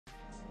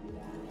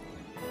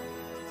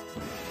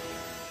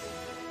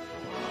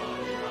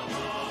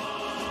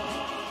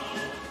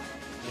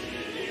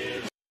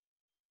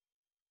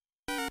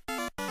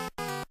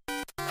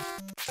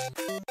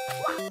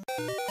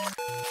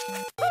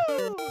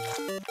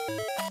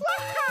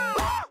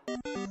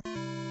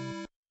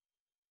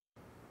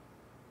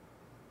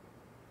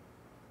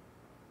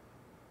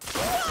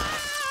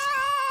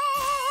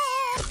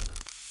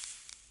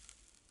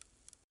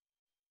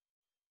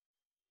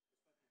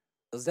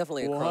It was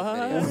definitely a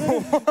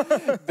crunk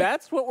video.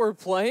 That's what we're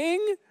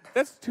playing?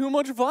 That's too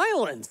much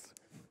violence.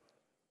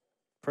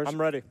 I'm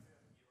ready.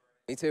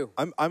 Me too.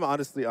 I'm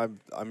honestly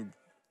I'm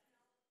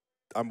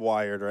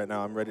wired right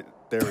now. I'm ready.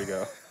 There we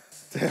go.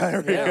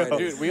 There we go.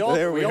 Dude, we all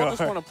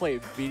just want to play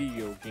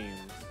video games.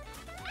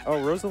 Oh,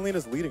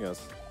 Rosalina's leading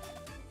us.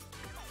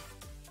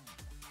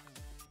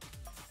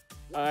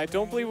 I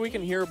don't believe we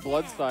can hear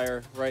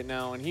Bloodsire right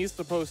now, and he's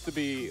supposed to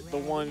be the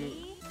one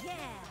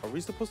Are we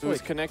supposed to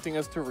who's connecting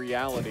us to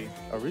reality.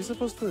 Are we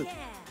supposed to?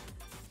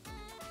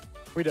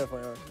 We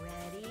definitely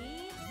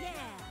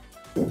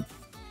are.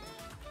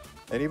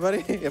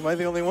 Anybody? Am I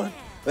the only one?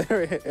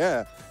 There,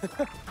 yeah.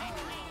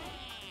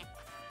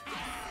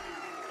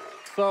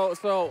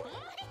 So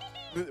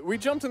we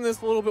jumped in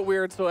this a little bit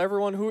weird. So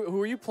everyone,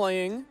 who are you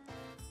playing?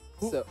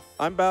 So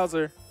I'm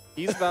Bowser.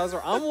 He's Bowser.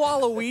 I'm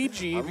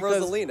Waluigi. I'm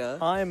because Rosalina.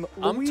 I'm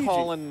Luigi. I'm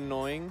tall and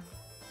annoying.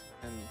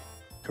 And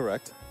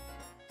Correct.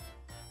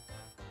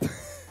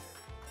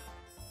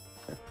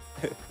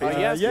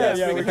 yes,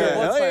 yeah, we we can hear can.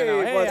 Bloodsire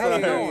now. Hey, how you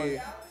Bloodsire. going?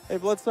 Hey,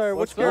 Bloodsire,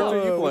 What's which character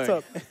up? are you playing? What's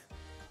up?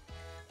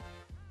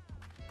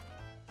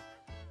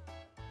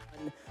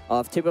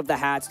 Of Tip of the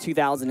Hats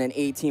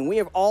 2018. We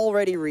have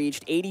already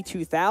reached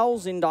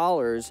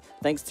 $82,000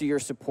 thanks to your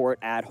support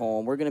at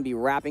home. We're going to be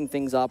wrapping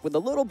things up with a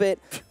little bit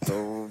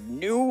the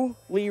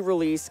newly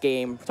released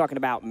game. We're talking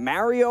about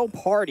Mario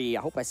Party.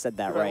 I hope I said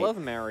that right. I love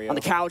Mario. On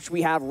the couch,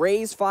 we have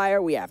Raise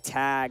Fire, we have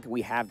Tag,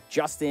 we have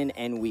Justin,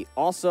 and we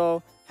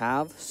also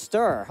have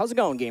Stir. How's it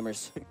going,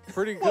 gamers?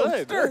 Pretty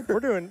good. We're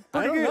doing I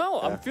pretty don't good.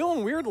 know. I'm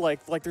feeling weird.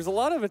 Like there's a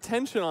lot of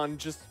attention on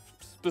just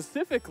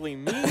specifically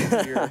me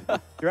here.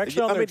 You're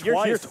actually on there twice.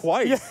 You're here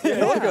twice.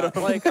 Yeah,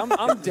 like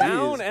I'm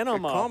down and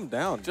I'm up. Calm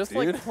down, Just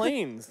dude. like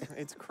planes.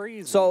 It's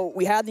crazy. So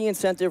we had the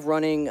incentive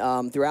running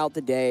throughout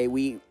the day.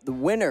 The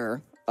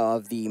winner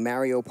of the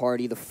Mario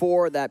Party, the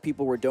 4 that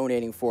people were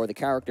donating for, the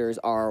characters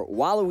are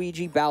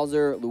Waluigi,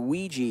 Bowser,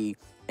 Luigi,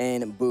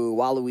 and Boo.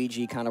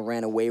 Waluigi kind of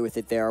ran away with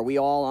it there. Are we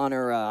all on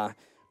our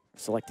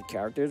selected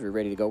characters? We're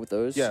ready to go with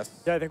those? Yes.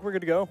 Yeah, I think we're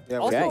good to go. Yeah,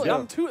 also, Okay.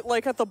 I'm too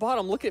like at the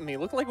bottom. Look at me.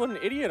 Look like what an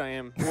idiot I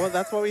am. well,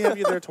 that's why we have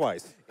you there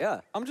twice.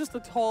 Yeah. I'm just a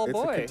tall It's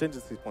boy. a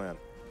contingency plan.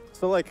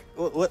 So, like,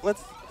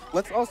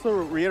 let's also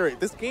reiterate.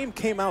 This game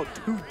came out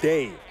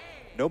today.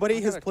 Nobody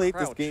I has gotta played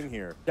this crouch. game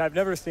here. Yeah, I've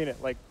never seen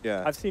it. Like,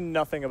 Yeah. I've seen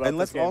nothing about And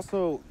let's this game.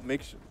 also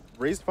make sure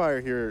Raise Fire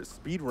here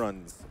speed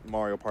runs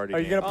Mario Party. Are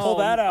you game. going to pull Oh,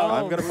 that out?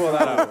 I'm gonna pull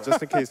that out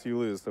just in case you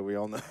lose, so we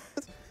all know.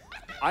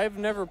 I've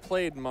never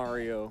played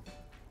Mario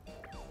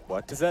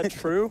What? Is that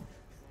true?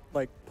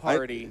 Like,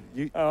 Party.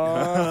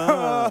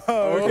 oh,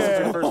 This is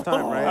okay. your first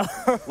time,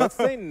 right? Let's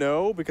say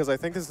no, because I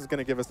think this is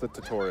gonna give us a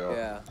tutorial.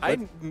 Yeah.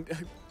 I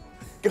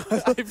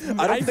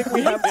I don't think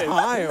we have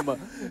time.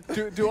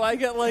 Do I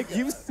get like?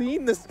 You've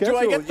seen the schedule. Do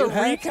I get the You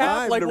had recap?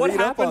 time Like to what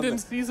read up happened on in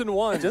this. season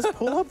 1? Just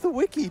pull up the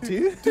wiki,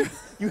 dude.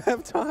 You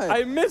have time.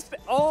 I missed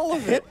all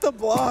of it. Hit the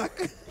block.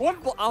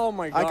 Oh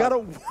my god. I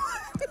gotta.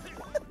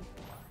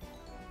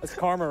 That's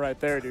karma right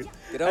there, dude.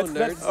 Get on,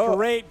 That's nerds.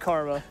 straight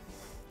karma.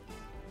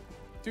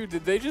 Dude,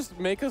 did they just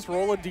make us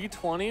roll a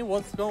d20?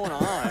 What's going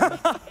on?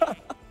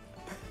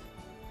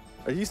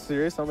 Are you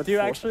serious? I'm at Do you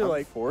fourth. actually, I'm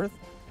like- fourth?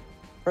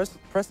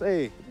 Press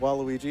A,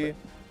 Waluigi.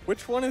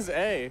 Which one is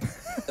A?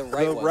 The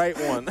right The one. right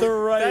one. The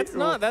right. That's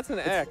not. That's an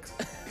X.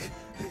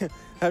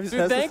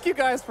 Dude, thank you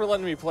guys for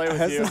letting me play with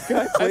Has you. this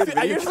guy I, played I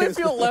video usually games?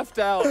 feel left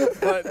out,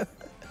 but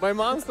my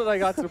mom said I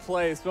got to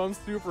play, so I'm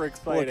super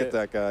excited. Look at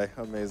that guy.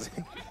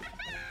 Amazing.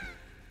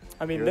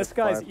 I mean, You're this the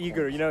guy's 5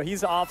 eager. points. You know,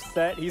 he's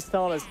offset. He's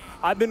telling us,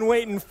 I've been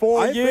waiting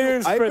 4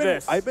 years for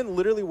this. I've been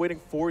literally waiting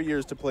 4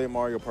 years to play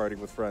Mario Party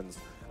with friends.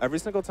 Every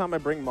single time I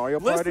bring Mario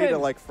Party to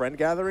Listen. like friend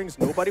gatherings,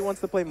 nobody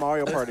wants to play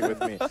Mario Party with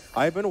me.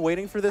 I've been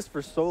waiting for this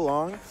for so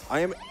long.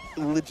 I am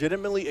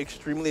legitimately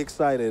extremely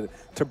excited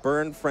to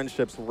burn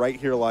friendships right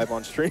here live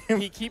on stream.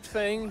 He keeps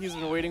saying he's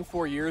been waiting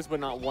 4 years, but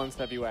not once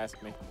have you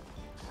asked me.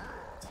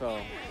 So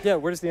Yeah,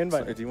 where's the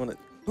invite? Sorry, do you want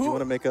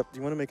to make up? Do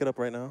you want to make it up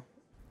right now?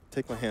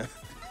 Take my hand.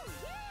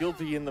 you'll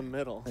be in the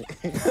middle.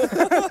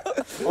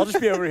 I'll just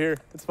be over here.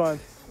 It's fine.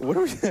 What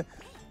are we?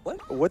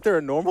 What? There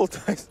are normal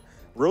dice.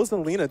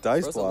 Rosalina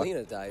dice block.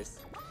 Rosalina dice.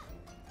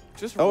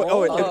 Just Oh,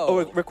 roll.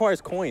 it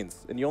requires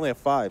coins, and you only have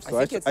 5. So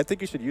I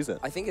think you should use it.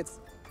 I think it's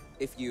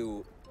if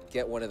you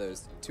get one of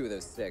those, 2 of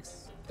those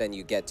 6, then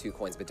you get 2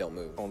 coins but don't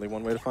move. Only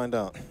one way to find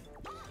out.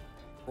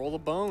 Roll the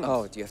bones.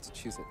 Oh, do you have to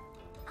choose it?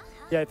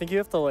 Yeah, I think you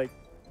have to, like,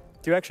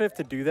 do you actually have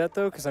to do that,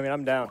 though? Because, I mean,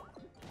 I'm down.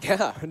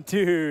 Yeah.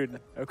 Dude.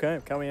 Okay,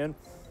 count me in.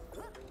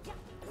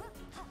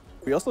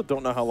 We also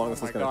don't know how long this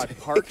Oh my is going to god,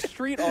 take. Park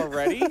Street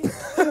already?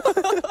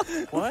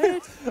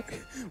 What?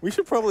 We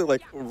should probably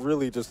like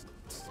really just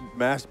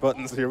smash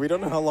buttons here. We don't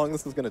know how long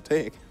this is going to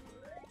take.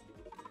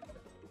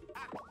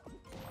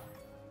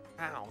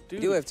 Ow, You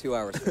dude. do have 2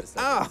 hours for this.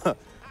 Ah!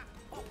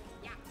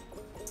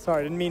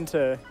 Sorry, I didn't mean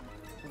to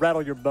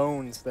rattle your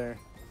bones there.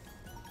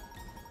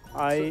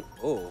 I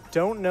Oh.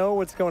 don't know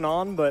what's going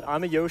on, but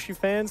I'm a Yoshi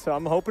fan, so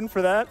I'm hoping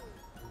for that.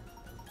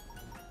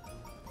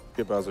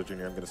 Get Bowser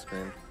Jr., I'm gonna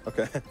scream.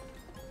 Okay.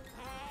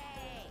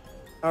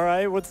 All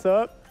right, what's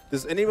up?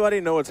 Does anybody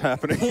know what's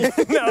happening?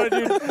 No,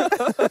 dude.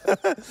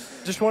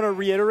 Just want to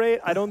reiterate,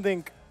 I don't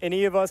think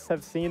any of us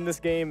have seen this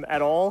game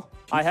at all.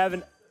 I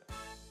haven't.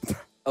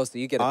 Oh, so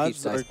you get a Odds peach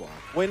size are- block.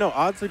 Wait, no,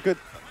 odds are good.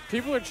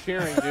 People are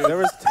cheering, There dude.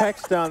 was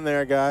text down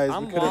there, guys.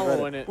 I'm We could've read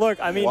wallowing it. Look,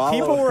 I mean, Wallow.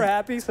 people were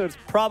happy, so it's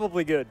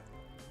probably good.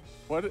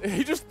 What?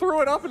 He just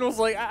threw it up and was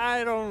like,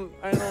 I don't.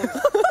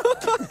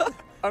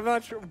 I'm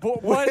not sure.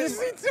 What is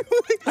he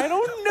doing? I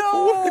don't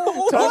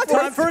know.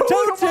 Time for a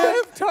toe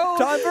tip. Toe.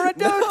 Time for a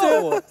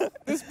toe tip.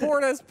 This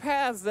board has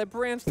paths that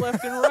branch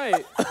left and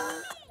right.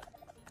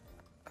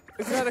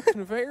 Is that a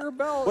conveyor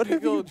belt? What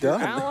have go you to your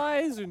done?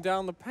 allies and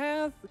down the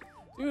path?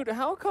 Dude,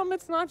 how come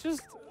it's not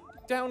just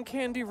down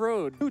Candy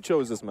Road? Who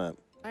chose this map?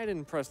 I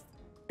didn't press.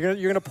 You're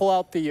gonna pull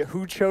out the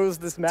who chose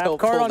this map Don't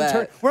card pull on turn.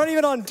 that. We're not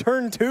even on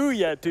turn 2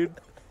 yet, dude.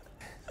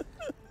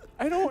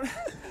 I don't.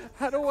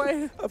 How do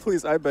I?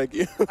 Please, I beg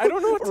you. I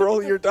don't know what to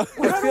Roll your dice.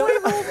 How do I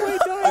roll my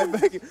I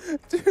dice? beg you.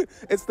 Dude,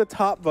 it's the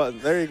top button.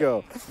 There you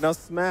go. Now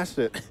smash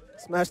it.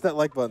 Smash that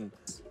like button.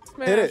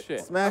 Smash Hit it.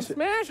 it. Smash I'm it.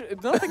 Smash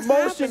it. Nothing's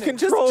Motion happening.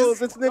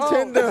 controls. It's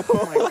Nintendo.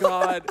 Oh my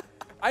god.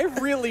 I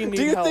really need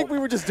Do you help. think we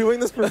were just doing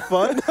this for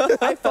fun?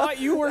 I thought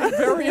you were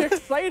very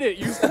excited.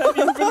 You said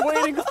you've been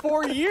waiting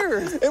 4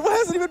 years. It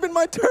hasn't even been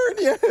my turn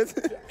yet.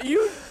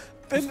 You've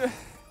been.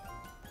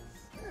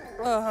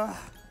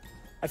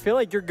 I feel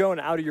like you're going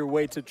out of your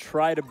way to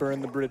try to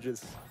burn the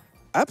bridges.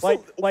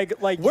 Absolutely.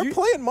 Like We're you,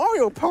 playing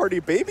Mario Party,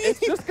 baby. It's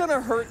just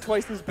gonna hurt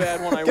twice as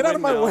bad when I Get win out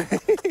of my now. way.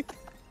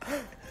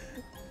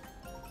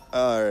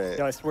 All right.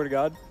 I swear to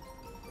God.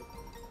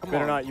 Come You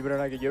on. better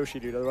not get Yoshi,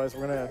 dude. Otherwise,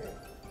 we're gonna.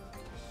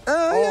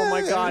 Oh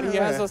my god, he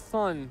has a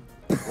son.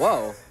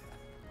 Whoa.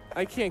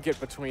 I can't get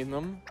between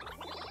them.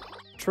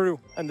 True.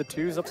 And the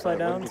 2's upside Alright,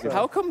 down. what did you So.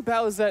 How come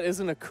Bowsette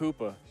isn't a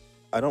Koopa?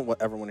 I don't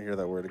ever want to hear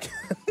that word again.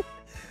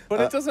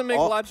 But it doesn't make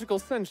all- logical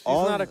sense. She's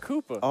all- not a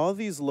Koopa. All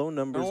these low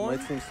numbers No?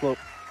 might seem slow.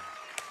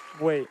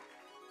 Wait.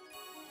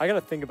 I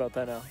gotta think about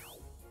that now.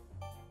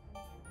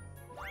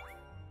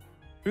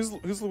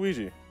 Who's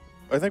Luigi?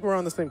 I think we're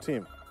on the same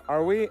team.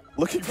 Are we?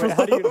 Looking for Wait,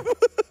 how do you?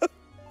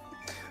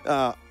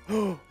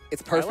 love.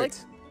 It's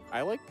perfect.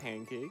 I like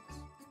pancakes.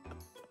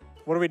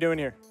 What are we doing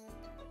here?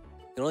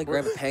 You can only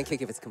grab a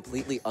pancake if it's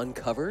completely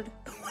uncovered.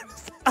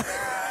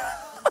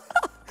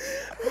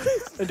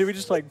 And do we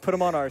just like put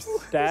them on our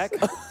stack?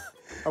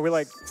 Are we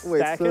like Wait, so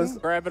stacking? this-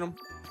 Grabbing them.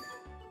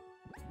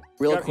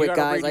 Real You gotta- quick, you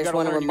gotta guys, read- I you just gotta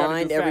want to learn, you gotta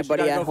remind do fast, you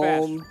everybody gotta at go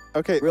fast. home.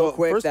 Okay, Real well,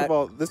 quick, first that- of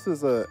all, this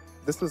is a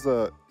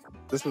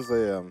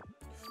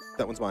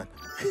that one's mine.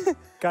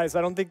 Guys,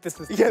 I don't think this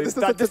is. Yeah, this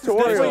is a This is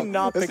tutorial. definitely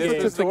not the This game.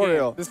 is a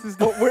tutorial. This is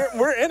But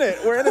we're in it.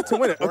 We're in it to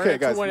win it. We're in Okay, it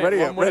to guys, win it.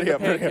 ready I'm up, winning ready the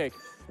up, ready up. pancake.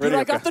 Ready Dude,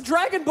 I up, got guys. the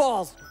Dragon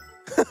Balls.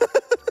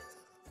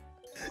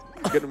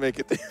 You're gonna make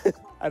it.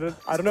 I don't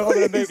know if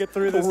I'm gonna make it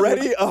through this.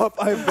 Ready up,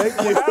 I beg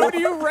you. How are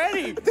you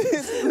ready?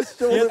 This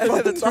shoulder Yeah,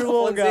 button. the two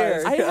little one's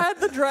guys. here. I had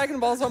the Dragon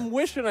Balls. I'm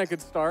wishing I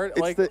could start. It's,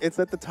 Like it's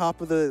at the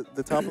top of the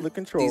top of the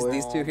controller.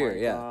 These two here, my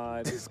yeah.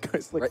 God. This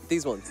guy's like, Right,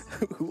 these ones.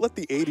 who let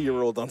the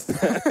 80-year-old on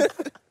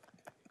set?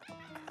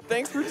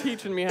 Thanks for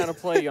teaching me how to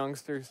play,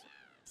 youngsters.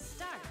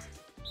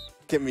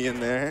 Get me in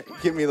there.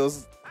 Give me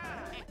those.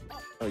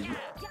 Oh, you.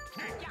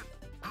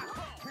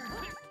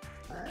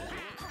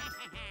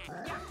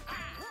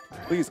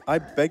 Please, I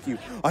beg you.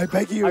 I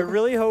beg you. I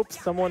really hope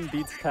someone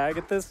beats tag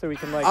at this so we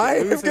can like I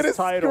am lose gonna his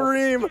title.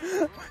 scream.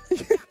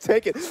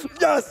 Take it.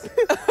 Yes.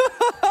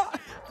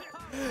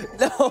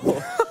 No.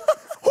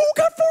 Who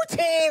got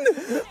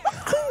 14?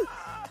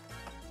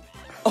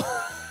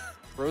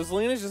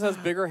 Rosalina just has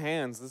bigger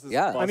hands. This is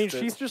Yeah. I mean,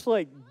 busted. she's just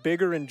like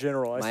bigger in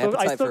general. My I still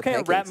appetite for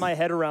can't wrap pancakes. my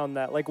head around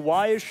that. Like,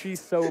 why is she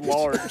so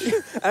large?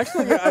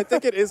 Actually, yeah, I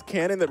think it is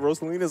canon that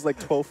Rosalina is like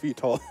 12 feet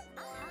tall.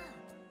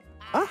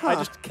 I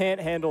just can't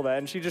handle that,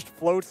 and she just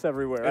floats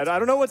everywhere. I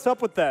don't know what's up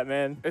with that,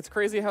 man. It's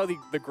crazy how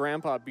the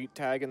grandpa beat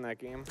Tag in that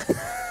game.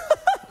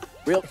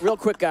 Real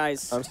quick,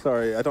 guys. I'm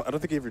sorry. I don't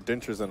think you have your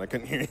dentures in. I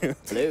couldn't hear you.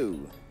 Hello.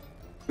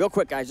 Real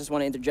quick, guys, just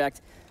want to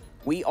interject.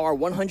 We are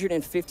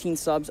 115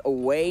 subs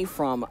away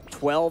from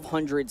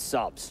 1,200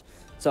 subs.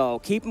 So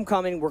keep them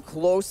coming. We're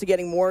close to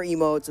getting more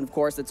emotes, and of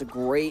course, that's a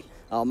great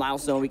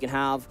milestone we can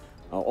have.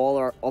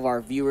 All of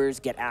our viewers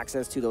get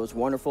access to those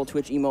wonderful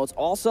Twitch emotes.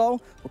 Also,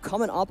 we're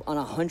coming up on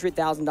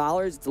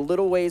 $100,000. It's a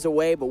little ways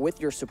away, but with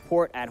your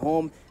support at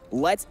home,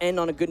 let's end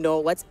on a good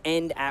note. Let's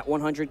end at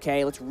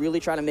 100K. Let's really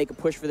try to make a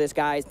push for this,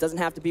 guys. Doesn't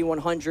have to be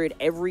 100.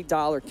 Every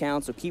dollar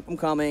counts, so keep them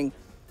coming.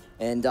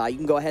 And you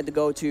can go ahead to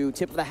go to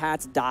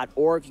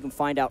tipofthehats.org. You can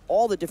find out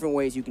all the different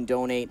ways you can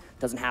donate.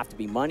 Doesn't have to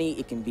be money.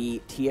 It can be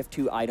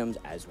TF2 items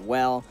as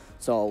well.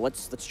 So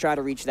let's try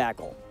to reach that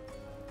goal.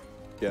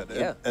 Yeah,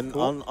 Yeah, and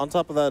cool. on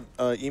top of that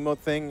emote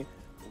thing,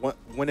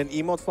 when an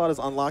emote slot is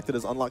unlocked, it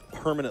is unlocked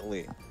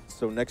permanently.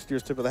 So next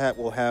year's Tip of the Hat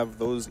will have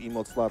those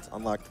emote slots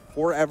unlocked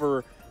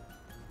forever,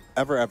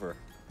 ever.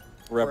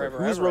 Forever.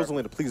 Forever, Who's ever.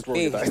 Rosalinda? Please roll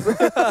Me. your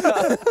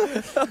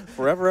dice.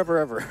 Forever, ever,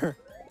 ever.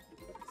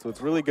 So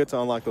it's really good to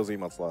unlock those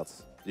emote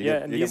slots. You Yeah,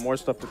 get, and you get these- more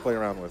stuff to play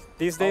around with.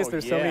 These days, Oh,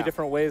 there's so many yeah.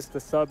 different ways to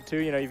sub too.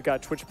 You know, you've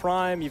got Twitch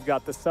Prime, you've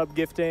got the sub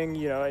gifting.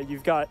 You know,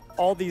 you've got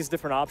all these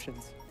different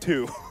options.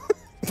 2.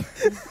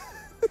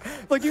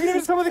 Like you can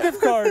even sub with a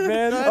gift card,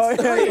 man.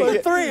 That's yeah, three.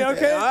 like 3,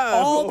 okay. Yeah.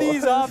 All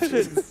these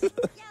options.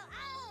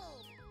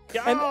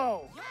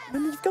 Yo!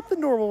 And you've got the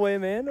normal way,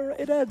 man.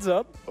 It adds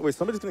up. Oh, wait,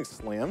 somebody's getting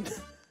slammed?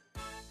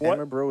 What?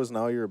 Hammer Bro is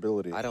now your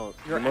ability. I don't.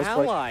 Your The most,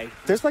 ally.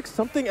 There's like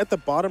something at the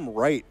bottom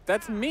right.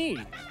 That's me.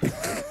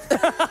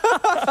 Shut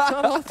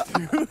up,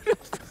 dude.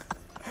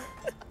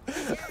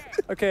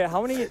 Okay,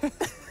 how many?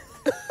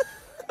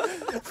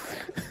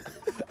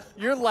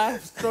 Your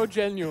laugh's so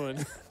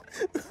genuine.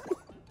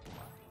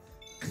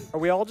 Are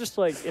we all just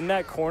like in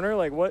that corner?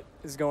 Like, what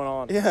is going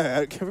on?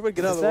 Yeah, everybody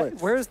get out Is of the way.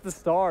 that, where's the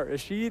star?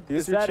 Is she?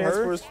 Here's is your that chance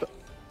her? for a star.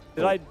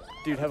 Did I,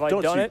 dude? Have I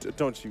Don't done you, it?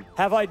 don't you.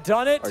 Have I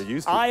done it? Are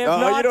you? I have oh,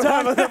 not you don't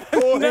done have enough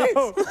it. points.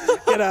 No.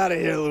 Get out of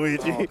here,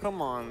 Luigi. Oh,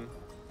 come on.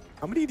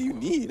 How many do you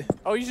need?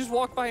 Oh, you just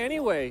walked by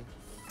anyway.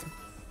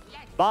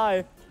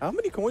 Bye. How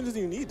many coins do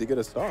you need to get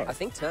a star? I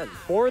think 10.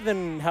 More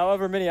than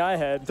however many I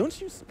had. Don't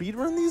you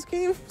speedrun these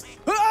games?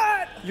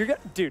 You're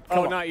dude. Come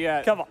Oh, on. not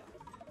yet. Come on.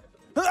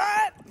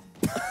 I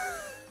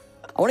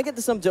want to get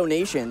to some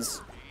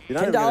donations. You're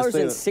not even gonna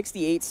say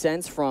that.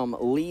 $10.68 from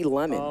Lee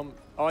Lemon.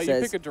 Oh, you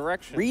Says, pick a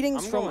direction.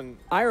 Greetings I'm from going.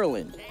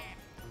 Ireland.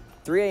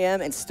 3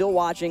 a.m. and still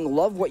watching.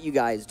 Love what you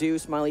guys do.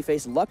 Smiley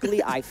face.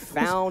 Luckily, I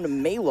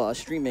found Mela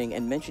streaming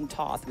and mentioned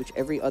TotH, which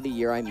every other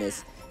year I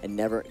miss and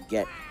never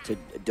get to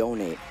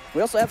donate.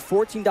 We also have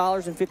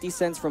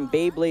 $14.50 from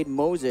Beyblade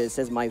Moses.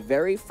 Says, my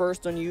very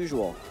first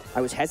unusual.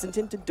 I was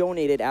hesitant to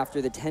donate it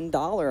after the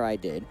 $10 I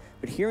did,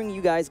 but hearing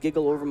you guys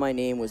giggle over my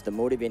name was the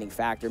motivating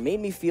factor. Made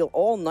me feel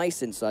all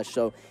nice and such,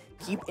 so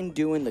keep in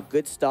doing the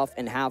good stuff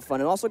and have fun.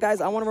 And also, guys,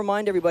 I want to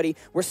remind everybody,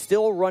 we're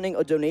still running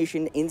a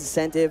donation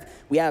incentive.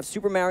 We have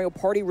Super Mario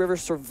Party River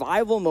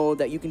Survival Mode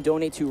that you can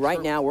donate to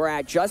right now. We're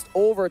at just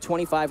over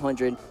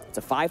 $2,500. It's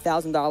a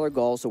 $5,000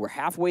 goal, so we're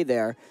halfway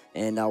there.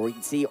 And we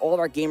can see all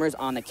of our gamers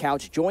on the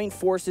couch join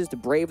forces to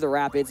brave the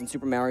rapids in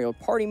Super Mario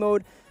Party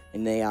Mode,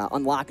 and they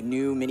unlock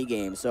new mini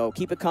games. So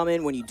keep it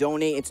coming. When you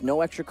donate, it's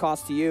no extra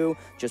cost to you.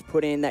 Just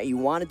put in that you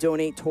want to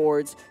donate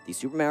towards the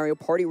Super Mario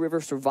Party River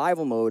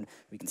Survival Mode.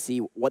 We can see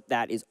what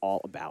that is all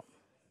about.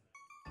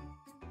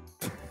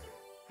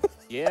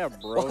 Yeah,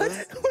 bro.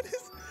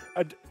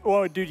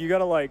 Whoa, dude, you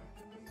gotta like.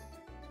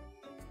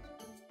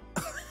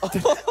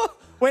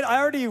 Wait,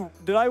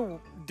 did I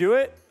do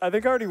it? I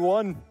think I already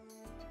won.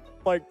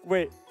 Like,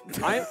 wait.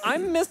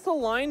 I'm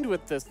misaligned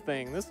with this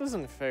thing. This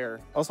isn't fair.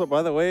 Also,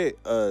 by the way,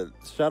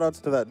 shout outs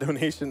to that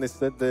donation. They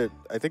said that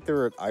I think they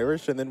were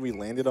Irish, and then we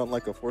landed on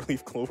like a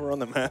 4-leaf clover on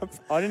the map.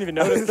 I didn't even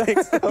notice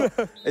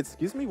that.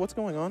 Excuse me, what's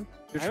going on?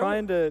 You're I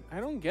trying to. I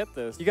don't get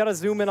this. You gotta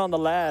zoom in on the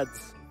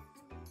lads.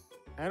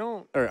 I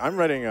don't. All right, I'm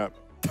writing up.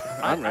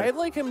 I'm I ready.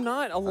 like him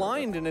not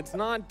aligned, and it's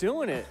not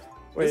doing it.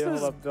 Wait, this hold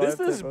is up. Do I have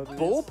to this is both of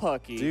these?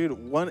 bullpucky.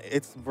 Dude,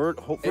 it's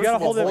vertical. You gotta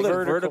hold it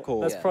vertical.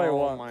 That's Yeah. probably Oh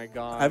why. my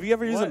god. Have you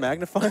ever used a What?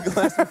 magnifying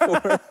glass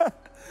before?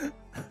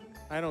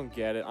 I don't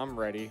get it. I'm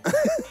ready.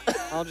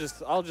 I'll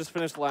just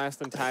finish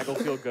last and tag will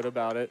feel good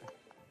about it.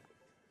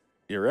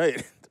 You're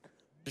right.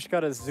 Just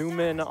gotta zoom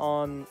in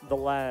on the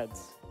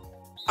lads.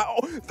 Ow!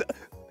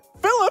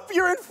 Philip,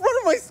 you're in front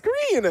of my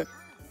screen.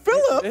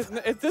 Philip.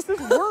 This is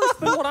worse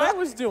than what I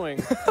was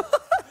doing.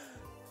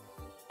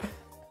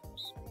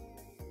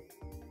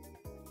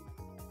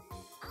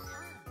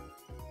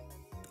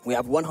 We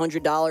have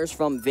 $100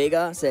 from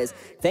Vega, says,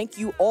 thank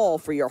you all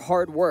for your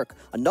hard work.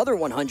 Another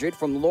 100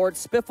 from Lord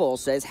Spiffle,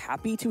 says,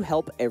 happy to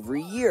help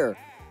every year.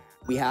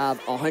 We have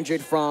 100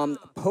 from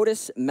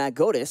POTUS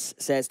Magotis,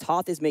 says,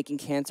 TotH is making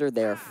cancer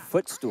their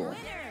footstool.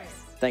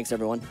 Thanks,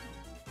 everyone.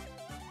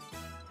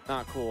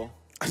 Not cool.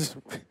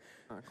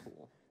 Not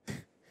cool.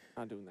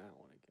 Not doing that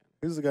one again.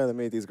 Who's the guy that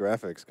made these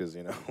graphics? Because,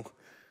 you know,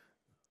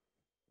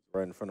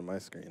 right in front of my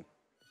screen.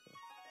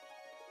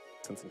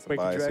 Sensing some Wait,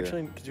 bias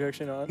here. could you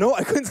actually not? No,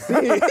 I couldn't see. I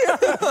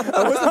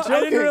wasn't joking. I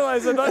didn't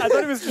realize. I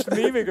thought it was just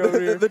memeing over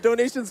here. The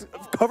donations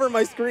cover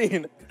my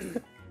screen.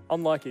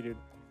 Unlucky, dude.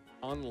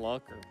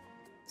 Unlucker.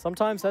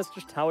 Sometimes that's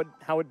just how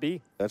it be.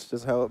 That's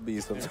just how it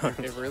be sometimes.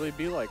 It really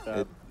be like that.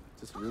 It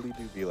just really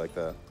do be like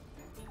that.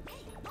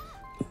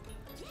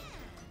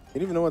 You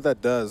don't even know what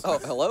that does. Oh,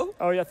 hello?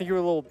 Oh yeah, I think you were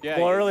a little Yeah,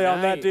 early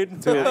on now that,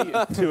 dude.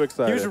 Too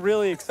excited. He was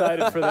really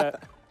excited for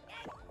that.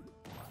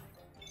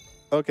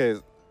 Okay.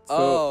 So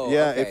Oh,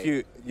 yeah, okay.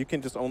 if you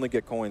can just only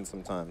get coins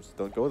sometimes.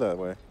 Don't go that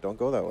way. Don't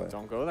go that way.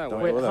 Don't go that Don't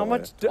way. Wait, go that how way.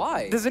 much?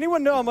 Why? Does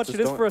anyone know how much Just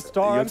it is don't- for a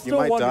star? you- I'm you still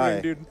might wondering,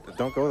 die. dude.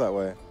 Don't go that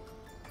way.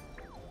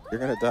 You're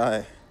gonna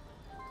die.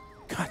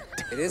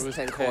 It is It was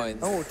 10 10. coins.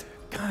 Oh,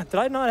 God, did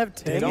I not have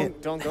 10? Dang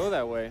it. Don't go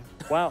that way.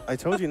 Wow. I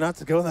told you not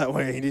to go that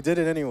way, and you did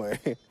it anyway.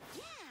 You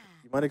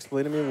might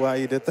explain to me why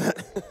you did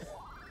that?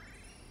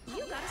 You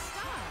got a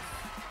star.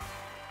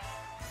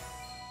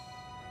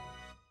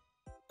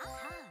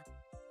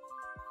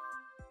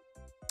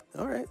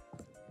 All right.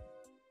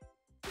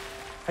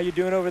 How you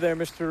doing over there,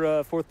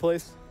 Mr. Fourth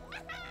Place?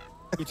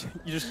 You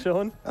just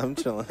chilling? I'm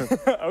chilling.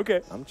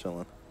 Okay. I'm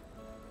chilling.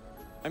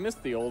 I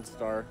missed the old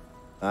star.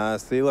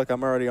 See, look,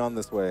 I'm already on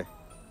this way.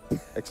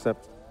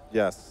 Except,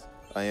 yes,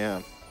 I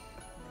am.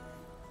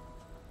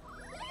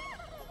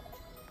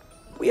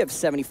 We have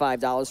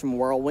 $75 from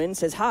Whirlwind.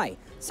 Says, hi.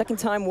 Second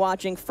time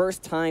watching,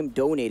 first time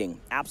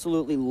donating.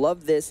 Absolutely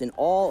love this and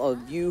all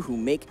of you who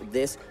make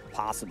this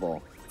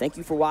possible. Thank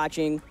you for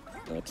watching.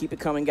 Keep it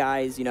coming,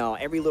 guys. You know,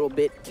 every little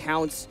bit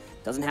counts.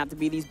 Doesn't have to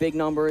be these big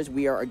numbers.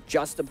 We are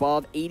just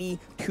above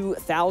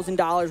 $82,000.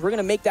 We're going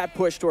to make that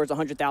push towards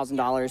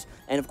 $100,000.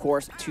 And, of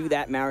course, to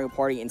that Mario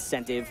Party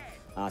incentive.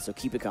 So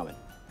keep it coming.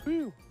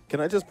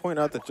 Can I just point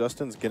out that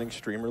Justin's getting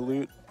streamer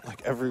loot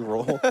like every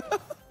roll?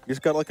 He's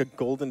got like a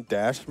golden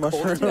dash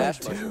mushroom. Golden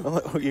dash mushroom.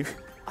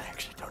 I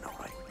actually don't know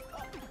right.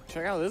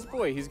 Check out this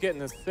boy. He's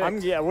getting a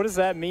 6. Yeah, what does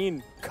that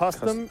mean?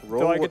 Custom?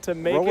 Roll Do I get to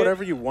make roll it?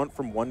 whatever you want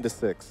from 1 to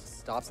 6.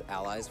 Stops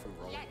allies from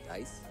rolling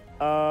dice.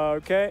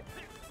 Okay.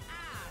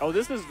 Oh,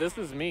 this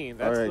is me.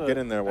 That's All right, get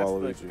in there, that's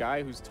Waluigi. the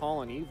guy who's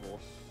tall and evil.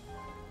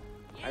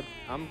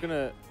 I'm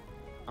gonna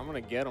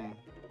get him. I'm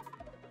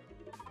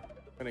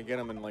gonna get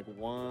him in like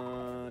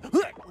 1.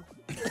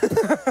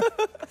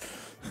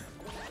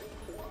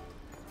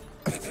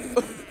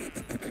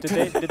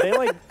 Did they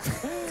like?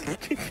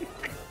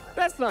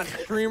 That's not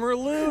streamer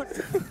loot.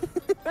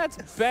 That's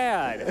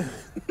bad.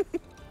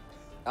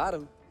 Got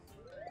him.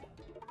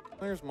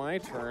 There's my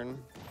turn.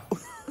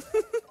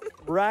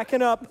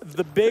 Racking up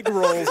the big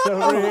rolls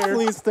over Oh, here.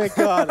 please, thank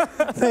God.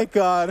 Thank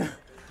God.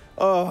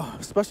 Oh,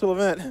 special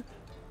event.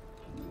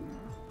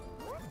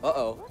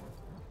 Uh-oh.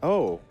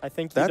 Oh, I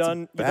think That's you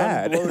done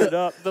bad. loaded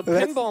up. The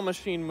That's- pinball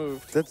machine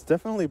moved. that's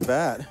definitely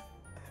bad.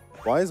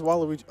 Why is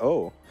Waluigi?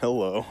 Oh,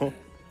 hello.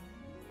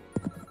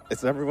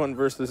 It's everyone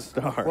versus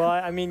Star. Well,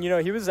 I mean, you know,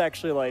 he was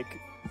actually like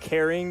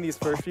carrying these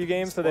first few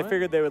games, so they What?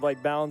 figured they would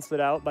like balance it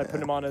out by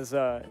putting him on his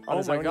Oh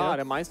his my own, God, you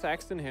know? am I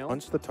Saxton Hill?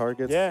 Punch the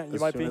targets Yeah, you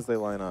as might soon be. as they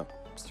line up.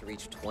 Just to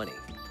reach 20.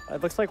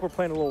 It looks like we're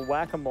playing a little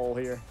whack-a-mole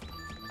here.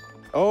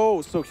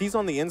 Oh, so he's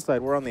on the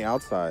inside. We're on the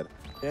outside.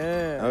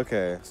 Yeah.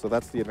 Okay, so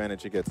that's the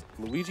advantage he gets.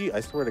 Luigi,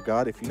 I swear to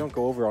God, if you don't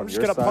go over on I'm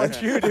just your gonna side,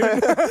 punch you,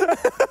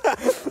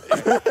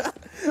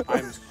 dude.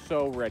 I'm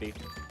so ready.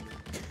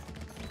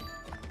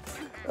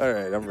 All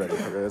right, I'm ready.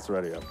 Let's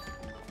ready up.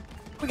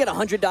 We get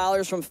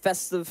 $100 from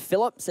Festive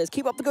Philip. Says,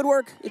 keep up the good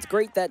work. It's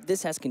great that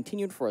this has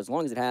continued for as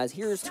long as it has.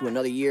 Here's to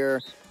another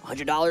year.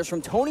 $100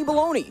 from Tony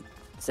Baloney.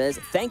 Says,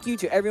 thank you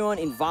to everyone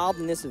involved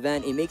in this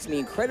event. It makes me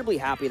incredibly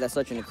happy that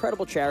such an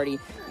incredible charity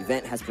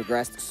event has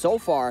progressed so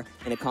far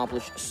and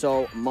accomplished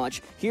so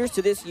much. Here's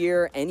to this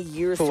year and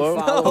years Hello?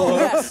 to follow. No.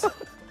 Yes.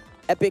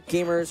 Epic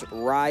gamers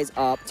rise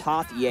up.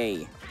 TotH,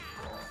 yay.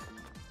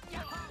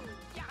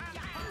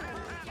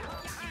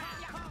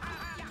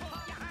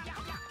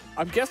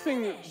 I'm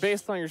guessing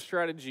based on your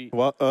strategy.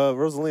 Well,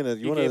 Rosalina,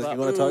 you gave want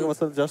up. to talk about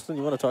something? Justin,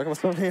 you want to talk about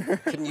something here?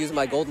 Couldn't use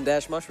my golden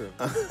dash mushroom.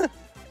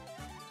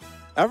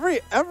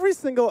 Every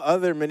single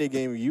other mini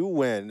game you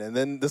win, and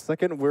then the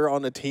second we're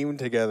on a team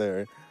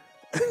together,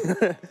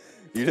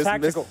 you just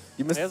Tactical.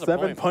 missed He has a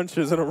 7 point.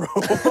 punches in a row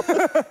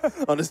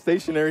on a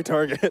stationary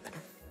target.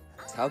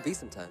 That's how it be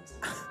sometimes.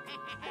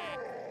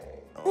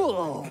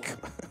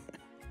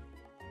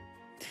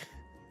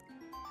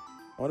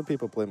 Why do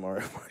people play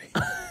Mario Party?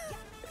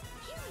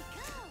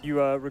 You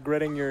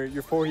regretting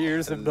your 4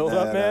 years of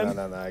build-up, man?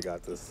 No, I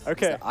got this.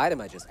 Okay, The item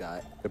I just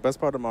got. The best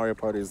part of Mario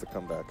Party is the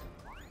comeback.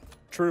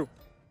 true.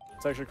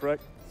 It's actually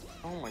correct.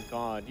 Oh my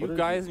God, What you did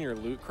guys in your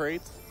loot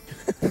crates.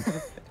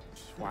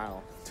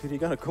 Wow. Dude, you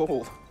got a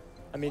gold.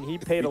 I mean, he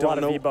paid We a lot don't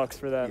of know- V-Bucks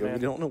for that, Yeah, man. we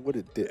don't know what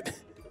it did.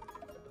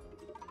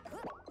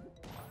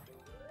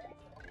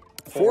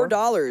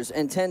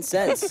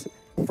 $4.10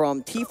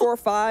 from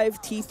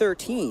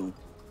T45T13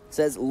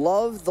 says,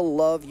 love the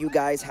love you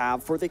guys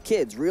have for the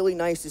kids. Really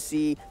nice to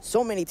see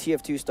so many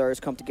TF2 stars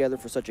come together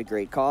for such a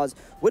great cause.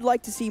 Would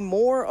like to see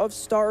more of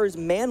Star's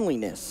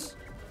manliness.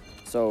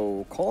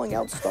 So, calling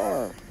out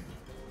Star.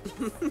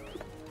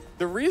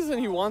 The reason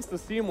he wants to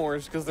see more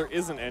is because there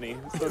isn't any.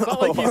 So it's not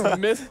like he's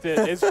missed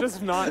it. It's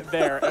just not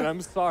there, and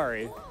I'm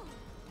sorry.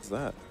 What's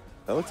that?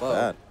 That looks Whoa.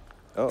 bad.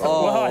 Oh.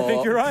 Well, I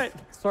think you're right.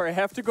 Sorry, I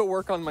have to go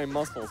work on my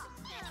muscles.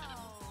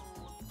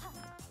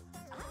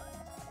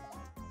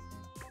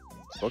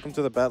 Welcome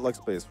to the bad luck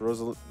space.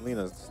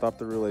 Rosalina, stop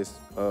the relay.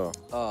 Oh.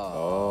 Oh.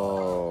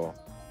 Oh.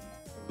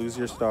 Lose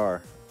your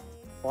star.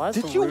 Well,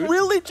 that's Did you rude.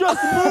 really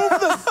just move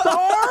the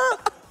star?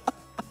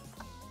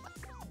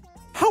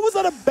 How was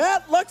that a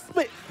bad luck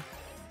space?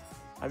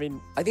 I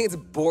mean, I think it's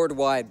board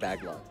wide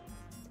backlog.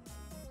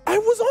 I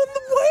was on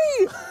the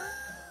way.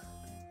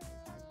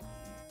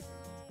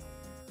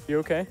 you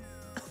okay?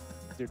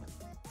 Dude,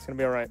 it's gonna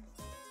be all right.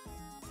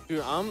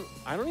 Dude,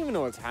 I don't even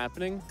know what's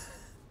happening.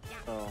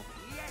 Oh.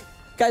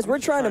 Guys, we're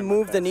trying to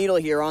move the needle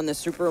here on the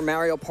Super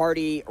Mario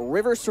Party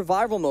River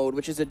Survival Mode,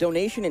 which is a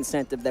donation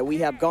incentive that we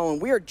have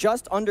going. We are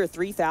just under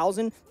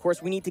 3,000. Of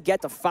course, we need to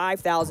get to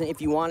 5,000 if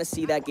you want to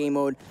see that game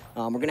mode.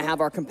 We're going to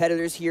have our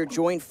competitors here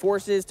join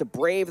forces to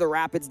brave the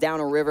rapids down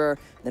a river.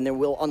 Then they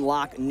will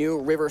unlock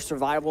new River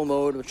Survival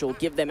Mode, which will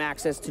give them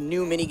access to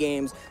new mini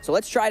games. So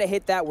let's try to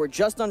hit that. We're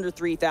just under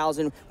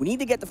 3,000. We need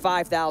to get to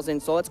 5,000,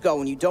 so let's go.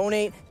 When you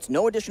donate, it's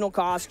no additional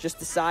cost. Just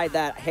decide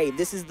that, hey,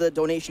 this is the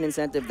donation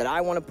incentive that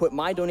I want to put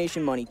my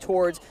donation money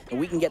towards, and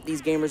we can get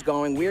these gamers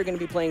going. We are going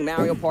to be playing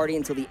Mario Party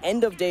until the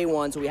end of day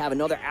one, so we have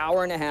another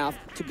hour and a half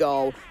to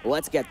go.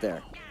 Let's get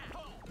there.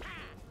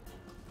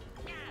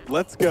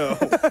 Let's go.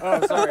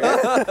 Oh, sorry.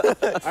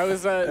 I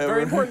was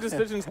very important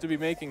decisions to be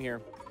making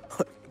here.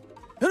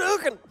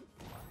 Hadouken!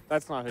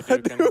 That's not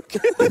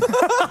Hadouken.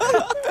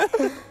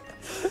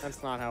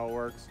 That's not how it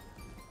works.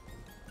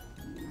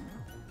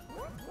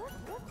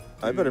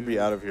 I better be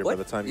out of here by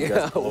the time you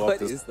guys blow what up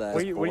this. is that?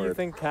 What do you board.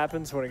 think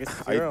happens when it gets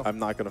to 0? I'm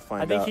not going to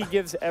find I think out. he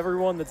gives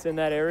everyone that's in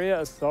that area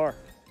a star.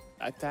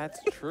 That's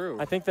true.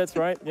 I think that's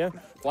right, yeah.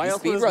 Why He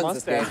else would his speedruns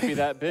this mustache game. be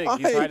that big?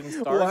 He's hiding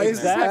stars. Why is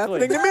this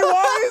Exactly. happening to me?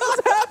 Why is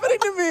this happening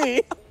to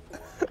me?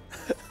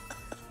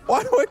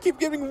 Why do I keep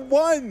getting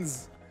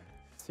ones?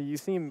 So you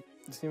seem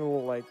a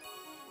little like,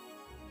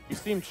 You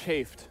seem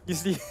chafed. you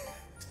see, You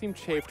seem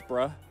chafed,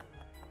 bruh.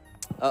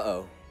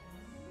 Uh-oh.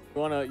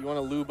 You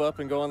wanna lube up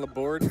and go on the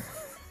board?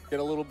 Get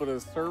a little bit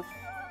of surf,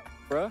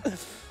 bruh?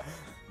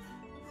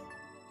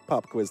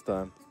 Pop quiz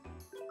time.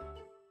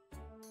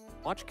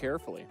 Watch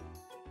carefully.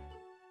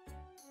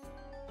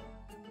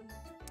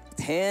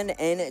 Pan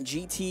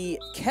NGT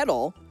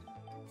Kettle,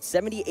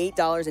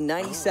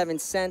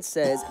 $78.97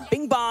 says,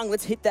 bing bong,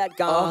 let's hit that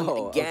gong,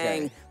 Oh,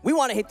 gang. okay. We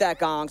want to hit that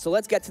gong, so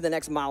let's get to the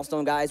next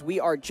milestone, guys. We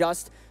are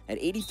just at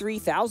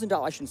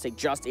 $83,000. I shouldn't say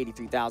just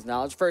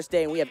 $83,000. First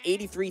day, and we have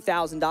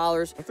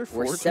 $83,000. there We're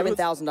four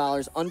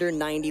 $7,000 under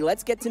 90.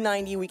 Let's get to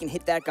 90. We can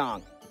hit that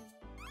gong.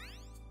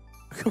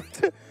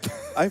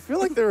 I feel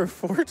like there were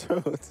 4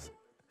 toads.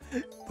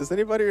 Does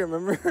anybody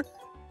remember?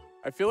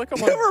 I feel like I'm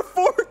There on. were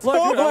 4 toads.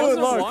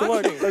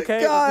 watching.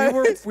 okay,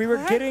 Guys. we were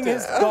getting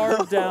his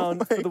guard down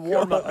for the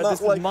warm-up. God, not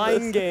This like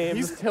mind this. game.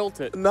 He's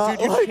tilted. Not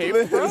Dude, you like chafed,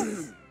 this.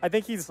 bro? I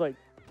think he's like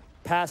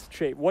past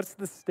chafed. What's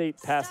the state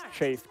past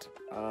chafed?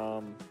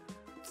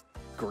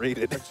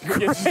 Graded.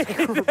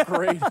 It's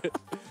great.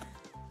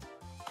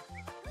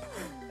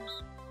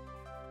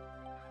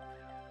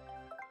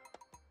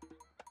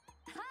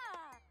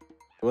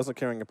 He wasn't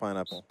carrying a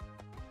pineapple.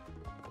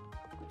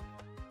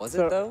 Was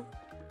So- it, though?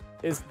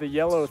 Is the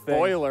yellow thing.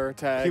 Spoiler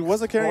tag. He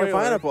wasn't carrying a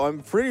Spoiler. pineapple.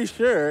 I'm pretty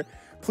sure.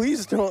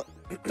 Please don't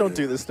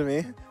do this to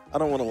me. I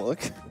don't want to look.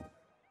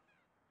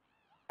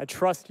 I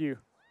trust you.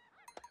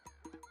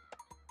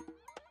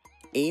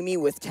 Amy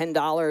with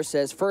 $10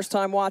 says, first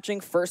time watching,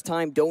 first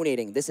time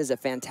donating. This is a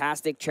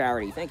fantastic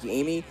charity. Thank you,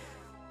 Amy.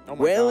 Oh my God,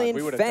 we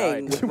Waylon would've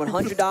Fang died. with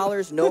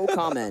 $100, no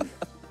comment.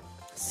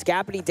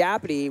 Scappity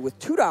Dappity with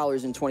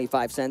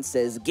 $2.25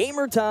 says,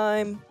 gamer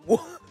time.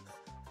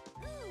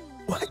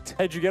 What?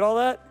 Hey, did you get all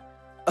that?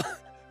 All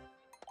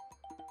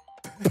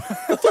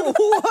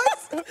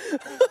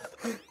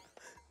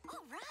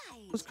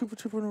right. Was Koopa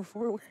Troopa number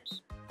 4?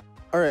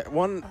 All right,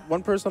 one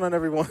person on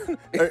every one.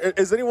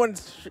 Is anyone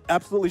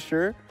absolutely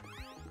sure?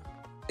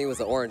 I think it was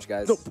the orange,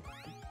 guys. No.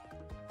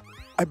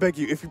 I beg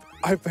you,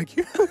 I beg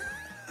you.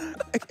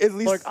 At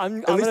least, Look, I'm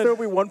at least gonna- there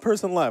will be one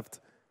person left.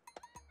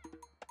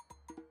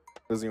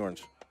 It was the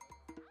orange.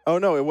 Oh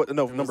no, it was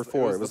number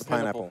 4. It was the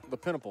pineapple. The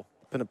pineapple.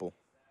 Pinnacle.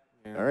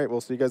 Yeah. All right,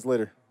 we'll see you guys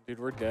later. Dude,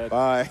 we're dead.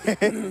 Bye.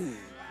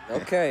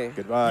 Okay.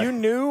 Goodbye. You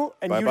knew,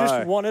 and you Bye-bye.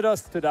 just wanted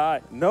us to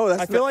die. No,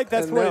 that's I feel like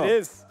that's what no. it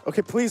is.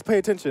 Okay, please pay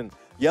attention.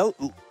 Yell.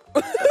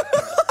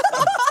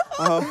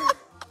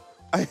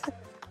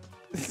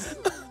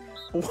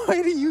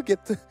 Why do you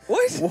get to?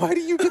 What? Why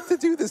do you get to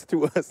do this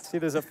to us? See,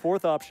 there's a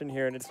fourth option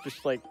here, and it's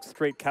just like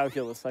straight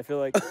calculus. I feel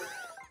like,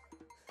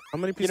 How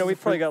many you pieces? know, we've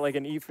of probably fruit? got like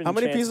an even How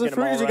many chance pieces to of get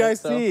 'em fruit all did you right,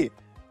 guys so. see?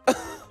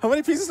 How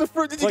many pieces of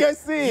fruit did you Look, guys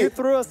see? You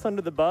threw us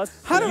under the bus.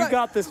 How so did you I-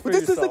 got this for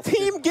This yourself. is a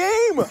team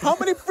game. How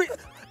many free?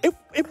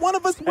 If one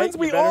of us wins, you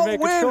we better all make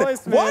a win.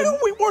 choice, Why man.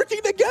 aren't we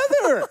working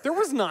together? There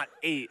was not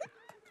 8.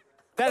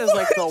 That is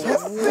like the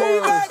Just say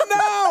that worst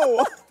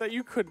now. that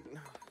you could.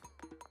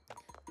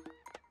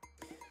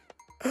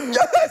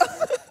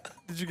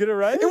 Did you get it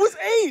right? It was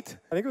 8.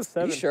 I think it was Are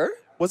 7. you sure?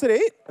 Was it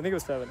 8? I think it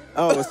was 7.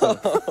 Oh, it was 7.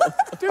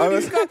 Dude, I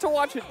was- you got to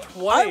watch it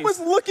twice. I was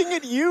looking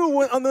at you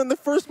when the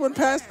first one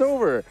passed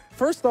over.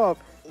 First off,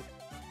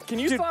 Can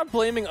you stop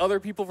blaming other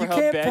people for you how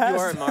can't bad pass- you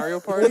are at Mario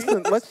Party?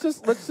 listen,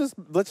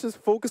 let's just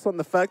focus on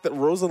the fact that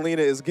Rosalina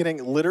is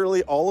getting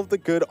literally all of the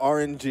good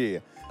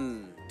RNG.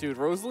 Dude,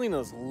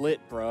 Rosalina's lit,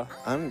 bruh.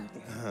 I'm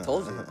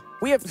Told you.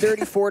 We have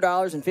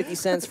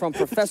 $34.50 from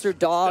Professor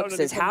Dog. Don't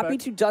Says, come happy back.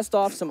 to dust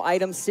off some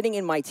items sitting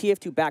in my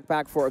TF2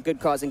 backpack for a good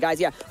cause. And guys,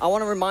 yeah, I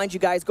want to remind you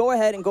guys, go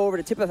ahead and go over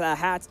to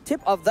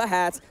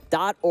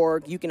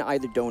tipofthehats.org. You can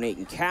either donate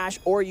in cash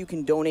or you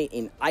can donate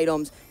in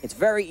items. It's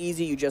very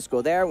easy. You just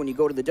go there. When you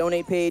go to the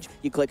donate page,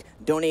 you click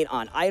donate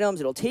on items.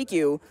 It'll take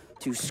you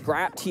to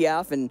Scrap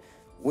TF, and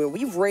where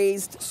we've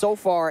raised so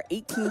far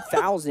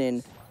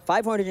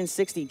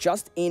 18,560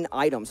 just in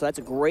items. So that's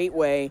a great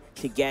way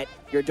to get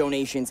your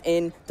donations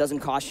in. Doesn't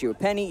cost you a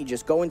penny. You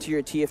just go into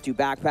your TF2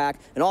 backpack.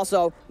 And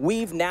also,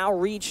 we've now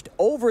reached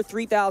over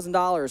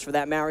 $3,000 for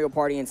that Mario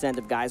Party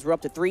incentive, guys. We're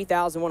up to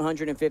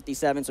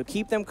 3,157. So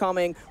keep them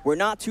coming. We're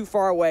not too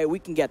far away. We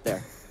can get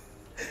there.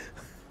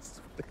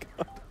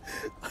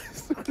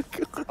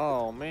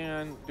 Oh,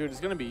 man. Dude, it's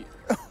going to be...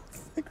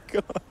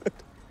 God.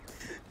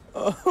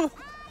 Oh.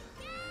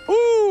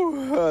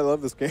 Ooh, I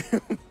love this game.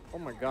 Oh,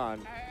 my God.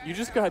 You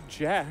just got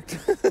jacked.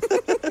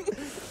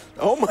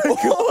 Oh, my God.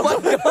 Oh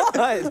my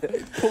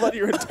God! Pull out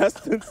your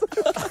intestines.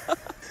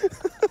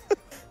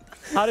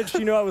 How did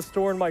she know I was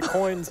storing my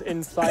coins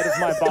inside of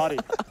my body?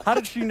 How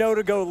did she know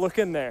to go look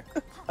in there?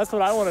 That's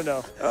what I want to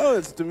know. Oh,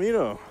 it's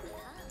Domino.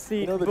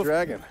 See, You know the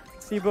dragon.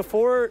 See,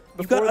 before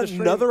You got the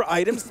stream- another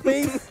item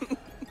space?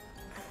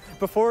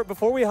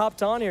 Before we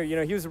hopped on here, you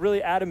know, he was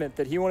really adamant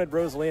that he wanted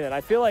Rosalina, and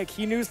I feel like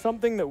he knew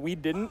something that we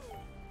didn't,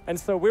 and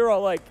so we were all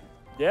like,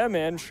 "Yeah,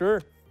 man,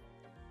 sure."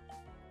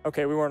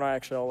 Okay, we weren't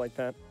actually all like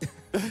that,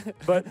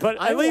 but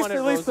I at least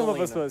wanted some of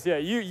us Rosalina. was. Yeah,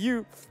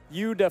 you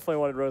definitely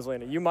wanted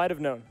Rosalina. You might have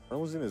known.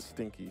 Rosalina's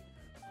stinky.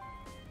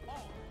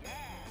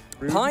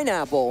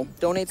 Pineapple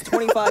donates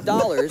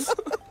 $25.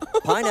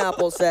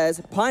 Pineapple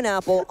says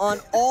pineapple on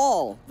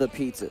all the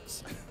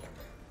pizzas.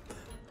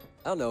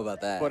 I don't know about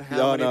that. But how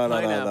No, many no,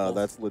 pineapples?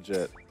 that's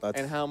legit. That's,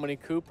 And how many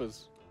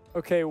Koopas?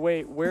 Okay,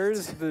 wait,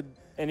 where's the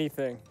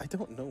anything? I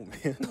don't know,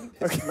 man.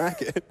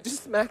 Smack it.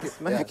 Just smack it.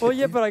 Smack Well,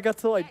 yeah, but I got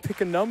to like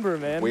pick a number,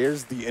 man.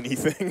 Where's the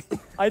anything?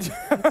 I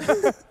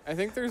I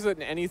think there's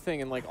an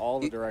anything in like all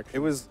the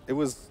directions. It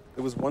was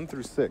 1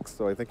 through 6,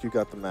 so I think you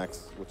got the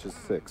max, which is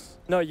 6.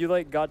 no, you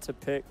like got to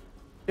pick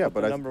Yeah, what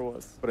but the I number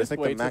was. but I Just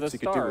think wait the till max the you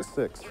could do star. is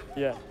 6.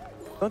 Yeah.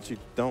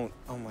 Don't.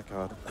 Oh my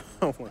god.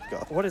 Oh my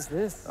god. What is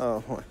this?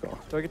 Oh my god.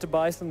 Do I get to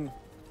buy some?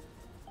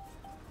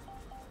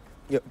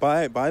 Yeah,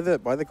 buy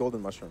the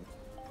golden mushroom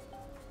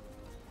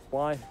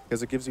Why?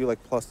 because it gives you like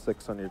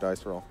 +6 on your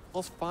dice roll.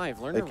 +5.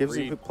 Learn It to gives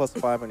read. you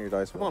 +5 on your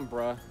dice Come roll. on,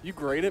 bruh. You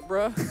grade it,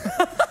 bruh.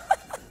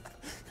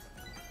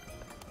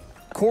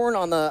 Corn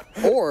on the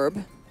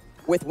orb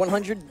with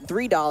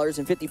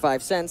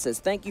 $103.55 says,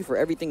 thank you for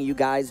everything you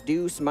guys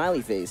do,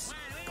 smiley face.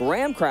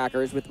 Graham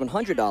Crackers with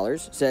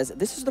 $100 says,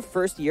 this is the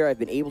first year I've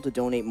been able to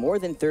donate more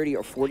than $30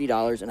 or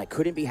 $40, and I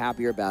couldn't be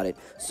happier about it.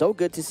 So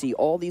good to see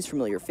all these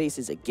familiar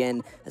faces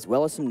again, as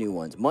well as some new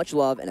ones. Much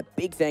love, and a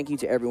big thank you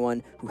to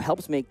everyone who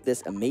helps make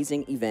this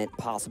amazing event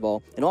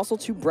possible. And also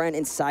to Brent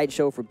and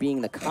Sideshow for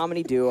being the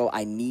comedy duo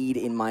I need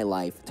in my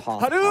life.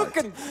 TotH.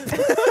 Hadouken!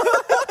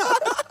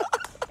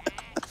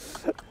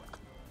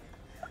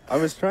 I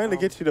was trying to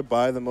get you to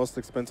buy the most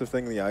expensive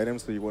thing in the item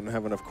so you wouldn't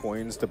have enough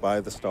coins to buy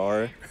the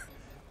star.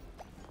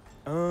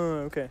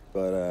 Oh, okay.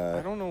 But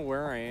I don't know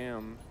where I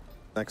am.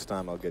 next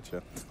time I'll get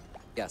you.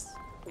 Yes.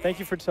 Thank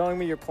you for telling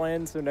me your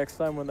plan. So next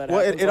time when that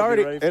Well, happens, it I'll be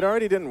already ready. it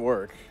already didn't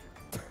work.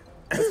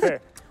 That's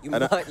fair.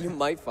 You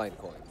might find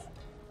coins.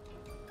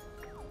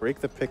 Break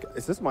the pick.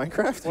 Is this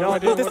Minecraft? No,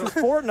 dude, this is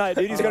Fortnite,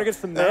 dude. He's gotta get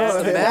some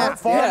mats.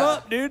 mats, Farm yeah.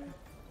 up, dude.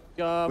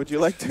 Would you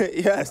like to?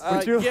 Yes.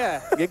 Would you?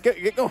 Yeah. Get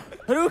going.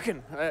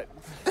 Hadouken!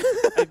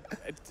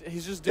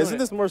 He's just doing Isn't it.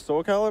 this more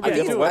Soul Calibur? I You think,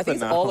 have it's, a I weapon think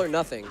it's now. all or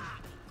nothing.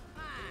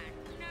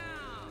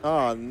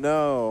 Oh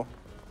no.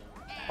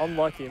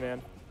 Unlucky,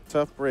 man.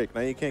 Tough break. Now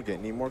you can't get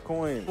any more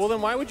coins. Well,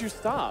 then why would you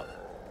stop?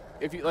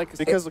 If you like,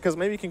 because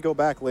maybe you can go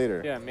back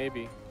later. yeah,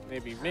 maybe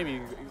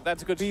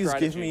that's a good Please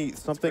strategy. give me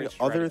That's a something great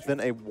other strategy. than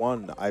a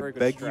 1. I Very good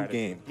beg you,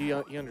 strategy.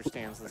 game. He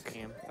understands this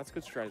game. That's a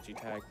good strategy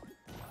tag.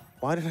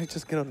 Why did I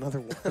just get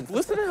another 1?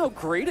 Listen to how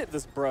great at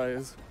this bruh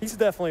is. He's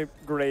definitely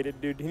graded,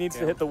 dude. He needs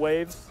to Yeah. hit the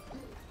waves,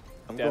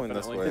 I'm going this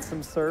Definitely. way. get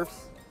some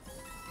surfs.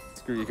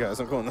 Screw you guys.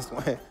 I'm going this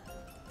way.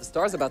 The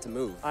star's about to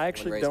move. I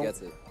actually when don't- Reyes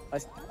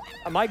gets it.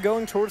 Am I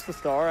going towards the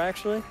star,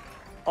 actually?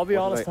 I'll be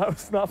What honest, did I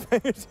was not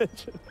paying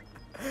attention.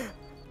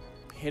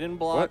 Hidden What?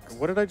 blocks.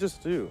 What did I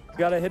just do?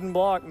 Got a hidden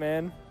block,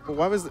 man. Well,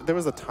 why was there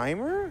was a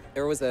timer?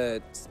 There was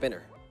a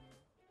spinner.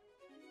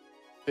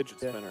 Fidget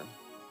Yeah. spinner.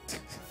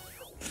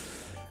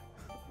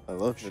 I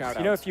love this. Shout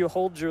You know, out. if you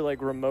hold your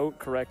like remote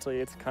correctly,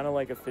 it's kind of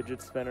like a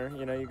fidget spinner.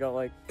 You know, you got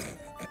like,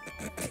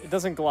 it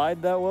doesn't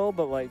glide that well,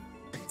 but like,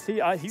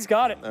 see, he's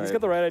got it. All He's right,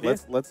 got the right idea.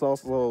 Let's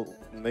also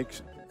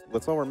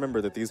let's all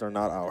remember that these are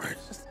not ours.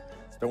 Just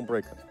don't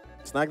break them.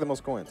 Snag the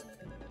most coins.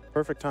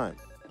 Perfect time.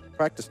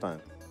 Practice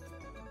time.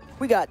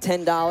 We got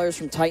 $10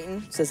 from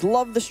Titan. Says,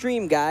 love the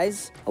stream,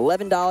 guys.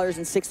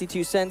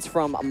 $11.62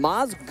 from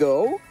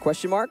Mozgo,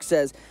 question mark,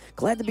 says,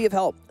 glad to be of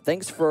help.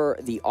 Thanks for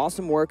the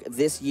awesome work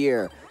this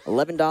year.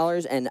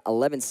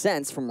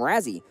 $11.11 from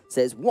Razzie.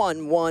 Says,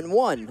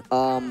 111.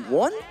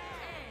 One?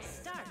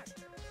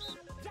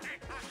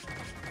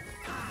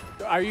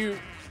 Are you?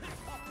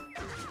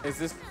 Is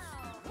this?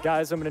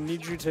 Guys, I'm gonna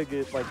need you to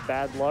get like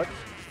bad luck,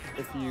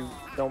 if you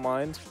don't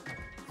mind.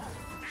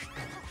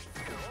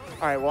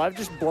 All right, well, I've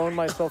just blown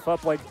myself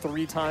up like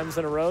 3 times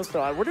in a row,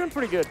 so we're doing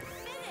pretty good.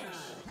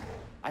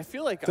 I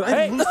feel like.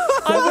 Hey,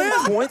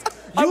 I win! Points.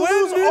 I You win,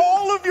 lose dude.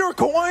 all of your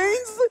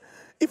coins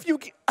if you.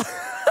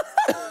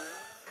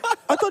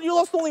 thought you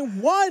lost only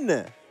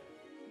one.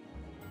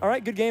 All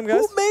right, good game,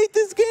 guys. Who made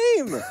this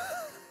game?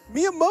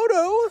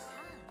 Miyamoto.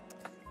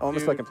 Oh, I'm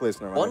in second place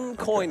now. One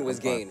coin was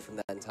gained from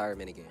that entire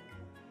minigame.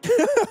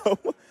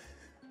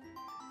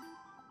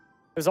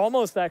 It was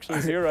almost actually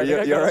 0.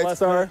 You all right,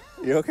 Star?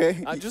 You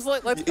okay? Just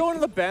like, let's go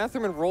into the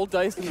bathroom and roll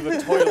dice into the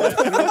toilet,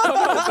 and we'll come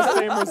out with the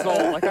same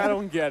result. Like, I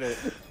don't get it.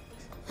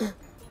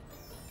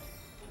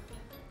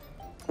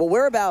 Well,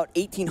 we're about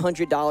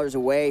 $1,800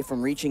 away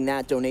from reaching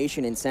that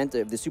donation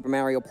incentive, the Super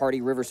Mario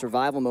Party River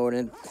Survival Mode,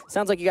 and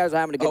sounds like you guys are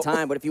having a good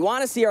time. But if you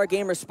want to see our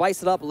gamers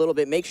spice it up a little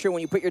bit, make sure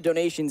when you put your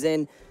donations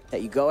in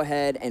that you go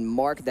ahead and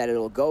mark that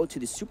it'll go to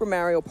the Super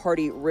Mario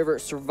Party River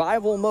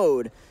Survival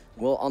Mode.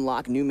 We'll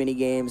unlock new mini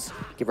games,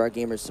 give our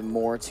gamers some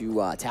more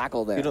to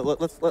tackle there. You know,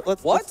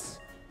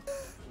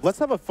 let's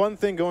have a fun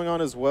thing going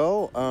on as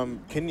well.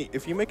 Can you,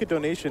 if you make a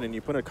donation and you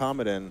put a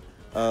comment in,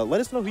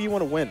 let us know who you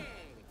want to win.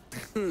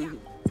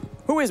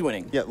 Who is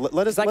winning? Yeah,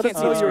 let us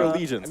know your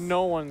allegiance.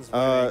 No one's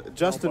winning.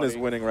 Justin is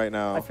Nobody. winning right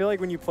now. I feel like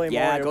when you play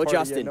Yeah, Mario go Party,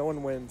 Justin. no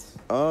one wins.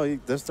 Oh,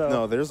 there's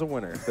a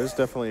winner. There's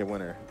definitely a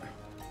winner.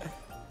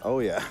 Oh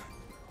yeah.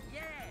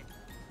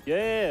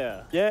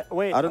 Yeah. Yeah,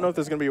 wait. I don't know if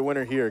there's gonna be a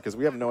winner here because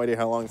we have no idea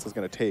how long this is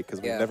gonna take because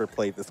we've never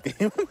played this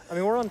game. I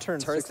mean, we're on turn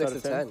Turn 6 6 out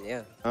of to 10. 10,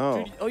 yeah.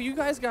 Oh. Dude, you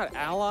guys got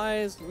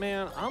allies,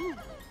 man.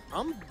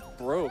 I'm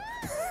broke.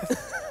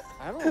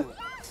 I don't.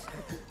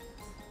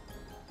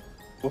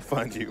 We'll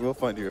find you. We'll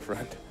find you a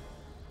friend.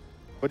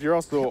 But you're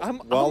also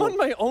I'm on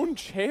my own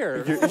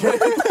chair. You're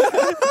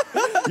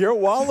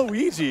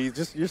Waluigi.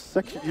 Just you're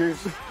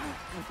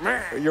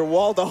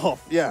Waldolf.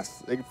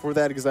 Yes, for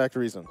that exact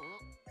reason.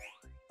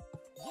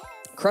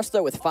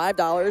 Crusta with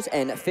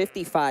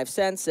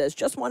 $5.55 says,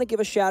 just want to give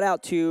a shout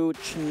out to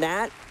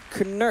Chnat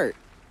Knert.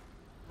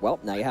 Well,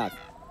 now you have.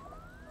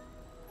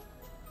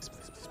 Please,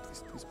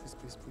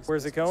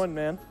 Where's it going,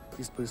 man?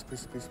 Please.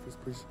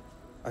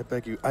 I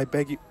beg you.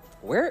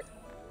 Where?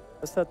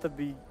 Let's set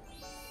the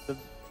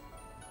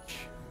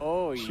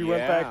Oh, She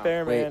went back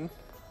there, Wait. man.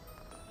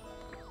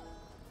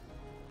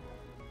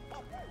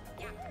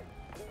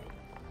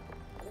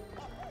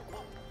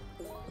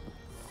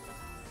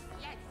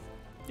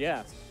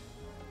 Yeah.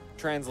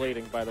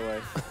 Translating, by the way.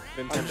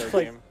 Nintendo just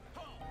like- game.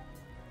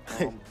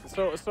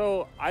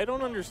 So I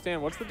don't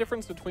understand. What's the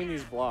difference between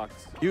these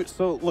blocks?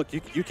 Look,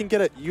 you can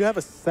get you have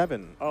a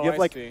 7. Oh, you have I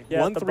like see.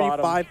 Yeah, 1, at the 3,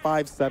 bottom. 5,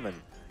 5, 7.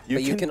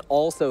 But you can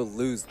also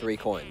lose 3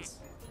 coins.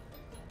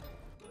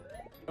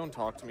 Don't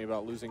talk to me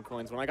about losing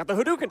coins when I got the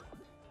Hadouken.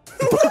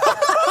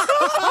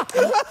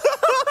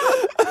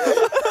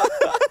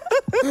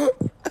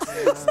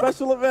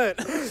 special event.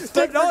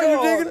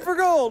 You're digging for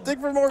gold. Dig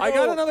for more gold. I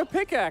got another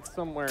pickaxe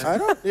somewhere. I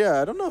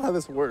don't know how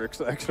this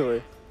works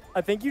actually.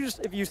 I think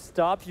if you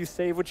stop, you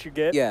save what you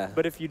get. Yeah.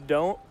 But if you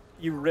don't,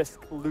 you risk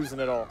losing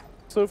it all.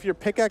 So if your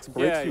pickaxe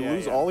breaks, Yeah, you yeah,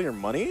 lose yeah. all your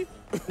money?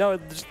 No,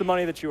 just the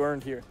money that you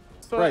earned here.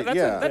 So Right, that's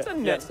yeah. that's a Yeah,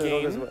 net so it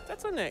all goes gain. away.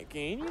 That's a net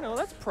gain. You know,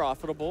 that's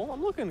profitable.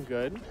 I'm looking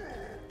good.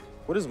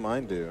 What does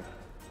mine do?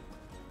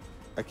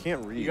 I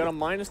can't read. You got a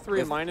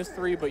 -3 and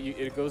 -3, but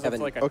it goes up Evan,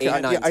 to like a Okay,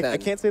 8, 9, I 10.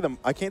 can't see them.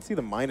 I can't see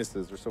the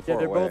minuses. They're so Yeah, far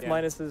they're away. both Yeah.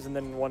 minuses and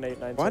then 1, 8,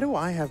 9. Why 10. do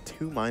I have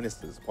 2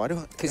 minuses? Why do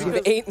I? Because you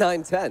have 8,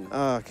 9, 10.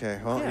 Okay,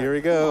 well, Yeah, here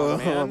we go.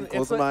 come on, man. I'm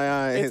closing my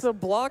eyes. It's a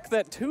block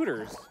that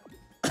tutors.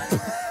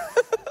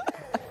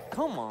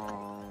 Come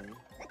on.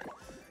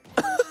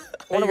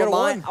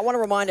 I want to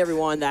remind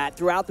everyone that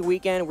throughout the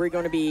weekend, we're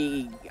going to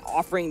be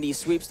offering these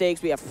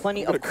sweepstakes. We have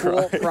plenty of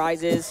cool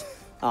prizes.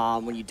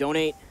 When you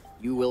donate,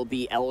 you will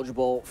be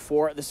eligible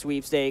for the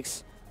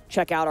sweepstakes.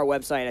 Check out our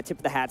website at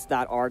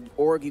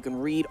tipofthehats.org. You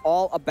can read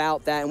all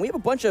about that. And we have a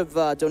bunch of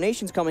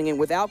donations coming in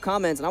without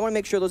comments, and I want to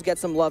make sure those get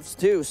some loves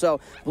too. So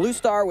Blue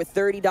Star with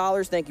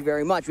 $30, thank you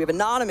very much. We have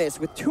Anonymous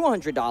with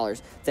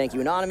 $200. Thank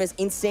you, Anonymous.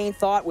 Insane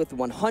Thought with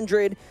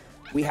 $100.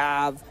 We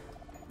have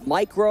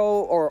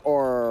Micro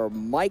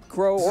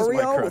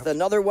Oreo with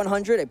another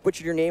 100. I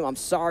butchered your name. I'm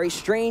sorry.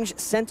 Strange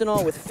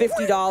Sentinel with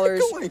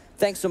 $50.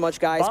 Thanks so much,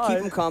 guys. Bye. Keep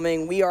them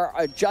coming. We are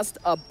just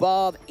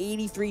above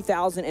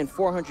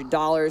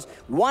 $83,400.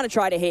 We want to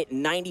try to hit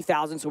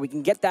 90,000 so we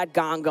can get that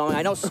gong going.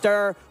 I know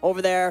Stir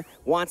over there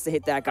wants to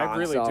hit that gong. I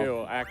really so.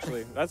 do,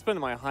 actually. That's been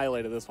my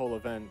highlight of this whole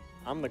event.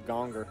 I'm the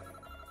gonger.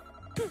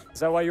 Is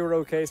that why you were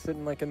okay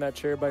sitting like in that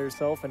chair by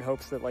yourself in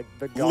hopes that like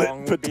the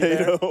gong would be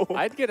there? potato.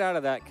 I'd get out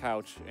of that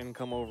couch and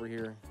come over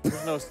here.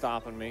 There's no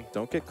stopping me.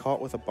 Don't get caught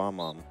with a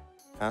bomb.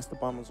 Pass the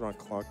bombs around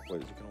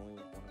clockwise. You can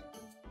only.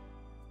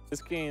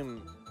 This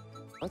game.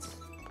 What?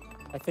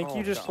 I think Oh,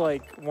 you just God.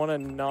 like want to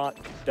not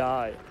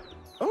die.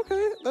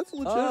 Okay, that's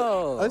legit.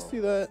 Oh. I see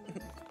that.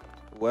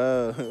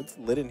 Whoa, it's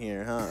lit in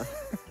here, huh?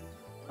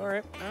 All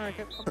right.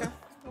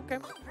 Okay.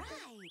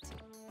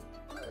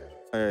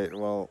 All right,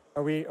 well,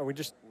 Are we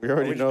just? we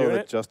already just know doing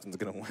that it? Justin's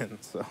gonna win,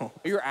 so.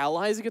 Your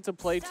allies get to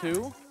play too?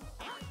 Is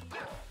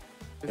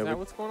Yeah, that we-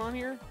 what's going on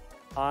here?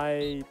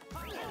 I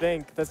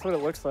think that's what it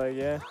looks like.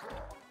 Yeah.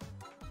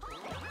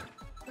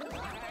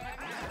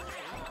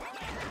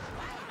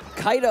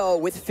 Kaido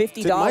with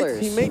 $50. Did my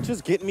teammate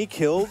just get me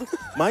killed?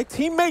 My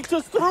teammate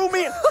just threw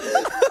me.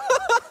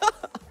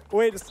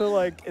 Wait, so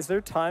like, is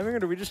there timing or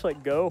do we just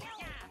like go?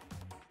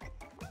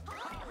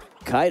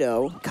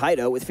 Kaido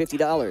with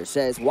 $50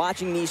 says,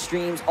 watching these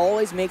streams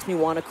always makes me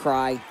want to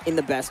cry in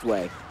the best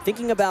way.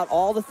 Thinking about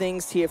all the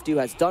things TF2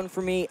 has done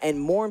for me, and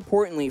more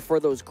importantly, for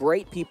those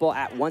great people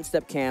at One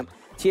Step Camp.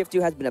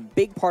 TF2 has been a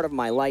big part of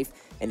my life,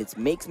 and it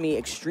makes me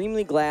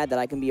extremely glad that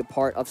I can be a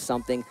part of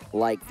something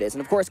like this.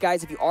 And of course,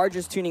 guys, if you are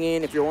just tuning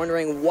in, if you're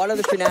wondering what are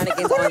the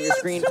shenanigans on your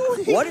screen,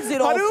 what is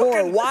it all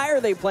for? Why are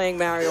they playing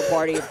Mario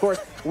Party? Of course,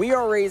 we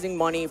are raising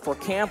money for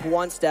Camp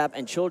One Step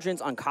and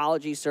Children's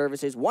Oncology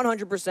Services.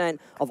 100%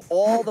 of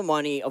all the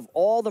money, of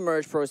all the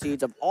merge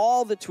proceeds, of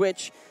all the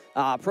Twitch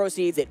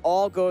proceeds, it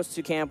all goes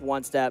to Camp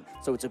One Step.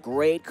 So it's a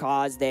great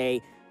cause.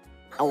 They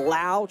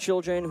allow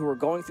children who are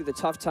going through the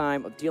tough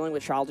time of dealing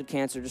with childhood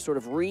cancer to sort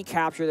of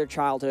recapture their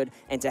childhood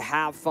and to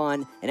have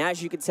fun. And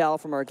as you can tell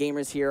from our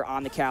gamers here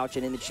on the couch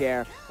and in the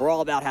chair, we're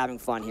all about having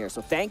fun here.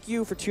 So thank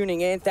you for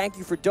tuning in. Thank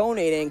you for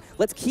donating.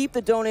 Let's keep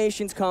the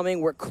donations coming.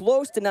 We're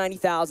close to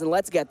 90,000.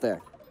 Let's get there.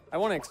 I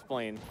want to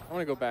explain. I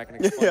want to go back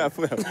and explain.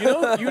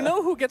 Yeah. You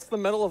know who gets the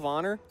Medal of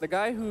Honor? The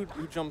guy who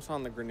jumps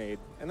on the grenade,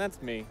 and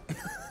that's me.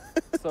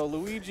 So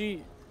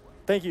Luigi.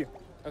 Thank you.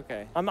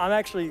 Okay. I'm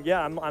actually,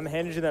 yeah, I'm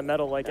handing you that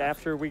medal. Like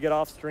after we get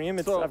off stream,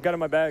 I've got it in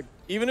my bag.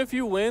 Even if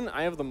you win,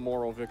 I have the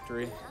moral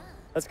victory.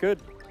 That's good.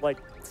 Like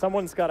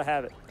someone's got to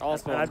have it.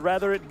 Also, and I'd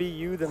rather it be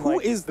you than Who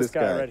like is this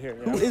guy right here.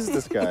 You know? Who is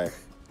this guy?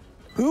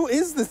 Who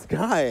is this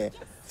guy?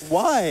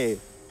 Why?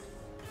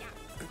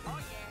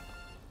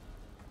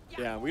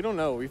 Yeah, we don't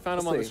know. We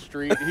found him on the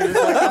street. He was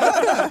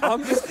like,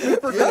 I'm just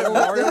super good at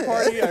Mario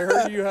Party. I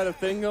heard you had a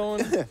thing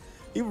going.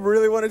 He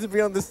really wanted to be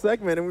on this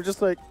segment, and we're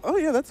just like, oh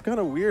yeah, that's kind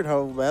of weird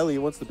how badly he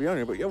wants to be on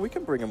here, but yeah, we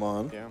can bring him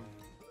on. Yeah.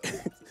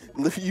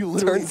 You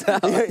literally, Turns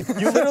out. yeah,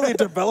 you literally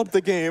developed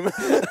the game.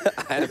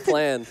 I had a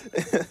plan.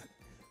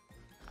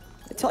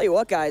 I tell you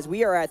what, guys,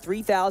 we are at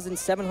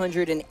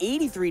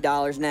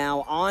 $3,783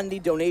 now on the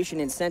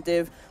donation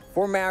incentive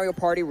for Mario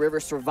Party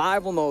River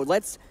Survival Mode.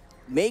 Let's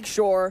make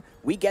sure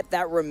we get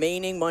that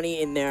remaining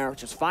money in there,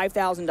 which is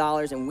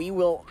 $5,000, and we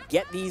will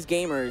get these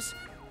gamers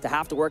to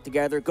have to work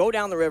together, go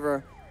down the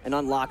river, and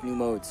unlock new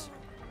modes.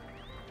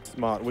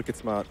 Smart, wicked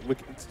smart,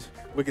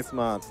 wicked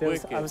smart. See,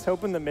 I was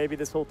hoping that maybe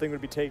this whole thing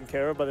would be taken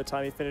care of by the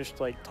time he finished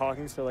like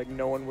talking, so like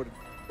no one would,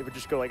 it would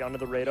just go like under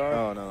the radar.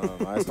 Oh no,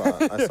 I saw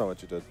it. I saw what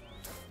you did.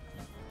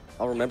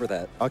 I'll remember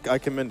that. I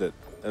commend it.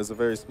 It was a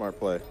very smart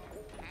play.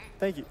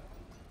 Thank you.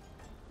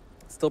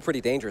 Still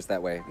pretty dangerous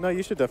that way. No,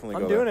 you should definitely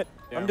I'm go doing there. it.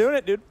 Yeah. I'm doing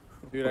it, dude.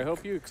 Dude, I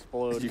hope you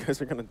explode. You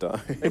guys are gonna die.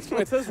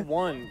 It says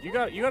 1. You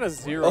got a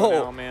 0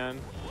 now, man.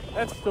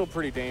 That's still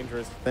pretty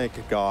dangerous. Thank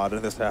God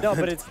this happened. No,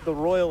 but it's the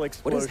royal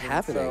explosion. What is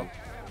happening?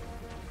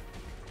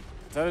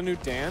 Is that a new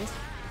dance?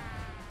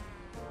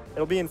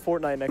 It'll be in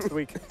Fortnite next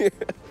week.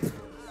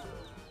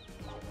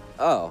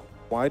 Oh.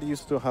 Why do you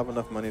still have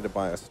enough money to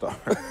buy a star?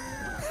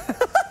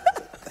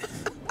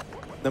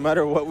 No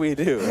matter what we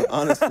do,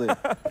 honestly.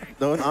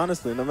 No,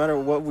 honestly, no matter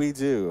what we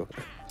do.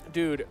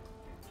 Dude,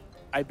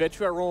 I bet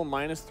you I roll a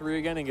 -3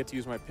 again and get to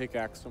use my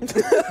pickaxe.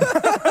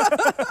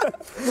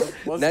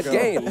 Net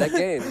gain, net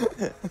gain.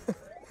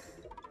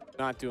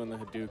 Not doing the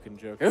Hadouken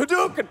joke.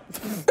 Hadouken!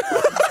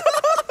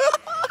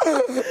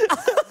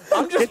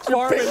 I'm just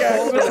farming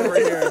gold over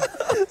here.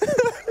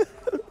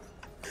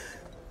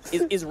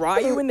 Is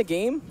Ryu in the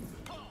game?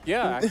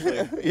 Yeah,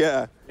 actually.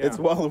 Yeah, it's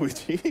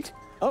Waluigi.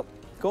 Oh,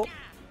 cool.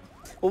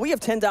 Well, we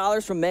have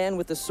 $10 from Man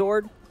with the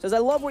Sword. Says, I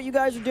love what you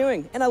guys are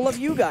doing, and I love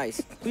you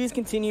guys. Please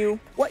continue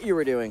what you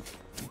were doing.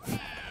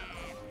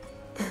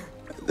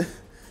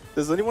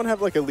 Does anyone have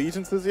like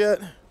allegiances yet?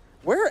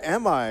 Where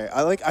am I?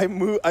 I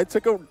moved. I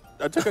took a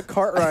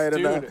cart ride.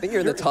 Dude, I think you're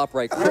in the top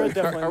right You're corner.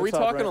 definitely in Are the we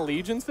top talking right.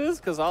 allegiances?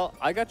 Because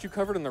I got you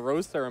covered in the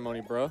rose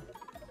ceremony, bro.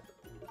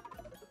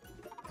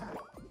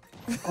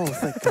 Oh,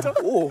 thank God.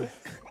 Oh.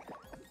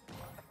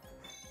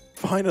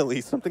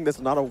 Finally, something that's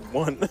not a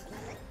 1.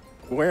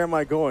 Where am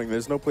I going?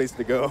 There's no place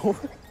to go.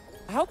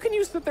 How can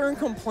you sit there and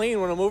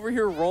complain when I'm over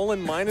here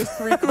rolling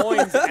 -3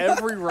 coins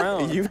every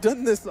round? You've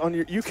done this on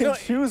your. You can No,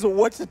 choose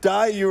which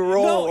die you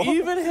roll. No,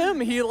 even him.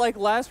 He like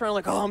last round,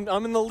 like, oh,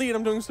 I'm in the lead.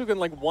 I'm doing so good. And,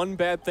 like one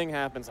bad thing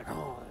happens, like,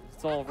 oh,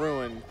 it's all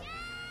ruined.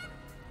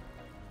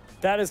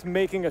 That is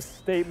making a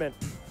statement.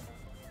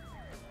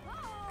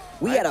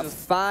 We had a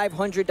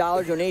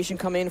 $500 donation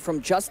come in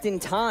from Justin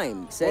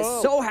Time. Says,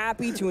 Whoa. so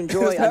happy to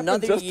enjoy This happened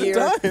another just in year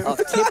time. of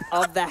Tip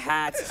of the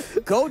Hat.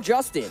 Go,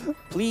 Justin.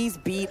 Please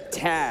beat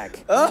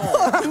Tag.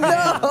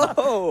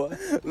 No,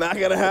 not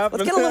gonna happen.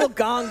 Let's get a little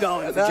gong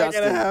going for Not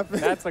Justin. gonna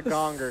happen. That's a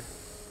gonger.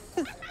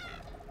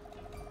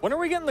 When are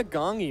we getting the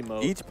gong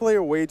emote? Each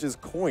player wages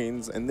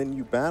coins, and then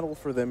you battle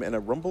for them in a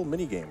Rumble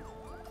minigame.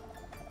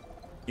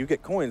 You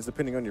get coins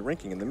depending on your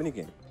ranking in the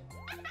minigame.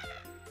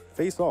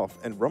 Face off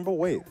and Rumble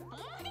wave.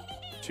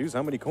 Choose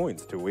how many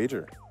coins to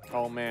wager.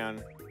 Oh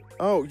man.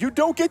 Oh, you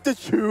don't get to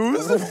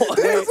choose? This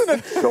isn't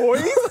a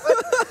choice?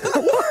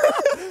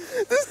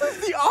 This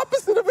is the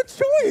opposite of a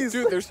choice.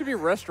 Dude, there should be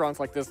restaurants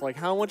like this. Like,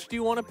 how much do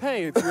you want to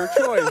pay? It's your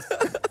choice.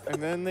 And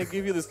then they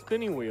give you the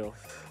spinning wheel.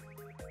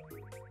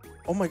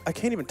 Oh my, I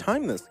can't even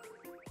time this.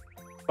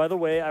 By the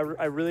way, I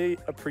really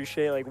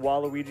appreciate like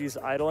Waluigi's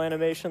idle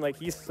animation. Like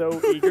he's so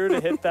eager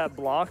to hit that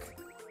block.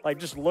 Like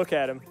just look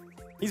at him.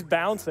 He's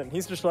bouncing.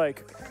 He's just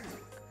like,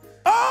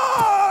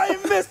 Oh, I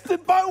missed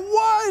it by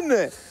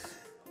 1.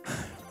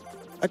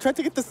 I tried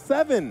to get the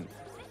 7.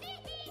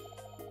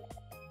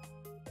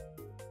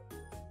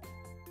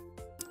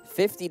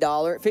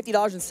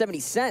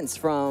 $50.70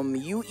 from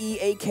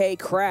UEAK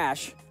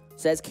Crash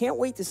says, can't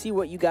wait to see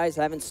what you guys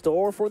have in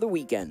store for the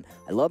weekend.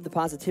 I love the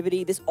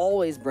positivity this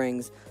always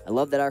brings. I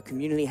love that our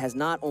community has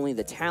not only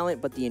the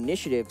talent, but the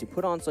initiative to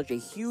put on such a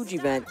huge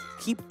event.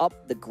 Keep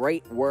up the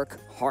great work,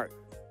 Heart.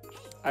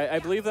 I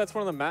believe that's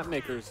one of the map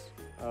makers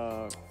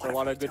for a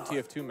lot of good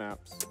TF2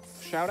 maps.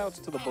 Shout outs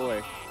to the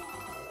boy.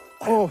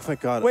 Oh,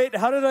 thank God. wait,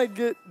 how did I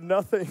get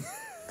nothing?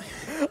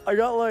 I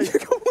got like,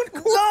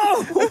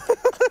 No!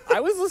 I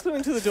was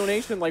listening to the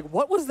donation, like,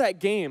 what was that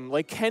game?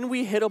 Like, can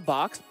we hit a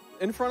box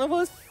in front of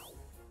us?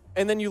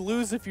 And then you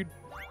lose if you...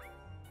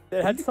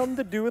 it had something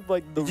to do with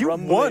like the You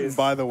rumblies. won,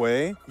 by the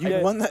way. You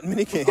Yeah. won that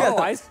minigame. Oh,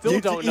 I still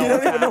don't know You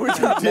what don't even know what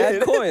happened. you Mad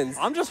did. coins.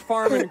 I'm just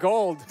farming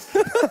gold.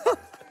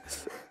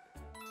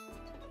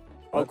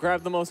 Oh,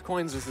 grab the most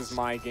coins. This is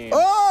my game.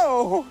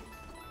 Oh!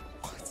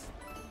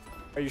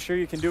 Are you sure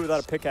you can do it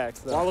without a pickaxe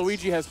though?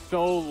 Waluigi has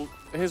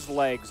his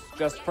legs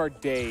just for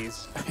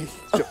days.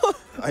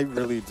 I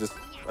really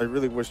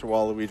wish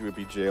Waluigi would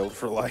be jailed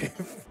for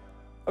life.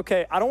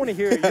 Okay, I don't want to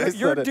hear it. I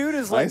Your said it. dude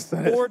is I like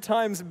said it. 4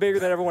 times bigger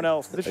than everyone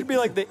else. This should be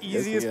like the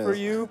Yes, he easiest for is.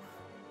 you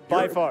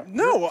by far.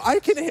 No, I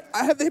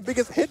have the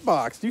biggest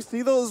hitbox. Do you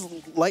see those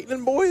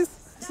lightning boys?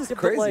 This is Yeah,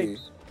 but, crazy. like,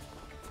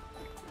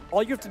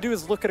 all you have to do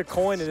is look at a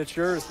coin and it's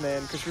yours,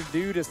 man. Because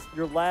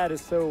your lad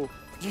is so.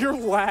 Your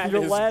lad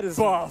is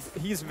buff.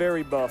 He's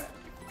very buff.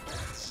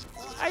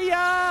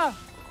 Hiya!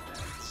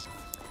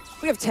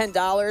 We have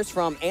 $10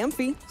 from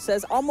Amphi.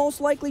 Says, I'll most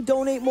likely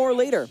donate more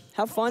later.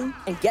 Have fun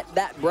and get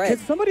that bread.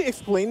 Can somebody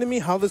explain to me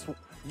how this...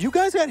 You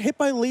guys got hit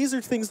by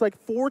laser things like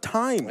 4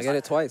 times. I got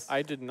it twice.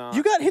 I did not.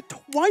 You got hit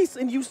twice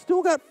and you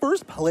still got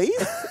first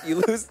place?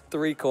 You lose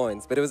 3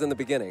 coins, but it was in the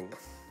beginning.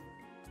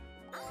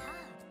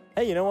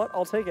 Hey, you know what?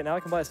 I'll take it. Now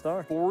I can buy a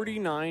star.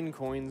 49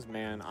 coins,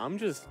 man. I'm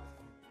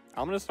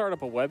gonna start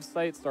up a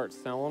website, start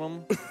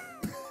selling them.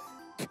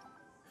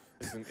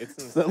 It's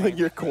insane. Selling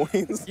your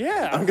coins?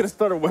 Yeah. I'm going to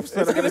start a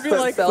website. It's I'm gonna going to be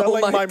start like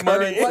selling sell my my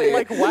money. currency.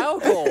 like WoW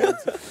Gold.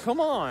 Come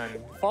on,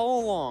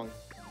 follow along.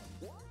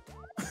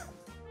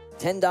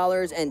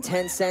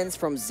 $10.10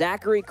 from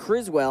Zachary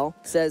Criswell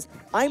says,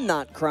 I'm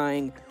not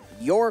crying,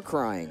 you're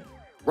crying.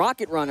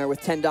 Rocket Runner with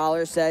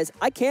 $10 says,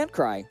 I can't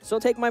cry, so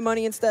take my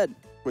money instead.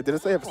 Wait, did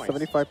it say I have a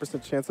Points.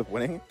 75% chance of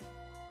winning?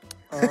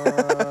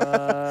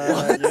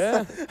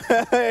 Yeah.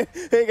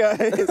 Hey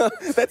guys,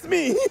 that's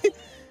me.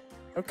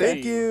 Okay.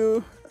 Thank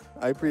you.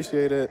 I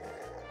appreciate it.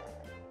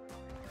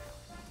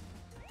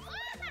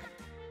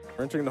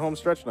 We're entering the home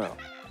stretch now.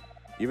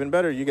 Even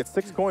better, you get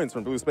 6 coins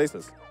from blue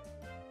spaces.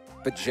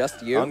 But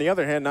just you? On the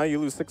other hand, now you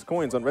lose 6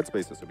 coins on red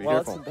spaces, so be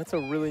Well, careful. that's a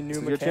really new This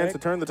is your mechanic. chance to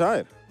turn the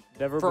tide.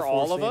 Never For before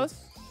all of seen.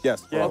 us?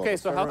 Yes. for Yeah. all of Okay,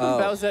 us. so how come Oh.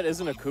 Bowsette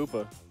isn't a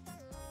Koopa?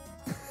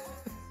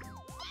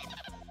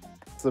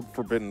 It's a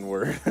forbidden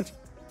word. I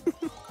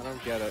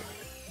don't get it.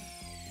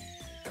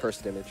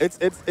 Cursed image.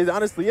 it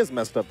honestly is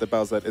messed up that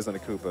Bowsette isn't a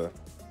Koopa.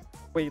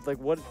 Wait, like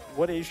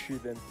what is she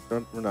then?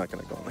 We're not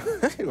gonna go on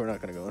it. We're not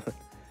gonna go on it.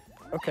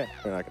 Okay.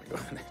 We're not gonna go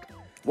on it.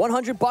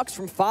 $100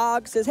 from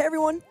Fog says, hey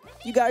everyone,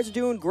 you guys are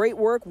doing great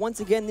work once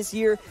again this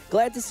year.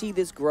 Glad to see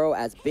this grow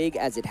as big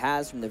as it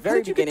has from the very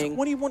did you get beginning.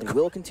 21 and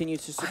will continue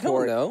to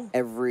support know.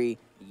 every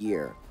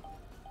year.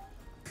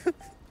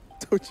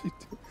 Don't you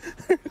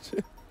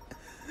do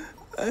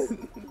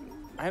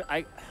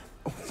I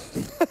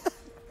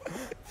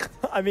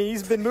I mean,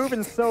 he's been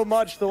moving so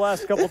much the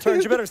last couple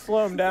turns. You better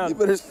slow him down. You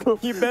better slow-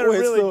 You better Wait,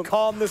 really so-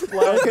 calm this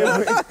lad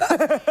down.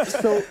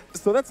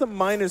 So that's a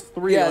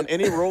 -3 Yeah. on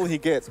any roll he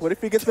gets. What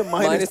if he gets a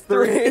Minus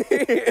 -3?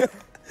 3.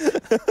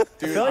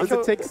 dude, feel like Does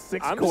it take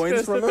 6 I'm just coins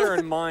gonna from sit there him?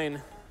 and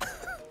mine.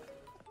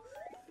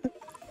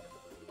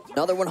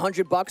 Another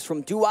 $100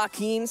 from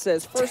Duakin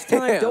says, first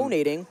time Damn.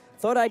 donating.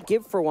 Thought I'd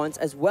give for once,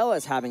 as well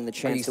as having the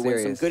chance you to win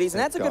some serious? goodies.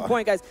 And Thank that's a good God.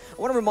 point, guys.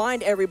 I want to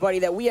remind everybody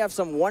that we have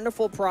some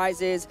wonderful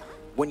prizes.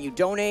 When you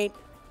donate,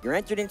 you're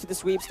entered into the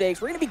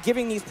sweepstakes. We're going to be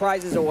giving these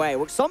prizes away.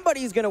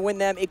 Somebody's going to win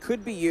them. It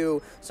could be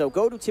you. So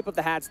go to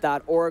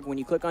tipofthehats.org. When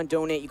you click on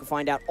donate, you can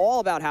find out all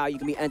about how you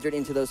can be entered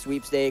into those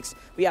sweepstakes.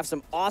 We have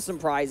some awesome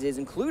prizes,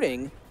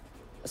 including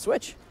a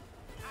Switch.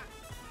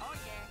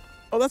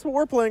 Oh, that's what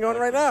we're playing on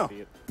right now.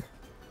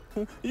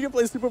 You can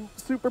play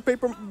Super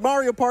Paper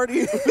Mario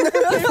Party.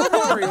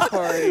 Mario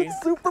Party.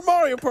 Super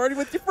Mario Party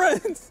with your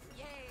friends.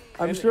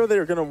 I'm sure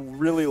they're gonna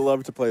really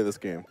love to play this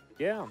game.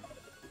 Yeah.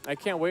 I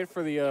can't wait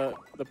for the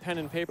pen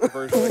and paper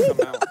version to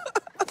come out.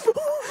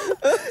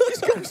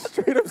 He's got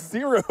straight up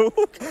 0.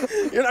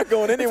 You're not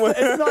going anywhere.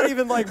 It's not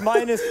even like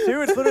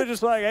 -2. It's literally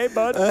just like, hey,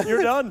 bud,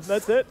 you're done.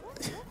 That's it.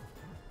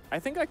 I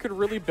think I could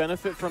really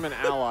benefit from an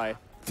ally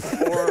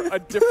or a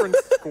different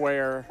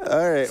square.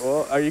 All right.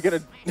 Well, are you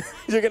gonna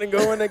you're gonna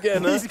go in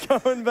again? Huh? He's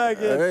going back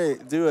in. All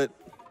right, do it.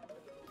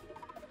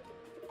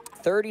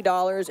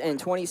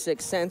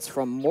 $30.26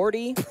 from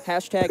Morty.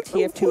 Hashtag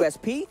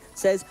TF2SP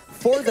says,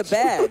 for the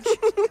badge.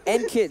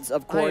 And kids,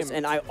 of course.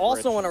 And I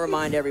also want to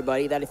remind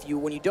everybody that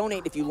when you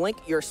donate, if you link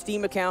your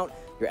Steam account,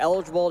 you're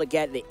eligible to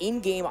get the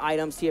in-game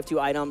items, TF2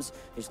 items.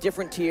 There's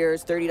different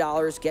tiers.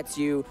 $30 gets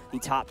you the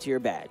top tier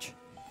badge.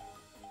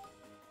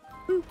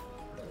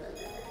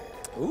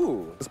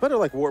 Ooh. It's better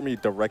like warp me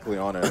directly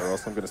on it, or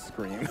else I'm gonna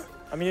scream.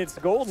 I mean, it's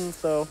golden,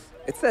 so.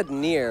 It said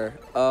near.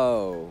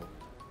 Oh.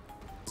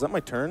 Is that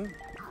my turn?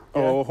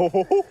 Yeah.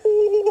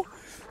 Oh.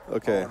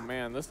 Okay. Oh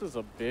man, this is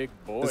a big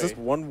boy. Is this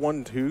 1,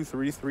 1, 2,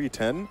 3, 3,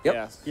 10? Yep.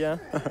 Yes. Yeah.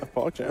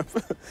 PogChamp.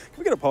 Can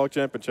we get a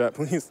PogChamp in chat,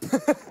 please?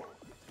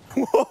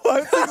 Whoa,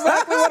 that's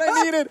exactly what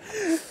I needed.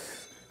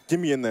 Get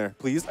me in there,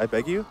 please. I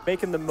beg you.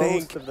 Making the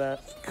most of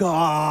that.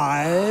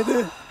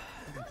 God.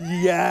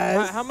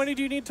 Yes. How many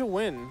do you need to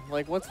win?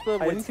 Like, what's the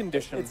win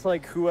condition? It's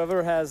like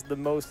whoever has the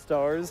most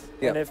stars,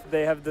 Yep. and if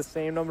they have the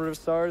same number of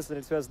stars, then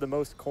it's who has the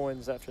most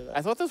coins after that.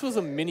 I thought this was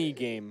a mini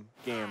game.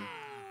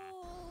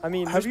 I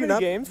mean, Have there's you many not?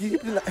 games. You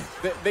did not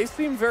They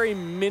seem very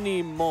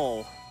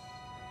minimal.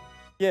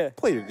 Yeah.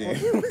 play your game.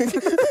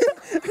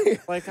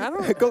 Like, I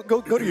don't. go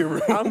to your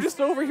room. I'm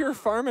just over here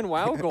farming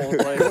WoW gold.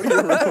 Like, go to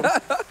your room.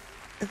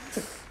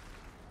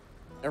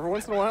 Every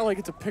once in a while, I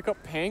get to pick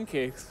up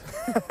pancakes.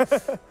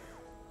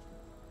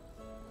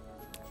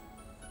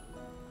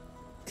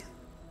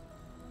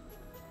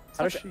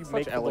 How does she Such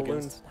make the elegance.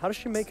 balloons? How does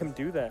she make him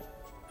do that?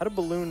 How do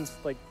balloons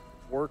like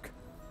work?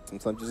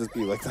 Sometimes you just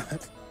be like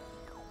that.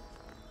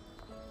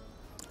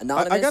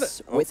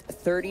 Anonymous Oh. with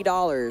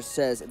 $30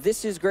 says,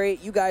 this is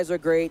great. You guys are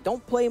great.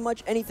 Don't play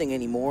much anything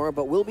anymore,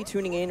 but we'll be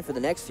tuning in for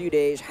the next few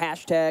days.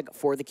 Hashtag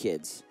for the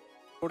kids.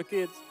 For the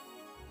kids.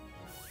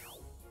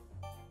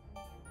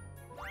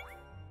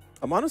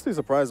 I'm honestly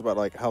surprised about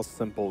like how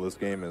simple this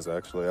game is.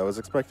 Actually, I was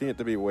expecting it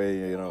to be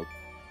way, I mean,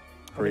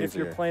 crazier. if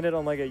you're playing it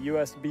on like a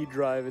USB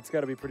drive, it's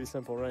got to be pretty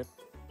simple, right?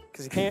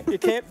 Because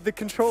the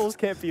controls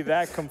can't be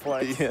that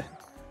complex. Yeah.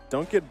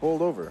 Don't get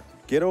bowled over.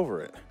 Get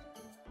over it.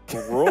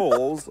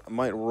 Rolls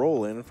might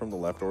roll in from the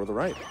left or the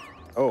right.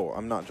 Oh,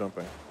 I'm not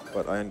jumping,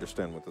 but I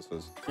understand what this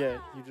is. Yeah,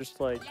 you just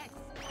like,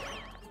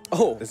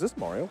 Oh. Is this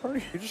Mario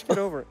Party? you just get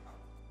over it.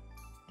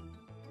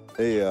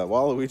 Hey,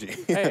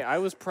 Waluigi. Hey, I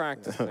was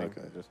practicing.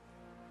 Okay, just.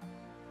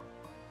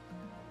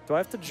 Do I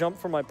have to jump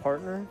for my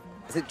partner?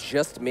 Is it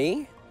just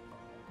me?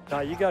 Nah,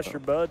 you got your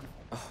bud.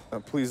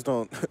 Please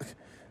don't.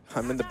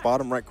 I'm in the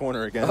bottom right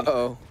corner again.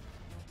 Uh-oh.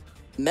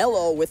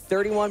 Mello with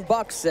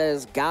 $31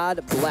 says, God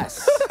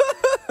bless.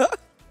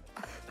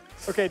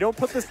 Okay, don't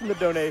put this in the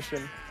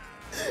donation.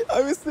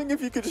 I was thinking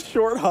if you could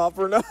short hop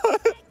or not.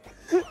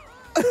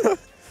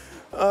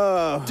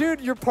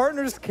 Dude, your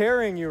partner's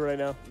carrying you right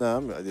now.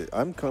 No,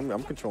 I'm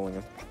controlling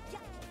him.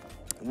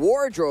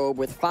 Wardrobe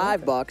with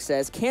 $5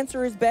 says,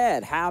 cancer is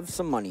bad. Have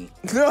some money.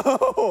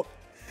 No,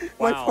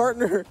 my Wow.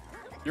 partner.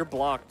 You're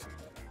blocked.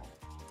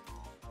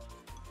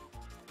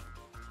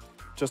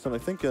 Justin, I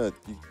think you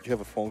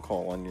have a phone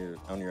call on your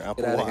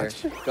Apple Get out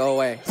Watch. of here. Go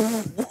away.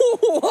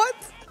 What?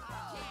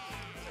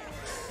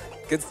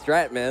 Good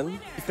strat, man. You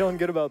feeling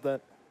good about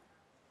that?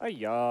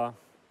 Yeah.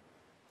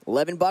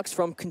 $11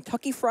 from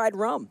Kentucky Fried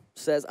Rum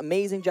says,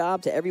 amazing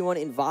job to everyone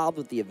involved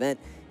with the event.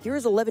 Here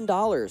is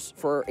 $11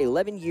 for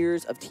 11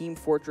 years of Team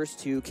Fortress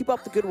 2. Keep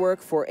up the good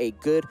work for a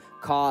good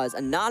cause.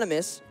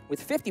 Anonymous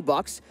with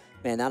 $50.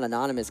 Man, that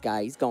Anonymous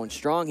guy, he's going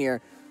strong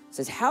here.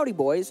 Says, howdy,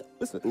 boys.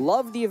 Listen.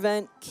 Love the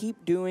event.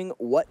 Keep doing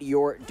what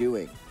you're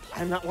doing.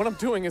 I'm not. What I'm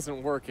doing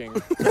isn't working.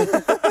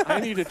 I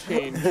need to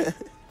change.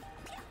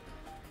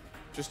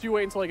 Just you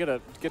wait until I get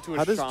to a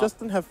How does shop.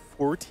 Justin have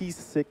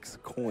 46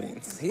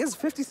 coins? He has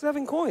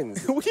 57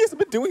 coins. He hasn't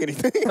been doing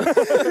anything.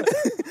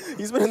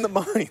 He's been in the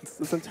mines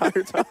this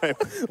entire time.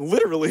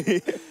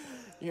 Literally.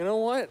 You know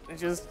what?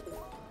 It's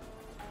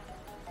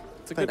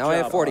a good Now job. I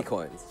have 40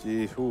 coins.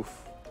 Gee, oof.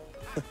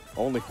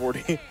 Only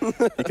 40.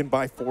 He can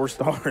buy 4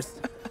 stars.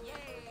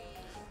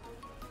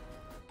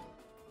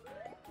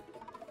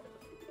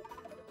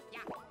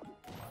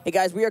 Hey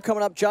guys, we are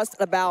coming up just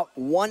about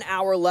 1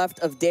 hour left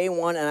of day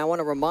one, and I want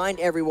to remind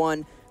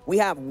everyone we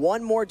have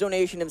one more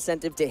donation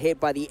incentive to hit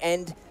by the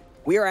end.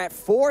 We are at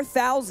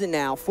 $4,000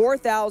 now,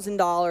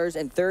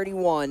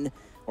 $4,000.31,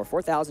 or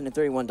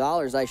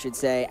 $4,031, I should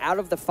say, out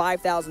of the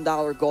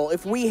 $5,000 goal.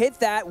 If we hit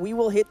that, we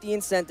will hit the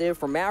incentive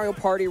for Mario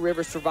Party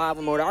River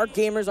Survival Mode. Our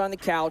gamers on the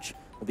couch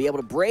will be able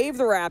to brave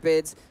the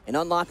rapids and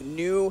unlock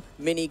new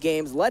mini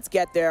games. Let's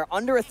get there.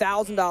 Under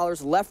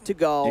 $1,000 left to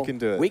go. You can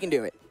do it. We can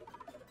do it.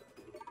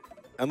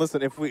 And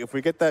listen, if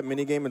we get that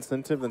minigame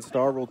incentive, then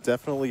Star will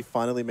definitely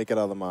finally make it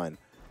out of the mine.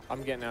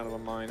 I'm getting out of the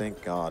mine.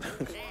 Thank God.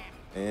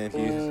 And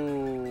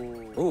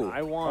he's... Ooh. I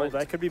Oh, want.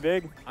 that could be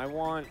big. I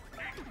want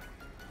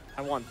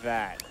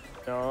that.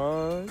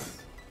 Nice.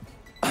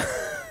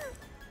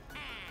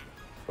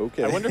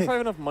 Okay. I wonder if I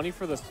have enough money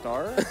for the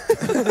star.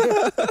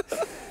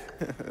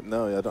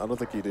 No, I don't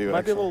think you do.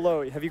 Might be a actually. little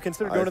low. Have you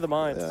considered going to the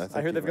mines? yeah, I I think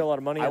hear you they've got a lot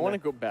of money I in want to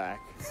there. go back.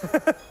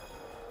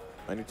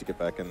 I need to get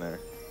back in there.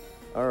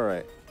 All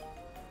right.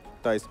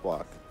 Dice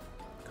block.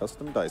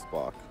 Custom dice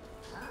block.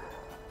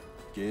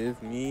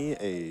 Give me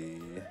a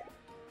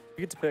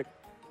You get to pick.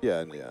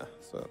 Yeah, yeah.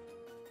 So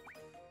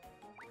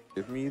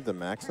give me the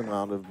max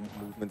amount of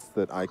movements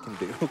that I can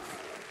do.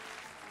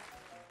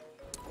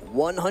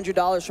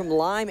 $100 from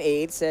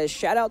Limeade says,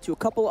 shout out to a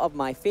couple of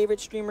my favorite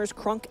streamers,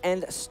 Crunk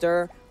and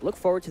Stir. Look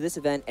forward to this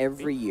event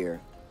every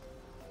year.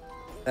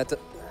 That's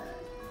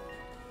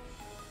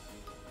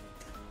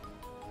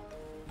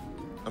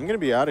I'm gonna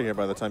be out of here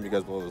by the time you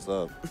guys blow this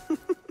up.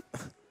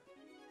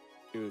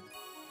 Dude.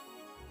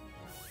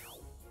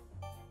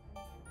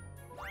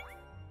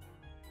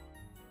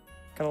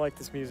 Kind of like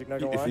this music, not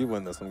gonna If lie. you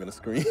win this, I'm gonna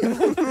scream.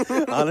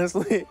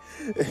 Honestly,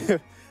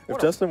 if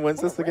Justin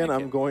wins this again,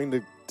 I'm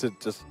going to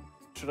just.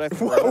 Should I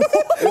throw?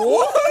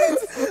 What?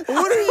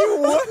 What are you?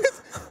 What?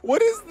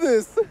 What is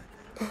this?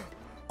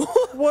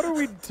 What are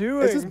we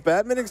doing? Is this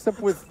Batman except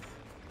with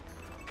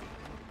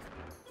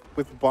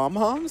bomb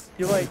bombs?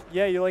 You like,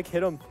 yeah, you like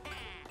hit him.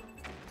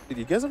 Did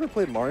you guys ever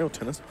play Mario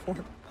Tennis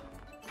before?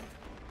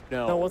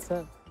 No. No, what's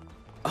that?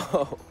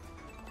 oh.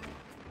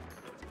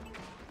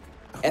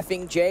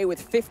 Effing Jay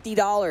with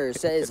 $50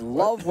 says,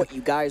 love what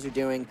you guys are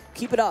doing.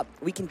 Keep it up.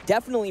 We can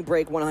definitely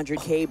break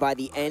 100K by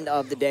the end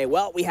of the day.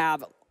 Well, we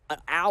have an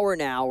hour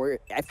now. We're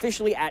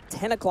officially at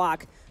 10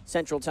 o'clock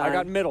Central Time. I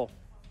got middle.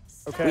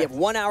 Okay. We have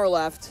 1 hour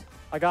left.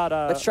 I got.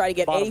 Let's try to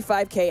get bottom.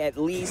 85K at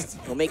least.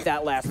 We'll make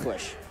that last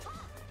push.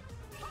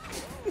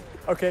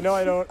 Okay, no,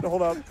 I don't.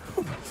 Hold up.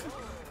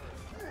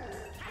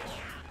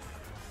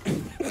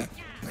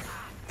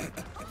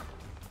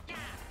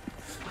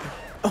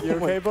 You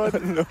okay,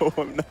 bud? No,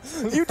 I'm not.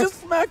 You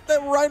just smacked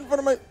that right in front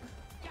of my.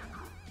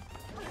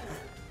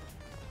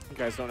 You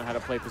guys don't know how to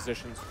play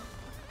positions.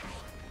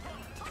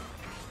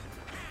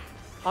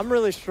 I'm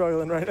really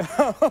struggling right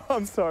now.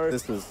 I'm sorry.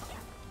 This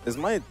is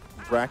my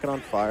bracket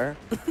on fire?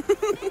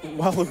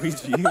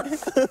 Waluigi.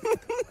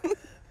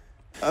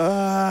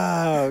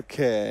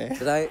 Okay.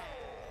 Did I?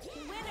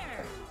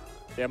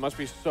 Yeah, it must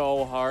be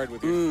so hard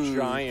with your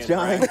giant.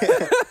 Giant.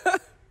 rack.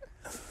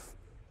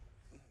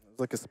 It's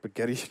like a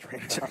spaghetti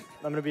stranger.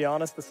 I'm gonna be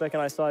honest. The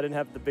second I saw I didn't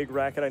have the big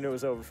racket, I knew it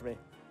was over for me.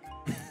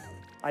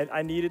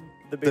 I needed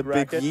the big The big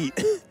racket.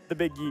 yeet. The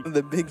big yeet.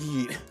 The big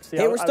yeet. See,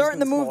 Hey, I we're was starting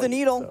to thinking move the small yeet,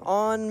 needle so.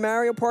 on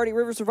Mario Party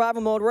River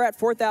Survival Mode. We're at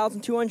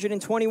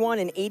 4,221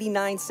 and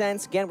 89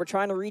 cents. Again, we're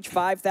trying to reach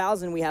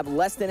 5,000. We have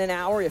less than an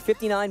hour. We have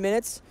 59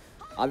 minutes.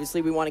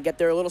 Obviously, we want to get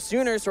there a little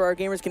sooner so our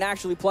gamers can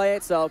actually play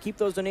it. So keep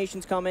those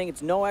donations coming.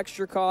 It's no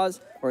extra cause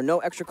or no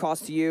extra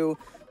cost to you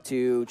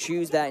to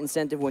choose that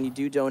incentive when you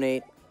do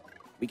donate.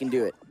 We can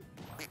do it.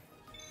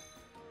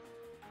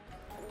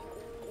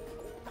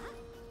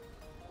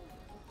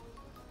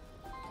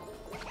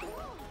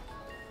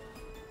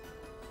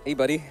 Hey,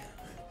 buddy.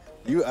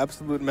 You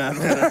absolute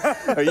madman.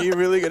 Are you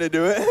really gonna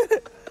do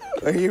it?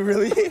 Are you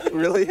really?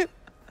 Really?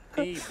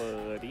 Hey,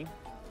 buddy.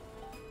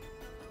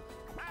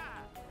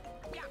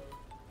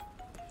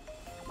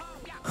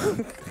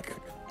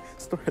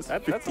 Star has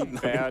That's a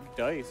 59. bad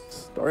dice.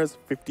 Star has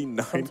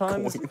 59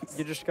 Sometimes coins.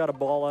 you just got to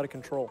ball out of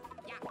control.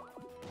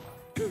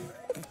 3D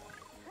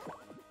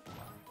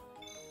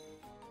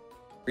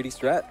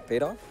strat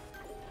paid off.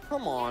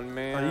 Come on,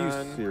 man. Are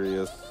you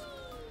serious?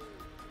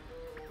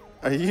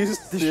 Are you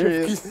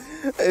serious?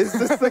 Is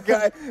this the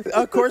guy?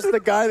 Of course,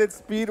 the guy that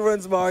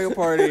speedruns Mario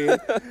Party.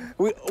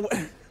 We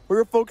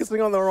were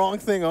focusing on the wrong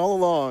thing all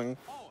along.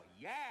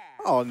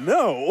 Oh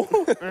no!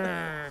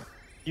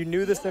 You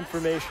knew this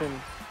information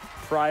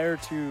prior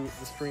to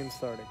the stream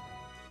starting.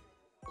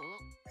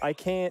 I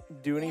can't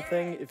do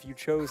anything if you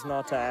chose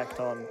not to act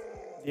on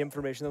the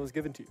information that was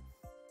given to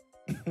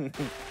you.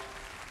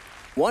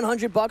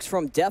 100 bucks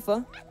from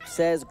Defa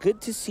says,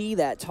 good to see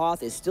that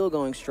TotH is still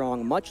going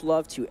strong. Much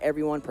love to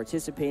everyone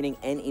participating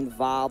and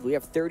involved. We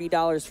have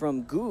 $30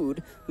 from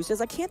Good, who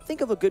says, I can't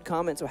think of a good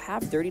comment, so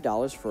have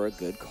 $30 for a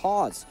good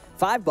cause.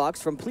 $5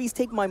 from Please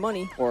Take My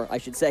Money, or I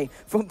should say,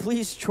 from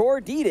Please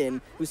Chor Deedon,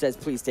 who says,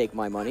 please take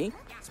my money.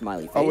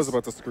 Smiley face. I was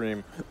about to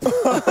scream.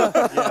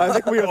 I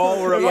think we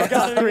all were about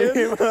to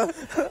scream.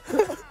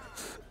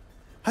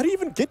 How do you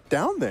even get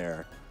down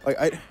there?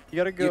 Like You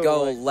gotta go. You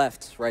go like,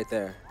 left right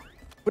there.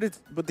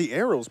 but the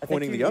arrow's I think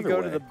pointing you the other go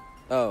way. to the.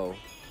 Oh.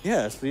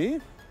 Yeah, see?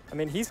 I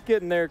mean, he's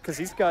getting there because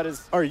he's got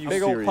his Are you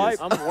big serious? old pipe.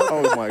 I'm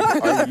working. Oh my!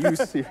 Are you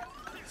serious?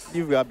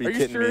 You've got to be Are you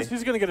kidding serious? me.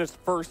 He's gonna get his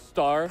first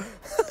star.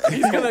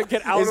 He's gonna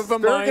get out Is of the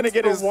Stir mines gonna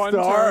get for his one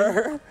star?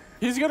 turn.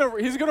 He's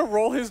gonna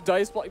roll his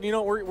dice block. You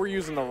know, we're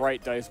using the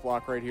right dice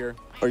block right here.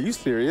 Are you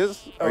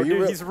serious? Oh, Are you?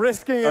 dude, he's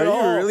risking it Are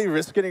all. you really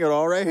risking it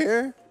all right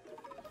here?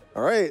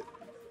 All right.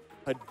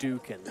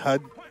 Hadouken.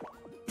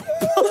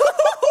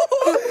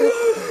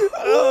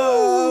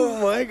 Oh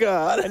my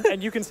God!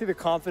 And you can see the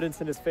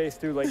confidence in his face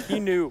too. Like he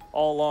knew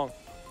all along.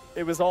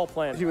 It was all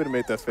planned. He would have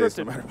made that face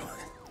no Scripted. matter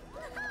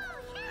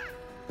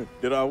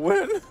what. Did I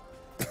win?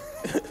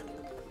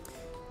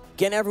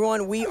 Again,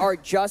 everyone, we are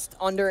just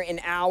under an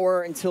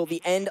hour until the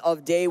end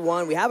of day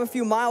one. We have a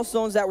few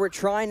milestones that we're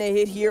trying to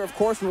hit here. Of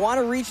course, we want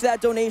to reach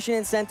that donation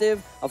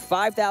incentive of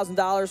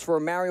 $5,000 for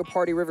Mario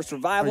Party River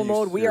Survival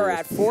Mode. We are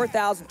at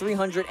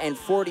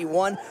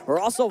 4,341. We're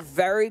also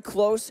very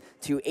close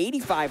to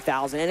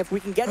 85,000. And if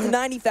we can get to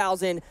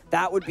 90,000,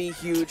 that would be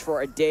huge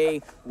for a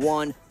day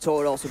one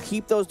total. So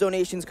keep those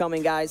donations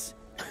coming, guys.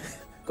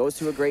 Goes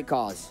to a great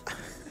cause.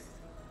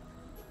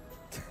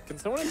 Can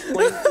someone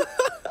explain?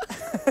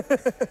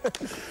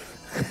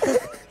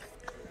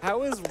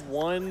 How is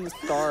 1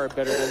 star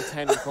better than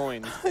 10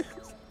 coins?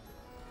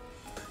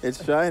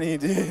 It's shiny,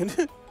 dude.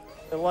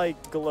 It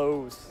like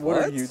glows.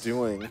 What are you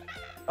doing?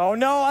 Oh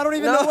no, I don't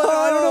even know what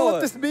I don't know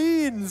what this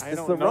means.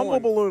 It's the rumble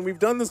balloon. We've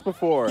done this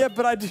before. Yeah,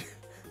 but I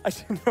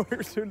didn't know we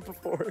were doing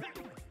before.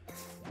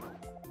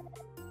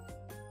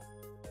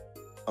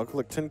 I'll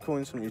collect 10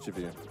 coins from each of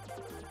you.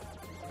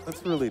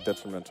 That's really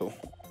detrimental.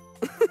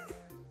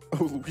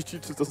 Oh, Luigi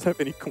just doesn't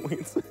have any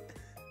coins.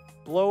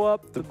 Blow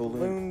up the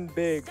balloon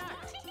big.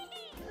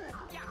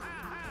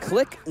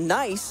 Click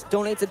Nice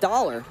donates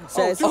 $1.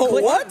 Says,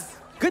 what?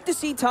 Good to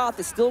see TotH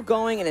is still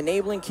going and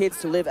enabling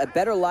kids to live a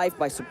better life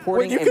by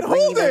supporting Wait, you and can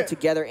bringing hold them it.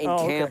 together in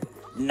Oh, camp.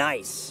 okay.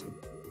 Nice.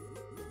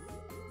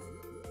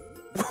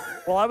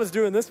 Well, I was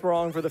doing this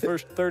wrong for the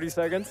first 30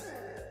 seconds.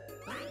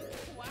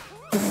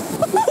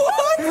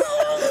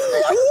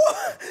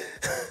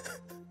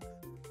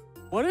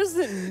 What does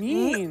it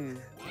mean?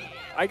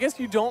 I guess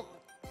you don't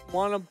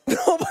want to.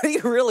 Nobody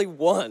really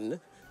won.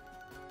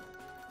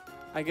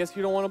 I guess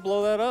you don't want to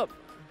blow that up.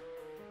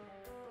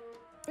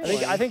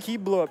 I think he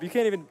blew up. You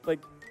can't even like.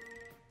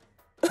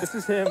 This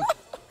is him.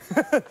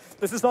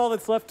 This is all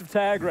that's left of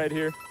tag right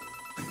here.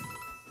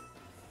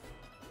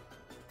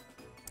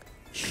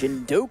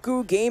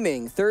 Shindoku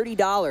Gaming,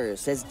 $30,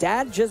 says,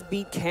 Dad just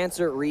beat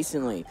cancer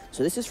recently,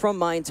 so this is from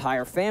my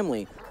entire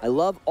family. I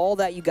love all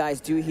that you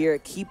guys do here.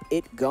 Keep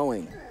it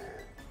going.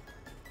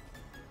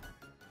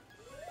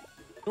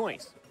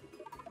 Nice.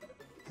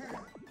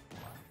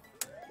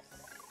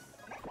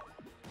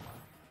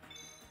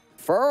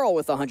 Furl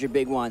with 100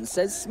 big ones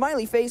says,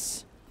 smiley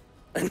face.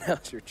 And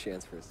now's your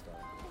chance for a star.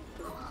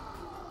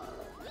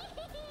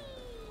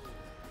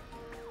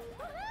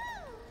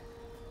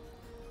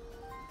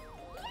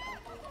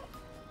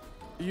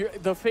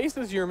 The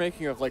faces you're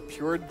making of like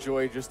pure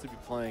joy just to be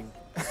playing.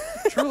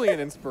 Truly an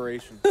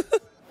inspiration.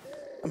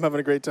 I'm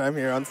having a great time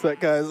here on set,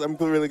 guys. I'm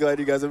really glad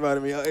you guys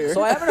invited me out here.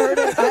 So I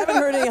haven't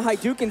heard any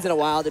Haidukins in a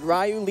while. Did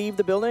Ryu leave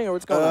the building or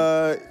what's going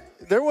on?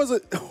 There was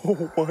a...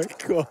 Oh, my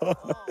God.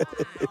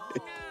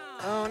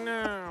 Oh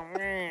no.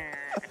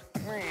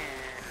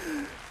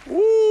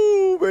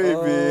 Woo,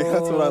 baby.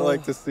 That's what I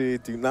like to see.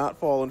 Do not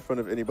fall in front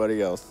of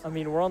anybody else. I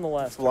mean, we're on the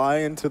last. Fly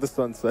into the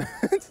sunset.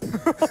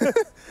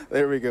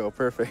 There we go.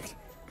 Perfect.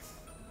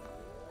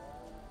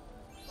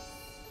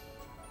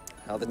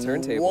 How the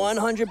turntables.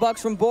 100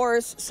 bucks from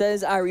Boris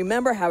says, I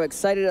remember how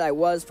excited I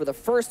was for the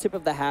first tip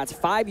of the hats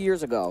 5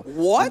 years ago.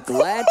 What? I'm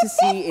glad to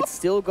see it's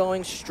still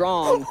going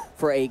strong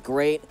for a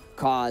great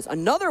cause.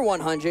 Another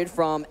 100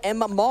 from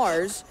Emma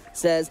Mars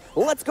says,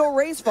 let's go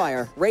raise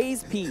fire.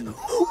 Raise P.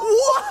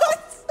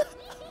 What?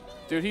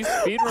 Dude, he's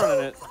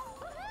speedrunning it.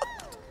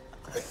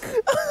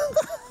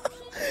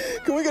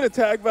 Can we get a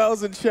tag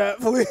Val's in chat,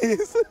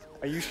 please?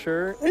 Are you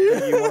sure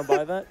that you want to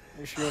buy that? Are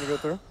you sure you want to go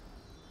through?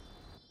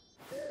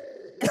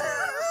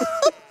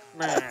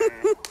 How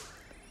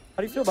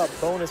do you feel about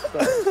bonus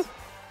stuff?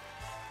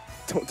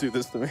 Don't do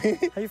this to me.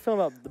 How do you feel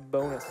about the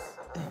bonus?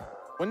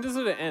 When does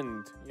it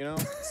end? You know?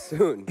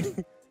 Soon.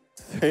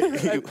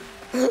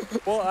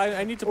 Well,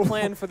 I need to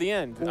plan for the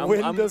end.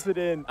 When does it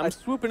end? I'm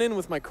swooping in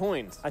with my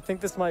coins. I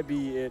think this might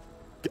be it.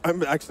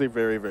 I'm actually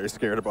very, very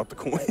scared about the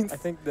coins. I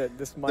think that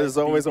this might There's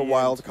be always a the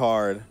wild end.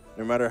 card,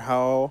 no matter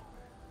how...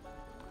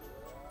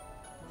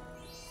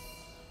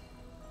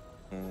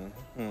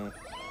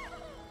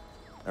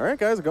 All right,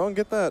 guys, go and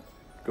get that.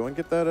 Go and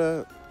get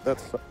that. That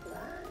stuff.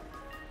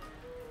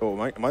 Oh,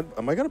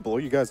 am I gonna blow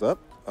you guys up?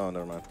 Oh,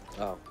 never mind.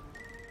 Oh.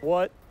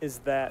 What is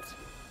that?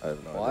 I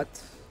have no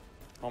What?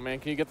 Oh man,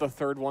 can you get the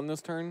third one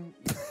this turn?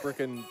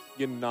 Frickin'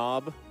 you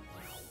knob.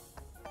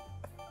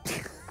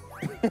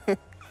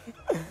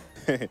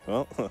 idea.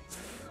 Well,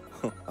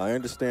 I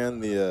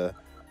understand the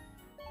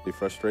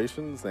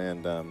frustrations,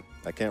 and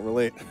I can't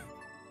relate.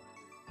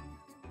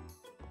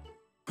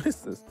 What is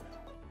this?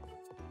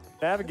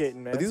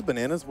 Navigating, man. Are these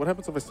bananas? What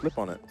happens if I slip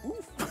on it?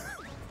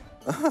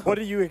 What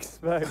do you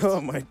expect? Oh,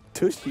 my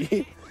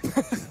tushy.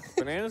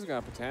 Bananas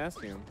got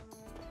potassium.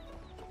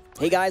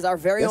 Hey guys, our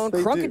very Yes, own they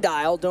do.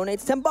 Crocodile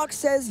donates 10 bucks,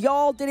 says,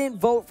 y'all didn't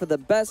vote for the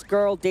best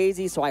girl,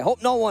 Daisy, so I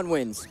hope no one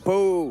wins.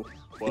 Boo.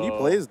 Can you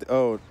blaze?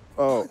 Oh.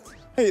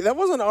 Hey, that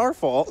wasn't our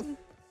fault.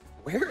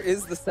 Where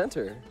is the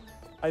center?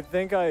 I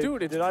think I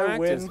Dude, it's did. practice. I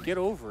win. Get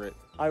over it.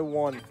 I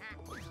won.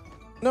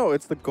 No,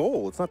 it's the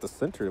goal. It's not the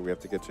center we have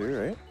to get to,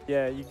 right?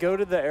 Yeah, you go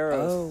to the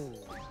arrows.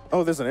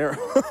 Oh, there's an arrow.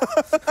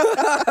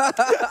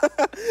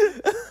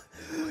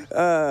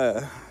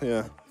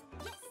 Yeah.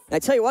 I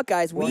tell you what,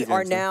 guys, we Warren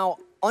are Jameson. now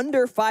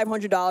under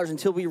 $500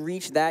 until we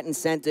reach that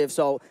incentive.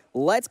 So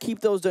let's keep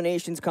those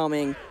donations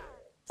coming.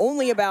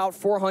 Only about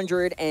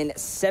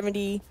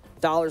 $470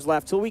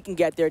 left till we can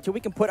get there, till we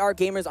can put our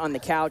gamers on the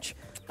couch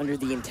under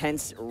the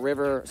intense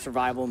river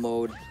survival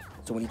mode.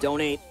 So when you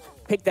donate,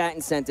 pick that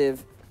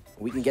incentive.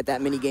 We can get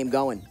that mini game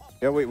going.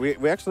 Yeah,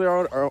 we actually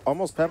are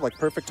almost have like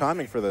perfect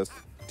timing for this.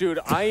 Dude,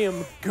 I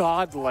am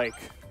godlike.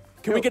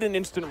 Can we get an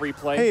instant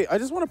replay? Hey, I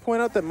just want to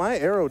point out that my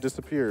arrow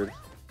disappeared.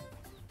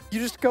 You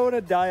just go in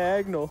a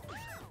diagonal.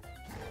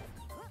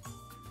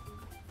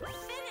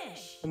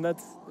 And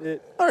that's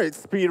it. All right,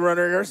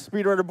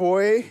 speedrunner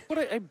boy.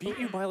 But I beat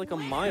you by like a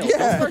mile. Yeah.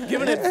 Don't start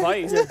giving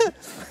advice.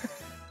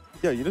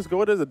 Yeah, you just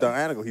go as a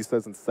diagonal, he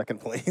says in second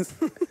place.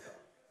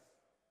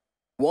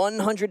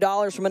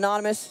 $100 from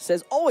Anonymous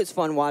says, always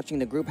fun watching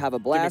the group have a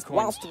blast coins.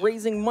 whilst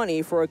raising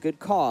money for a good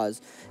cause.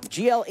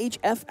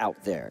 GLHF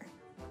out there.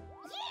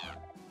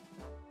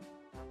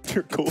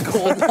 You're cool.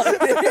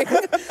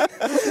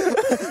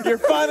 You're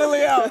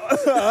finally out.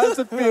 How's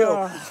it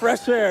feel?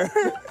 Fresh air.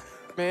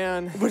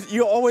 Man, But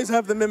you always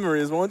have the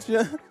memories, won't you?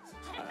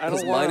 I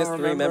Those don't want minus to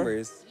 3 remember.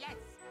 members.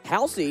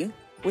 Halsey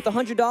with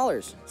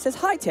 $100 says,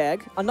 hi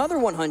tag, another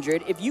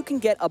 100 if you can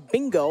get a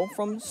bingo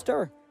from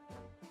Stir.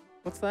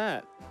 What's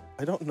that?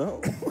 I don't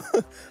know.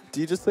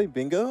 Do you just say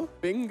bingo?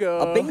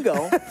 Bingo. A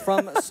bingo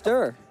from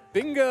Stir.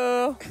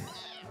 Bingo.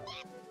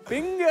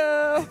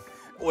 Bingo.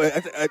 Wait,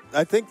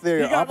 I think they're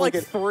You got like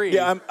obligated. 3.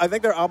 Yeah, I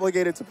think they're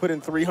obligated to put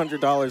in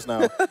 $300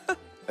 now.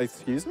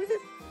 Excuse me?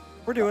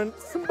 We're doing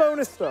some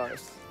bonus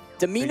stars.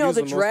 Domino use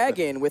the the most-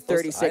 Dragon with most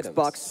 36 items.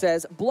 bucks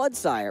says,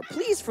 Bloodsire,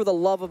 please for the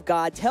love of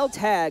God, tell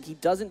Tag he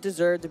doesn't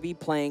deserve to be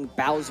playing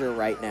Bowser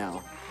right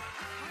now.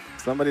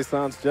 Somebody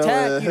sounds jealous.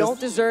 Tag, you don't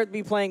deserve to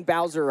be playing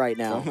Bowser right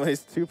now. Somebody's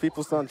 2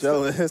 people sound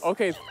jealous.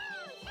 Okay.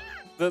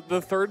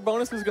 The third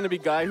bonus is going to be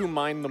guy who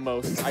mined the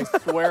most. I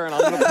swear, and I'm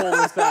going to pull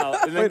this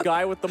out. And then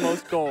guy with the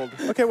most gold.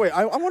 Okay, wait.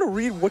 I want to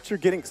read what you're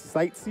getting.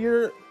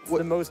 Sightseer.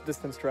 The most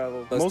distance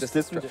traveled. Most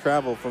distance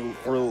travel for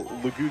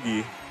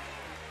Lugugi.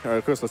 All right,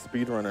 of course, a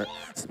speedrunner.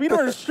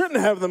 Speedrunners shouldn't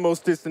have the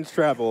most distance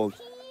traveled.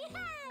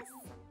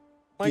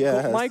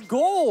 Yes. My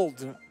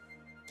gold.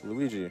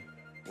 Luigi.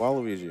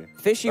 Waluigi.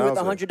 Fishy with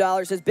Bowser.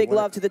 $100 says, big What?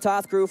 love to the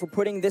TotH crew for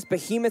putting this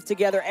behemoth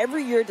together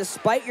every year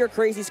despite your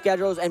crazy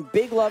schedules, and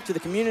big love to the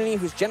community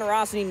whose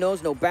generosity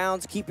knows no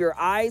bounds. Keep your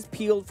eyes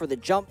peeled for the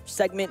jump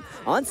segment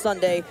on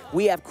Sunday.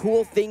 We have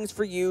cool things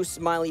for you,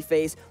 smiley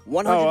face.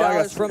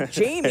 $100 from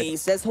Jamie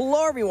says,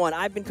 hello everyone.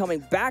 I've been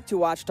coming back to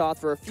watch TotH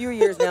for a few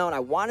years now, and I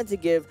wanted to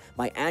give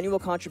my annual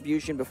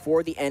contribution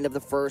before the end of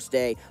the first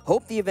day.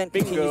 Hope the event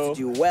continues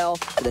to do well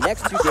for the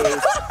next 2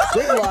 days.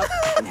 Good luck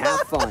and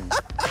have fun.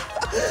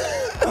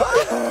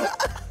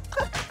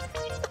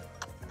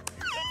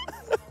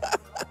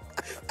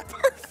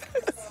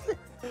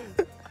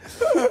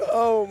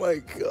 Oh my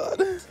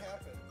god.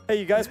 Hey,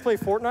 you guys play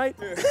Fortnite?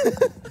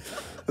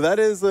 That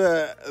is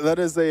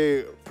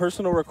a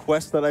personal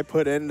request that I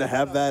put in to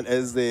have that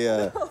as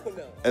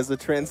a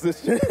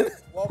transition.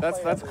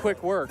 That's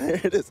quick work. There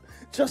it is.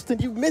 Justin,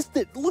 you missed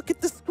it. Look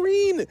at the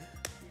screen.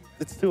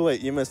 It's too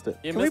late. You missed it.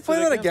 You Can we missed play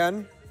it that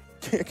again?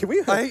 Can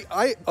we? Oh, thank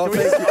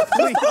you.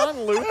 Please,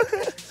 on, Luke.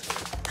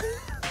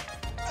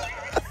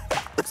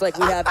 Looks like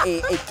we have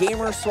a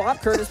gamer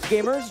swap. Curtis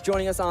Gamers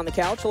joining us on the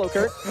couch. Hello,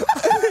 Kurt.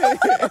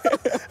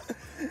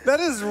 That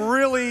is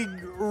really,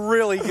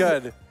 really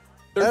good.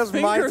 Their That was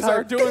my fingers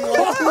are type. doing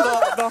like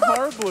the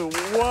hard blue.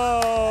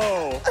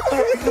 Whoa.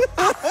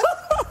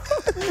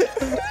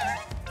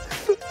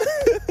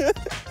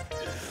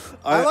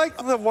 I like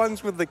the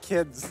ones with the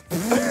kids.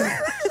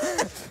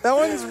 That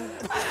one's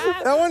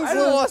a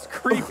little less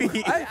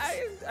creepy.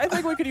 I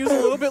think we could use a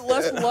little bit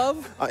less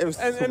love I am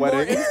and more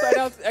sweating. inside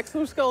out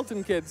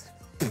exoskeleton kids.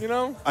 You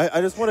know?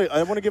 I just want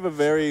to give a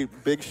very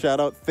big shout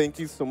out. Thank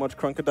you so much,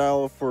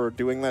 Crocodile, for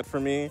doing that for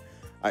me.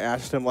 I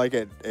asked him like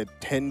at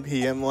 10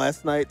 p.m.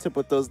 last night to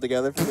put those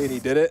together for me, and he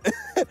did it.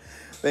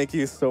 Thank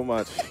you so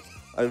much.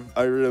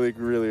 I really,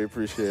 really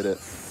appreciate it.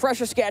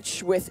 Fresher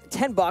Sketch with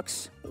 10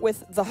 bucks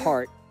with the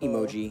heart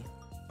emoji.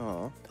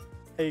 Aw.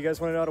 Hey, you guys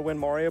want to know how to win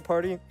Mario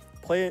Party?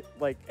 Play it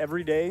like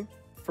every day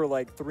for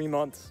like 3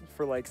 months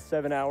for like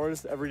 7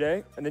 hours every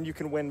day, and then you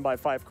can win by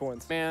 5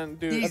 coins. Man,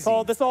 dude. That's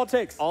all it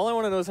takes. All I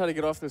want to know is how to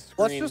get off this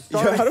screen. Let's just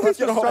start. how do we Let's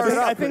get just off start this? it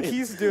up. I think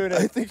he's doing it.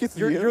 I think it's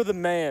you. You're the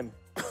man.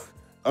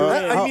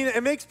 I mean,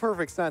 it makes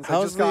perfect sense. I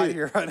How's just got the-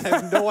 here and I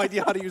have no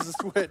idea how to use the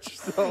Switch.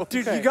 So,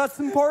 Dude, you got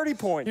some party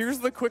points. Here's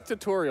the quick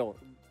tutorial.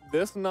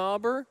 This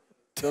knobber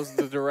does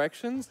the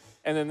directions,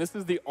 and then this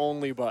is the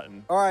only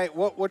button. all right,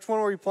 which one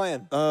were we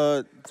playing?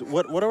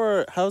 What are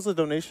our, how's the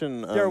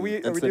donation are we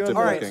incentive doing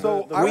All right, working?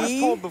 so the- I was We-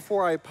 told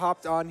before I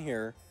popped on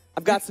here.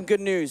 I've got some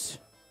good news.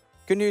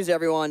 Good news,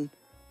 everyone.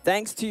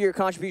 Thanks to your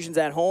contributions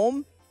at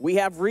home, we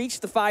have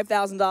reached the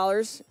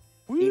 $5,000.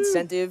 The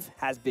incentive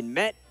has been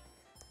met.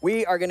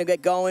 We are going to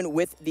get going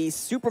with the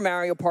Super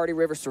Mario Party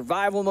River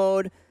Survival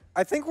Mode.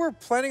 I think we're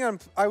planning on.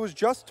 I was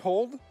just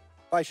told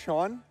by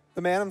Sean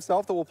the man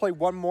himself, that we'll play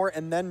one more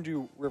and then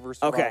do River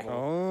Survival. Okay.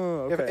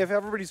 Oh, okay. If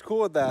everybody's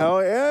cool with that.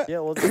 Hell yeah. yeah,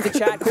 well, Is the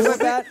chat cool with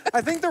that?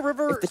 I think the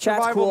River the chat's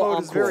Survival cool, mode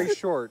I'm is very cool.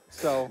 short.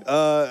 So,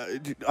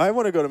 I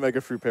want to go to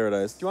Mega Fruit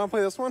Paradise. do you want to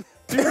play this one?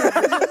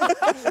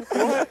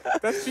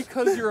 That's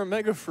because you're a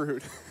mega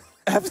fruit.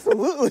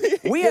 Absolutely.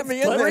 We have Get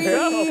me in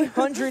there.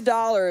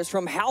 $300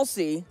 from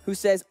Halsey, who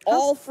says,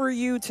 all for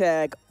you,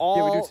 Tag.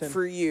 All Tim.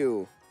 for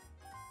you.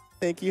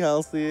 Thank you,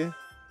 Halsey.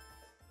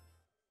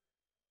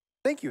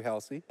 Thank you,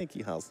 Halsey. Thank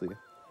you, Halsey.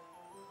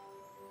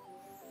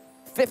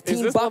 15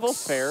 Is this bucks. level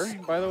fair,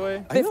 by the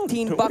way? I don't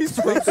 15 know. bucks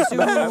from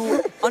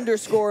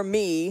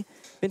Sue_me.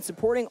 Been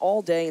supporting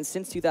all day and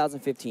since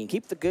 2015.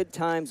 Keep the good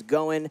times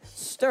going.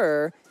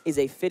 Stir is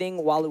a fitting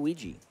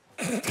Waluigi.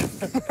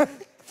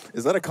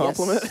 Is that a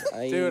compliment?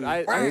 Yes, Dude,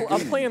 I'm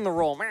playing the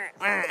role.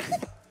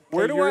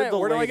 Where do you're the I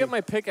lady. get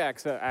my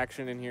pickaxe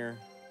action in here?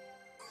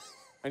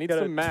 I need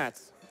Gotta- some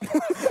mats.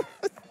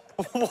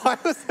 Why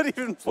was that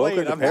even played?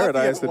 Welcome to I'm happy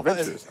Paradise it was.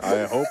 Adventures.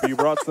 I hope you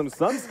brought some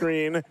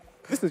sunscreen.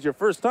 This is your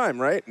first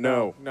time, right?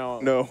 No. No.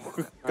 No.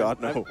 God,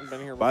 no. I've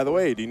been here By the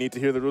before. way, do you need to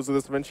hear the rules of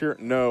this adventure?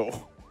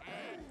 No.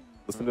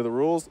 Listen to the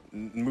rules.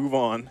 Move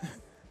on.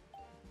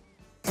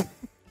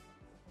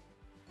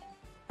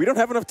 We don't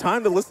have enough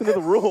time to listen to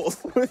the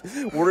rules.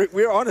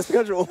 We're on a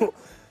schedule.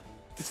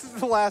 This is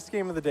the last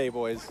game of the day,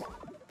 boys.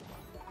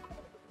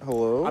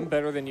 Hello? I'm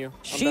better than you. I'm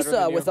better Shisa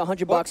than with you.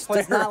 100 What bucks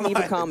does player not am leave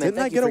a I? comment. Didn't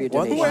I Thank get you a for your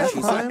one donation, last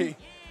Shisa. time?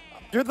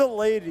 You're the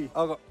lady.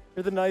 I'll go.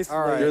 You're the nice All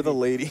right. lady. You're the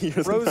lady.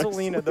 You're the nice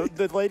Rosalina, lady.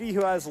 the lady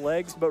who has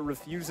legs but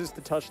refuses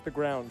to touch the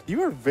ground.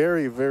 You are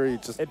very, very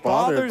just It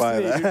bothered bothers by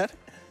me, dude. that.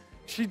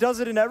 She does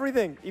it in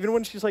everything. Even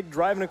when she's like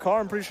driving a car,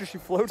 I'm pretty sure she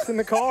floats in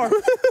the car.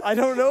 I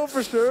don't know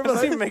for sure, but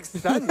Doesn't even make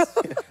sense.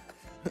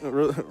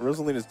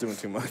 Rosalina's doing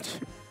too much.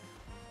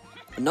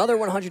 Another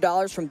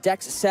 $100 from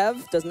Dex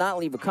Sev does not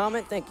leave a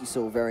comment. Thank you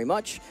so very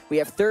much. We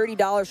have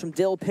 $30 from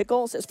Dill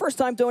Pickle. Says first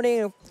time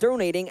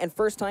donating and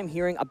first time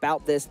hearing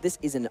about this. This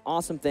is an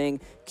awesome thing.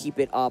 Keep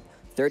it up.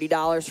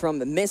 $30 from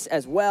Miss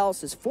as well.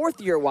 Says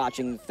fourth year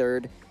watching,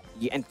 third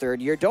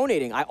year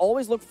donating. I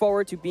always look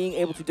forward to being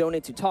able to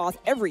donate to TotH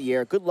every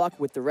year. Good luck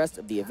with the rest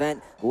of the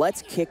event.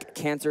 Let's kick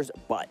cancer's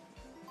butt.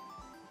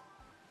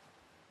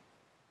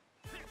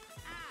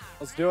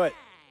 Let's do it.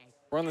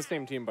 We're on the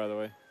same team, by the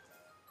way.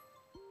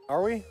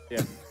 Are we?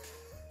 Yeah.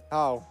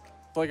 How?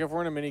 It's like if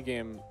we're in a mini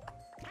game,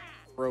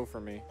 row for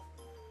me.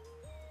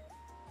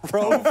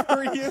 Pro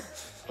for you?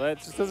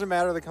 Let's Just doesn't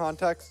matter the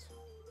context.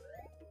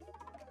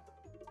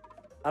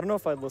 I don't know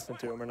if I'd listen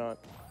to him or not.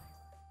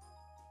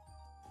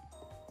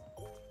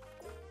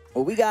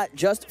 Well, we got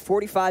just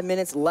 45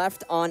 minutes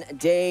left on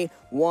day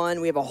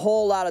one. We have a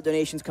whole lot of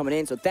donations coming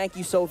in, so thank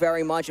you so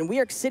very much. And we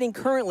are sitting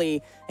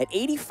currently at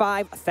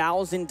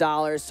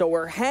 $85,000, so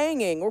we're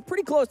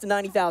pretty close to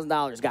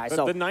 $90,000, guys. But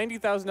So the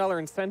 $90,000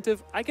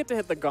 incentive, I get to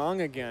hit the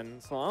gong again,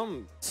 so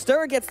I'm.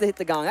 Stir gets to hit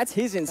the gong. That's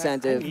his I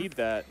incentive. need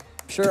that.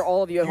 I'm sure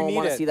all of you at You home need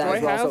want to it. see Do that I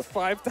as well. have So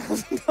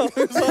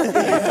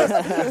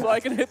 $5,000 on me so I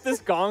can hit this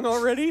gong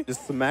already?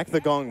 Just smack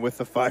the gong with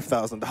the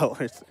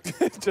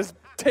 $5,000. Just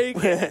take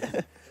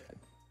it.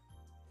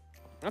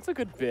 That's a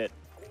good bit.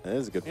 That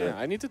is a good Yeah, bit.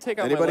 I need to take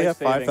out Anybody my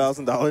have life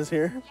savings. $5,000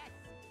 here?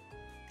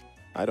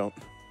 I don't.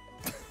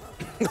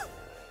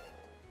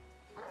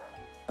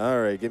 All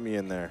right, get me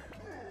in there.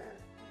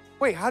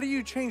 Wait, how do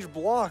you change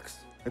blocks?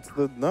 It's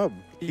the nub.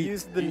 He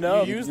used the you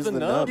nub. use Use the the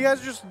nub. nub. You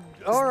guys just,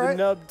 all The right.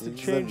 nub to Use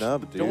the change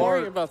nub, the dude. Don't door.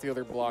 worry about the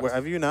other blocks.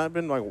 Have you not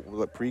been like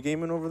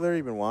pre-gaming over there?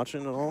 You've been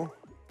watching at all?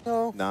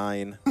 No.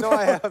 9. No,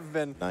 I have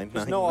been. Nine,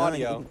 There's nine, no nine.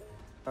 audio.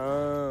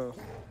 Oh.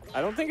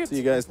 I don't think it's. See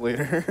you guys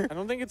later. I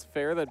don't think it's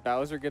fair that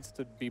Bowser gets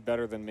to be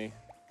better than me.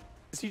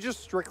 Is he just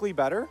strictly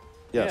better?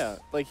 Yes. Yeah,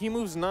 like he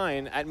moves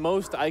 9. At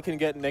most, I can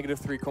get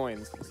 -3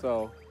 coins.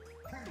 So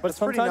But That's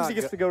pretty sometimes not he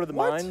gets good. to go to the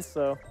What? mines,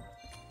 so.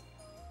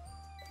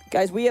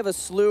 guys, we have a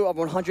slew of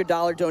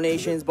 $100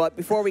 donations, but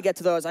before we get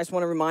to those, I just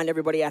want to remind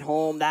everybody at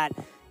home that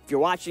if you're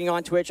watching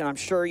on Twitch, and I'm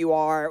sure you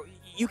are,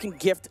 you can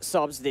gift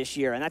subs this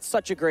year, and that's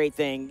such a great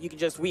thing. You can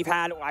just, we've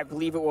had, I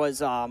believe it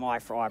was, I'm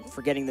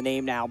forgetting the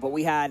name now, but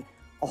we had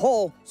a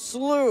whole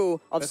slew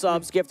of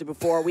subs gifted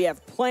before. We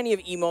have plenty of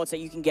emotes that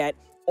you can get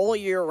all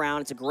year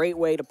round. It's a great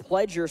way to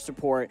pledge your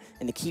support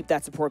and to keep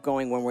that support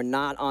going when we're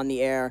not on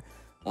the air.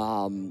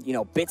 You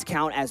know, bits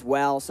count as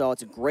well, so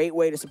it's a great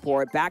way to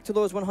support. Back to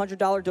those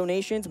 $100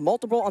 donations.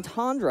 Multiple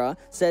Entendre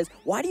says,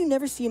 why do you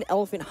never see an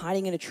elephant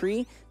hiding in a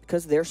tree?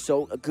 Because they're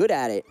so good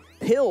at it.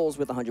 Pills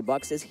with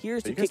 $100 says,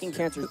 here's to You guys- kicking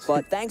cancer's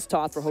butt. Thanks,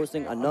 TotH, for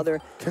hosting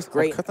another Guess I'll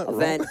great cut that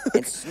event. wrong.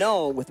 And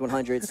Snow with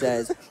 100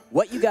 says,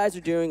 what you guys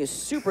are doing is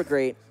super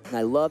great, and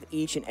I love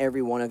each and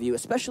every one of you,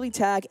 especially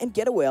Tag and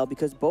Get a Whale,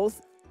 because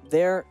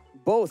they're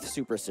both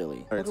super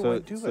silly. All right, How do so, I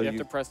do so that? you have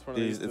to press one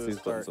of these it's to these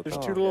start. buttons. There's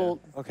Oh, two little.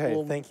 Okay,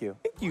 little- thank you.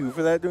 Thank you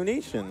for that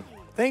donation.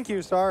 Thank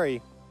you,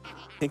 sorry.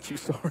 Thank you,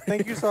 sorry.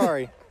 Thank you,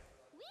 sorry.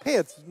 Hey,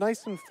 it's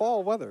nice and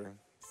fall weather.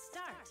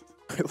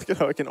 Look at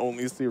how I can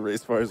only see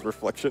Racefire's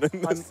reflection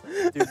in I'm, this.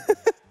 dude,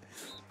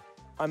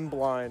 I'm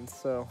blind,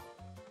 so.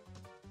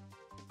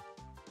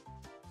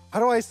 How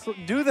do I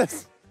do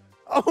this?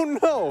 Oh,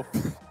 no.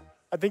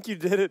 I think you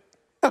did it.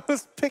 I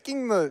was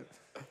picking the.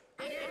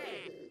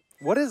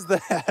 What is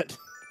that?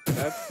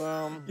 That's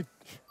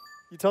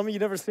You tell me you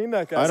never seen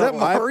that guy. Is that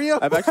Mario?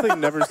 I've actually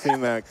never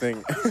seen that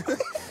thing.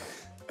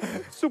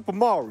 Super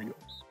Mario.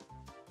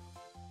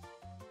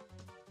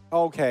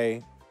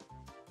 Okay.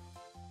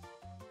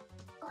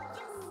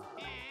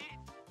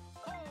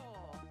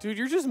 dude,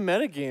 you're just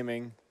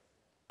metagaming.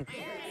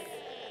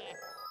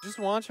 Just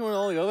watching what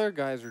all the other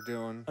guys are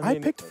doing. I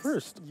picked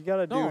first. You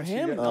gotta do. No, what you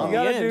him. gotta- In you the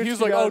gotta end, do what he was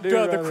you like, gotta "Oh, do,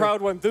 duh, the brother."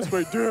 crowd went this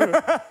way,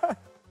 duh."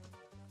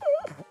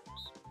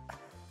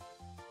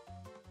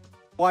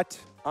 What?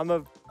 I'm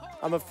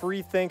a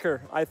free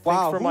thinker. I think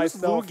Wow, for who's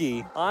myself.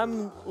 Loogie?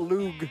 I'm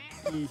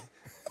Loogie.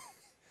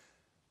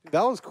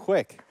 That was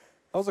quick.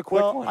 That was a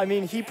quick Well, one. I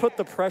mean, he put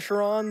the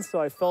pressure on,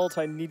 so I felt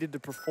I needed to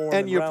perform.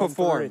 and in you round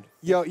performed.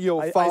 three. You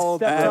I followed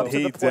stepped And up to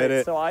he the did plate,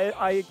 it. so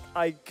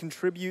I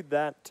contribute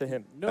that to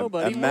him.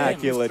 Nobody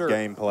Immaculate wins.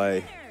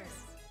 gameplay.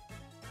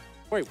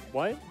 Wait,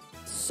 what?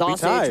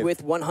 Sausage tied.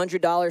 with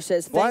 $100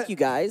 says, thank What? you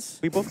guys.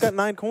 We both got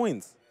 9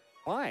 coins.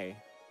 Why?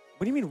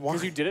 What do you mean why?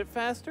 Because you did it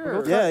faster?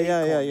 Or?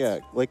 Yeah.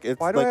 Like it's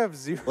Why do like, I have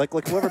 0? like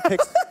whoever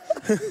picks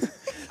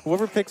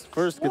whoever picks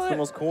first gets the What?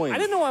 most coins. I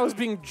didn't know I was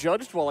being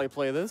judged while I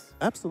play this.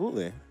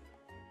 Absolutely.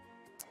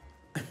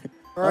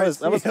 All right,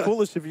 that was see ya.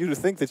 foolish of you to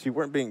think that you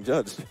weren't being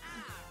judged.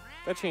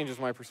 That changes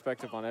my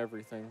perspective on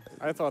everything.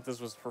 I thought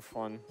this was for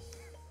fun.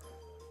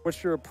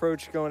 What's your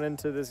approach going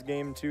into this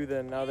game too?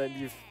 Then, now that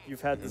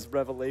you've had this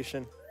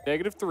revelation.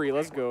 -3,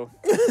 let's go.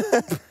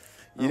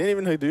 You didn't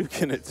even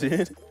Hadouken it,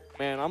 dude.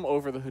 Man, I'm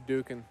over the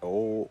Hadouken.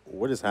 Oh,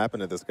 what has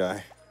happened to this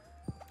guy?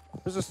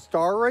 There's a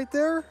star right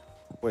there?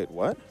 Wait,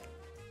 what?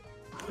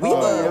 We Oh,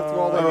 have you have to go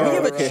all the way we around.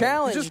 have a Okay.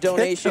 challenge Just kick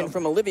donation them.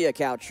 from Olivia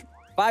Couch.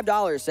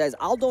 $5 says,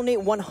 I'll donate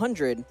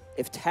 100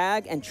 if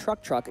Tag and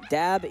Truck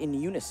dab in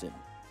unison.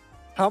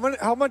 How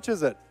much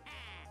is it?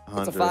 It's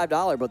a 100.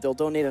 $5, but they'll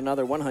donate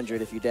another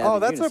 100 if you dab Oh,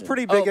 in that's a unison.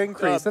 pretty big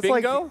increase. That's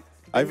like bingo?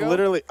 I've Bingo?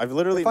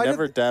 literally If I did-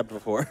 never dabbed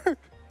before.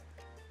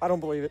 I don't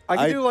believe it. I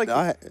can do like.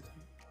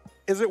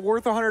 Is it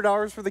worth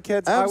 $100 for the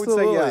kids? I would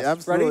Absolutely, say yes.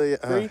 absolutely,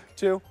 Ready? 3,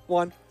 2,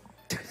 1.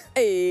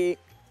 Hey,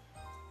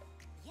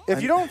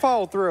 If you don't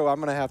follow through, I'm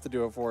gonna have to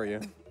do it for you.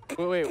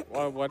 Wait,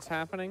 what's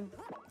happening?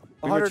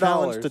 We were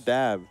challenged $100. to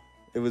dab.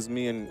 It was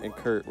me and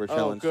Kurt were Oh,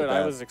 challenged good. to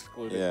dab. I was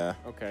excluded. Yeah.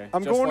 Okay.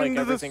 I'm Just going like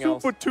into the everything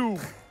else. super tube.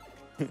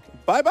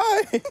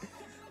 Bye-bye.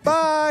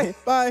 Bye.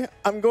 Bye.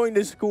 I'm going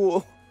to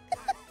school.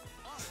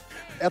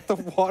 At the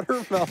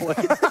watermelon.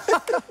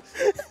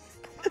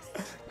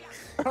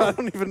 I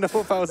don't even know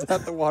if I was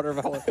at the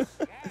watermelon.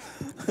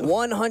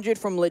 100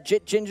 from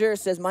Legit Ginger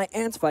says, my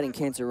aunt's fighting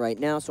cancer right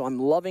now, so I'm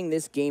loving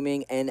this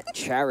gaming and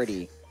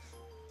charity.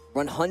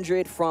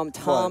 100 from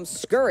Tom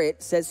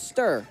Scurrit says,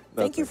 Stir,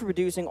 thank you for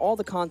producing all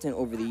the content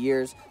over the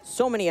years.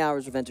 So many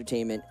hours of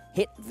entertainment.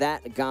 Hit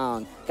that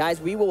gong. Guys,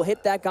 we will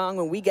hit that gong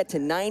when we get to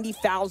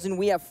 90,000.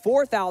 We have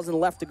 4,000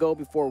 left to go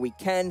before we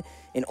can,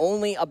 and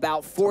only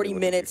about 40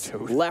 minutes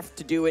left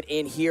to do it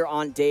in here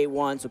on day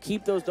one. So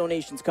keep those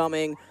donations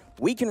coming.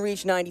 We can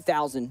reach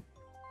 90,000.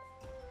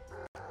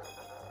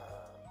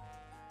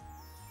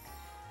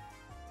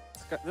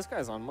 This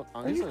guy's on.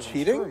 Are you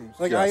cheating?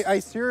 Like, Yes. I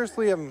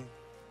seriously am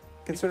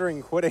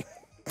considering quitting.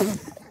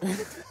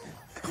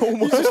 Oh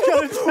my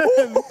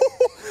God.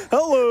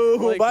 Hello.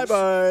 Like,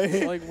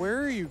 Bye-bye. Like, where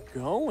are you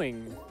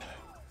going?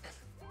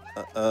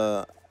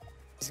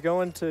 He's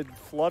going to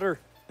Flutter,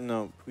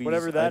 No, please.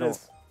 whatever I that don't-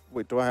 is.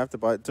 Wait, do I have to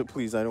buy it?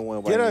 Please, I don't want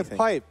to buy Get a anything.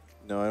 pipe.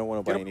 No, I don't want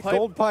to buy Get a anything. pipe.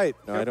 Gold pipe.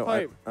 No, Get I a don't.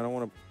 pipe. I don't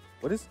want to.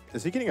 What is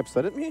he getting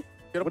upset at me?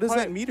 Get a What does pipe.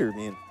 that meter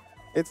mean?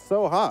 It's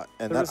so hot,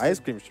 and There is that ice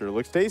cream sure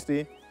looks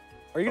tasty.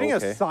 Are you getting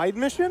Okay. a side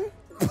mission?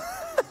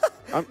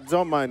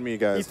 Don't mind me,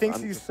 guys. He thinks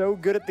I'm he's just- so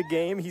good at the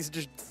game, he's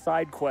just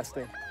side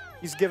questing.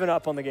 He's given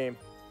up on the game.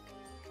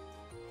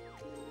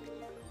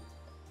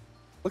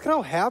 Look at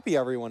how happy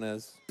everyone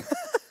is.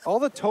 All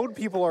the Toad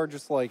people are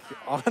just like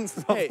on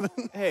something.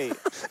 Hey,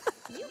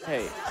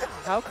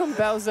 how come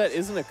Bowsette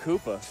isn't a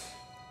Koopa?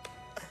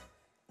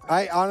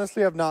 I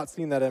honestly have not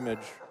seen that image.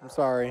 I'm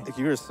sorry.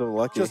 You're so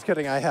lucky. Just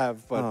kidding. I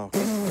have, but Oh.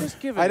 Just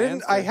give an I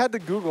didn't. I answer. had to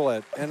Google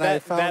it, and I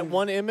that, found that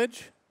one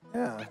image?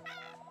 Yeah,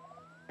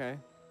 Okay.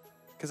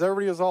 because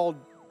everybody was all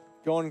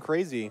going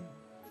crazy.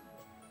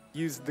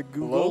 Use the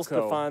Googles to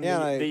Loco. find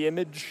Yeah, the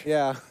image.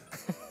 Yeah.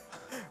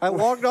 I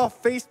logged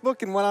off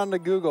Facebook and went on to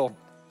Google.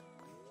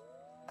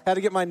 Had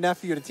to get my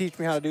nephew to teach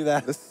me how to do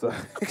that. This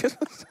sucks.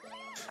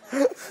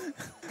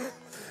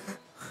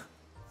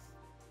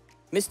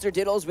 Mr.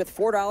 Diddles with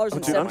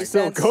 $4.70 Dude, I'm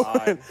still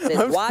going. says,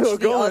 I'm watch still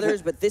the going.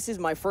 others, but this is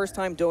my first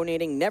time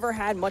donating. Never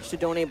had much to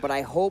donate, but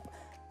I hope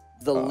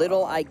the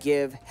little I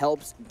give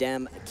helps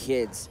dem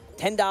kids.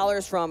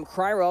 $10 from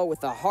Cryro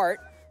with a heart.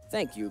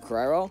 Thank you,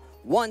 Cryro.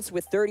 Once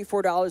with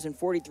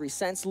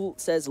 $34.43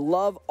 says,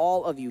 love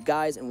all of you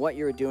guys and what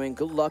you're doing.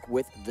 Good luck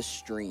with the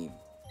stream.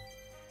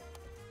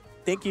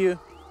 Thank you.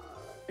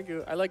 Thank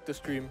you. I like the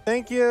stream.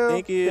 Thank you.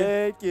 Thank you.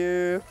 Thank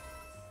you.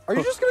 Are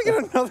you just gonna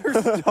get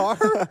another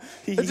star?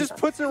 It just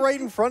puts it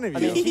right in front of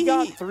you. I mean, he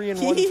got 3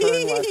 in one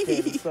turn last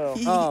game, so.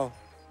 Oh.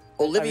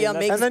 Olivia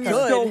makes And then you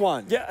good. still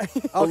won. Yeah.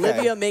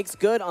 Olivia makes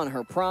good on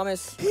her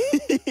promise.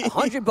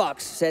 $100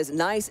 says,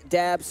 nice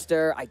dab,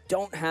 Stir. I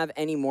don't have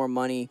any more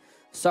money.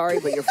 Sorry,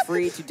 but you're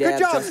free to dab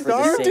job, just for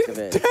the Star. sake of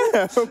it.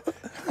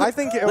 I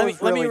think it Let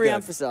was me really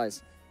good.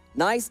 reemphasize.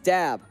 Nice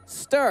dab,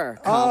 Stir.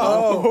 comma.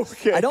 Oh,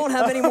 okay. I don't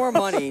have any more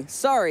money.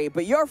 Sorry,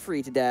 but you're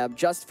free to dab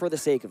just for the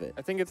sake of it.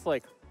 I think it's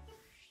like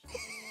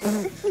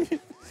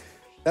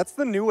That's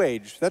the new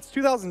age. That's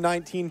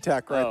 2019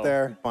 tech right Oh.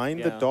 there. Find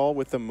Yeah. the doll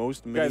with the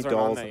most mini guys aren't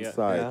on dolls that yet.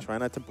 inside. Yeah. Try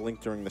not to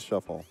blink during the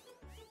shuffle.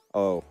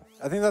 Oh.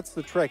 I think that's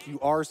the trick. You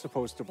are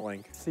supposed to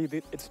blink. See,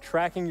 it's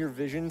tracking your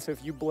vision, so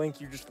if you blink,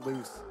 you just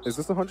lose. Is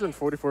this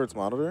 144 Hz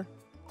monitor?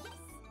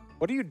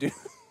 What do you do?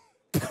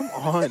 Come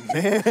on,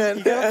 man.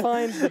 You gotta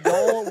find the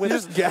doll with.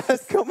 Just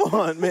guess. Come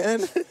on,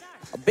 man.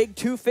 A big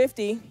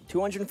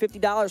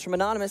 $250 from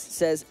Anonymous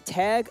says,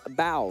 tag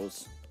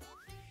bows.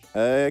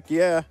 Heck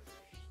yeah.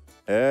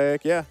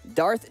 Heck yeah.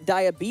 Darth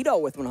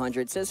Diabeto with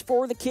 100 says,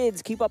 for the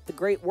kids, keep up the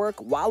great work.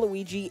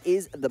 Waluigi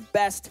is the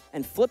best.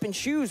 And Flippin'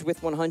 Shoes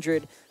with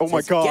 100 Oh my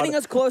says, God. getting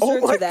us closer Oh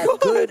my to that God.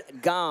 good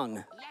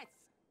gong.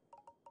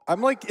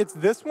 I'm like, it's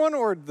this one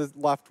or the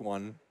left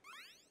one?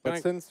 But Can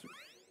I- since,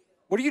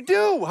 what do you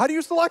do? How do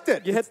you select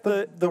it? You hit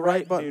the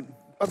right button. dude.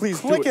 I'm Please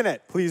clicking do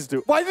it. Please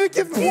do. Why did it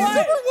give me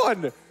another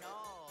one?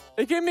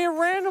 it gave me a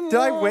random Did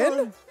I one.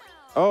 win?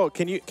 Oh,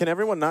 can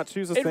everyone not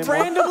choose the It same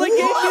randomly gave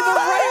me the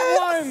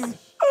right one.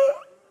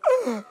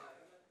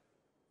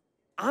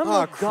 I'm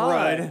Oh, a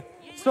god. crud.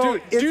 So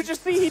Dude, it's- you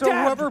just see he so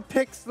dabbed. whoever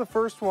picks the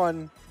first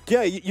one.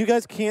 Yeah, you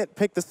guys can't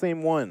pick the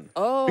same one.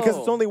 Oh. Because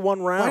it's only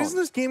one round. Why doesn't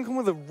this game come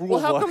with a rule Well,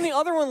 how book? come the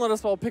other one let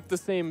us all pick the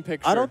same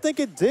picture? I don't think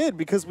it did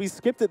because we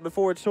skipped it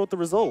before it showed the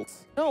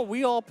results. No,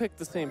 we all picked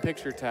the same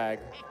picture tag.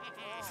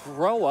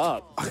 Grow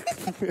up.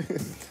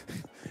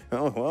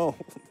 Oh, well.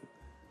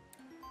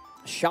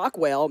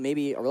 Shockwhale,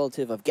 maybe a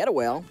relative of Get a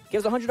Whale,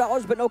 gives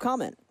 $100 but no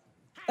comment.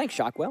 Thanks,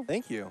 Shockwhale.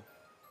 Thank you.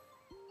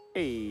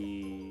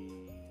 Hey.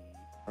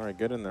 All right,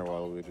 get in there,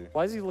 Waluigi.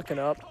 Why is he looking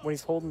up when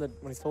he's holding the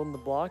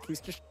block?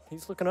 He's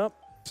looking up.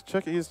 Just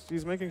check.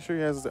 He's making sure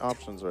he has the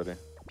options ready.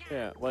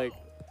 Yeah, like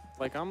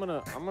I'm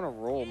gonna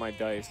roll my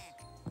dice.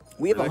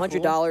 We have Really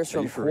 $100 cool. Are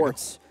from you for real?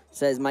 Quartz.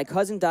 Says, my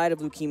cousin died of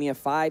leukemia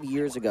 5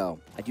 years ago.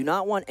 I do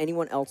not want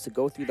anyone else to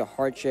go through the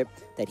hardship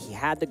that he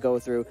had to go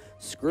through.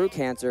 Screw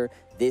cancer.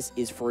 This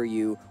is for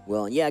you,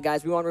 Will. And yeah,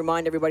 guys, we want to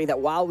remind everybody that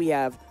while we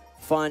have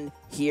fun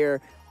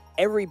here,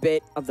 every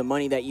bit of the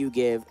money that you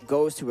give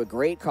goes to a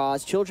great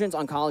cause, Children's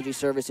Oncology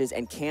Services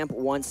and Camp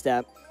One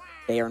Step.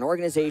 They are an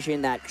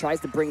organization that tries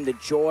to bring the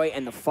joy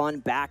and the fun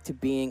back to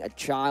being a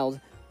child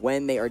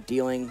when they are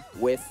dealing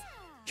with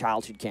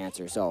childhood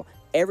cancer. So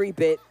every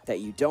bit that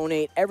you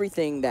donate,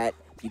 everything that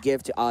you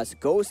give to us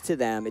goes to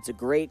them. It's a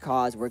great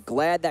cause. We're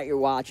glad that you're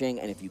watching,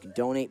 and if you can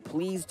donate,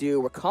 please do.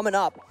 We're coming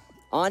up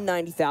on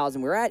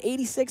 90,000. We're at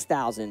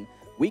 86,000.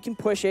 We can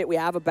push it. We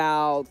have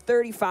about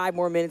 35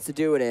 more minutes to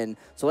do it in,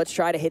 so let's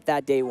try to hit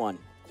that day one.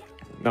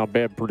 Not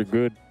bad, pretty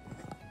good.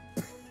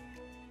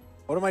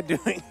 What am I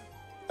doing?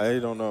 I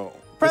don't know.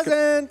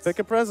 Presents! Pick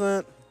a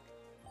present.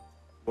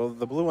 Well,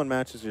 the blue one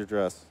matches your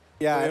dress.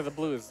 Yeah, the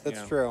blues.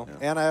 that's true.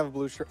 Yeah. And I have a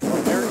blue shirt.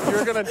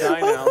 You're gonna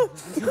die now.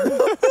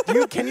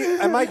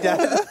 Am I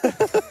dead?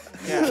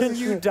 Can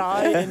you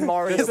die in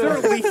Mario? Is there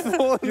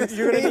lethal in You're this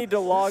gonna game? need to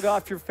log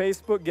off your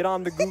Facebook, get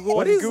on to Google,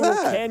 What and is Google,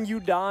 that? can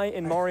you die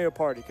in Mario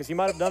Party? Because you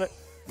might have done it.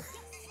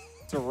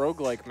 It's a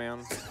roguelike,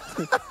 man.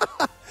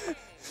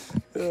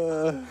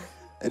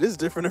 It is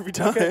different every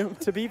time. Okay,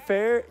 to be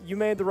fair, you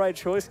made the right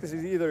choice because you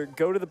either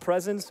go to the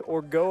presents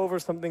or go over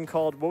something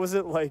called, what was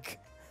it, like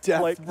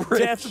Death Bridge.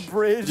 Death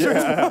Bridge or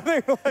Yeah.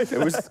 something like It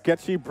was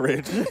Sketchy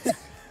Bridge.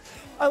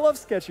 I love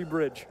Sketchy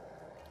Bridge,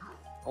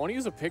 I want to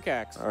use a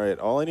pickaxe. All right,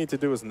 all I need to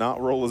do is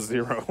not roll a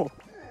 0.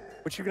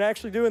 which you can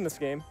actually do in this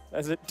game,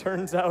 as it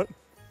turns out.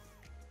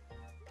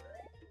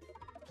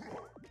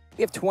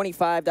 We have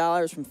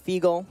 $25 from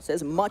Fiegel.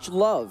 Says, much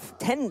love.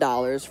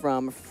 $10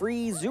 from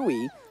Free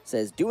Zooey.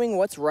 Says, doing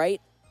what's right.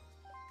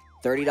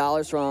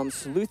 $30 from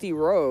Sleuthy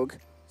Rogue.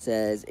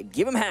 Says,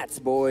 give 'em hats,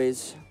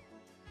 boys.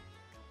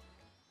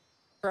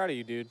 Proud of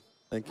you, dude.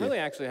 Thank I'm you. really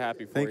actually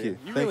happy for Thank you. you.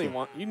 You Thank really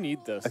you. you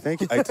need this. I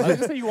think I I was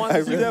gonna say you want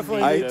this. You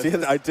definitely I need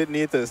this. I did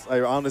need this.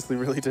 I honestly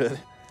really did.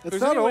 It's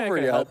There's not any way I over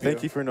can yet. help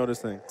Thank you for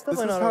noticing. This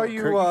Definitely is not how over.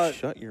 you, Kurt,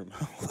 shut your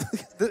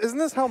mouth. isn't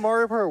this how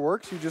Mario Party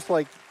works? You just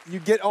like, you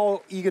get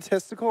all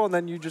egotistical and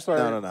then you just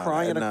are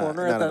crying in a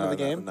corner at the end of the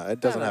game? No,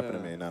 it doesn't No, no,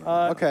 happen no, to me. No,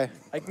 no. Okay.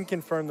 I can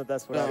confirm that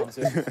that's what No. happens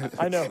here.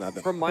 I know.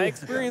 Nothing. From my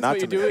experience, Not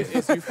what you to do me.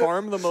 is you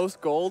farm the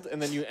most gold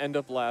and then you end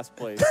up last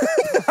place.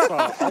 So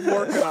I'm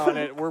working on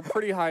it. We're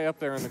pretty high up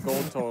there in the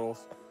gold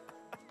totals.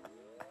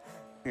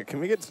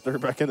 Can we get Stir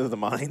back into the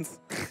mines?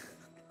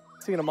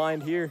 Seeing a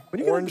mind here. When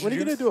are you Orange gonna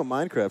juice. do a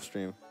Minecraft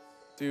stream?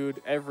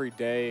 Dude, every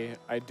day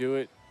I do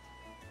it.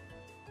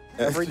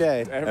 Every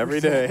day.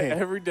 Every day.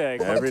 Every day.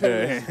 Every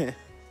day.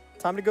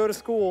 Time to go to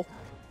school.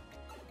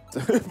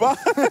 Bye.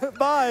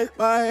 Bye.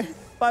 Bye.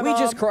 Bye, We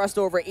just Mom. crossed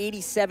over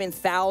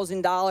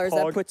 $87,000.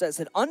 That Hog. puts us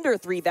at under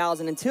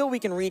 3,000 until we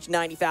can reach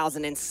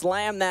 90,000 and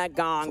slam that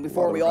gong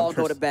before lot we of all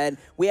go numbers. to bed.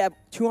 We have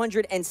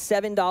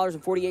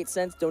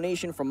 $207.48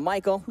 donation from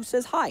Michael, who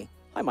says hi.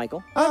 Hi,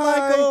 Michael.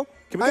 Hi, Michael.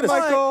 Can we Hi, get a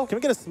Michael. Can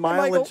we get a smile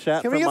Michael. in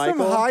chat Can for we get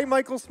Michael? some hi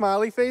Michael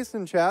smiley face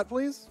in chat,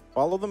 please?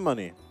 Follow the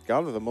money.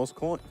 Got her the most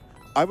coin.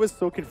 I was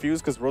so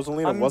confused because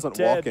Rosalina I'm wasn't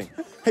dead. walking.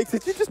 Hey,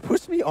 did you just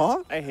push me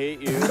off? I hate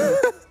you.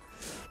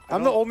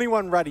 I'm the only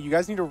one ready. You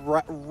guys need to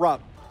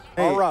rup.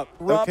 Hey, All rup.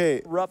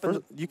 okay, Rup and-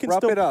 first, you can rup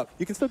still it up.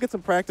 You can still get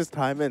some practice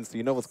time in, so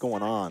you know what's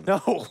going on.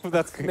 No,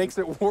 that makes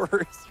it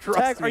worse. Trust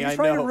Tag, me, are you I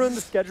trying know. to ruin the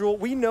schedule?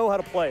 We know how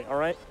to play, all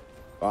right?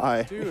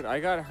 Bye. Dude,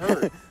 I got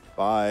hurt.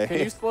 Bye.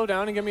 Can you slow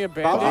down and give me a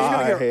Bowser's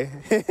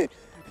band-aid?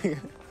 gonna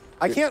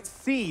I can't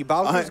see.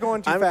 Bowser's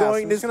going too I'm fast.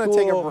 going I'm to just gonna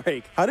take a school.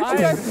 break. How did you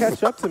guys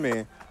catch up to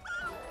me?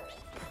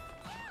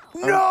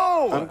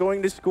 No! I'm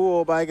going to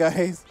school. Bye,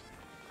 guys.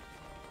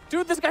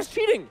 Dude, this guy's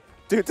cheating.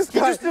 Dude, this He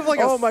guy. just did like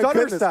a oh my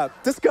stutter goodness. step.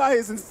 This guy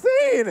is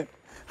insane.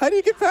 How do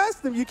you get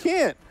past him? You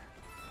can't.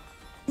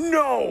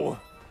 No!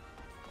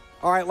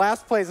 All right,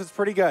 last place. It's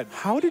pretty good.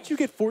 How did you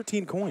get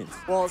 14 coins?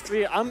 Well,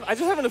 see, I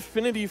just have an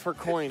affinity for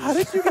coins. How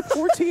did you get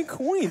 14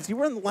 coins? You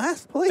were in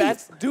last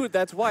place. Dude,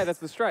 that's why. That's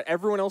the strat.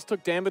 Everyone else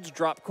took damage,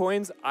 dropped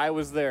coins. I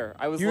was there.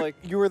 I was like,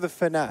 You were the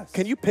finesse.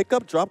 Can you pick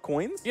up drop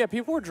coins? yeah,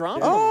 people were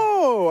dropping them.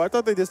 Oh, I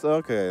thought they just.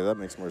 Okay, that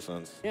makes more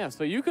sense. Yeah,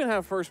 so you can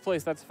have first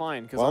place. That's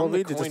fine. Because I'm the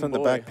Waluigi coin just in the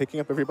boy. back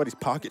picking up everybody's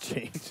pocket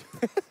change.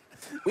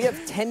 We have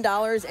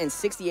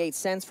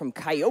 $10.68 from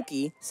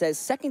Kyoki. Says,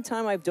 second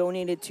time I've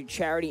donated to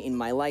charity in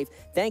my life.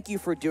 Thank you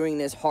for doing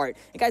this, heart.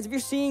 And guys, if you're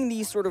seeing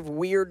these sort of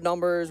weird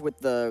numbers with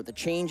the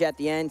change at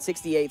the end,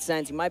 68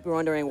 cents, you might be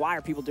wondering, why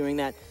are people doing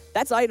that?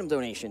 That's item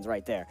donations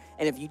right there.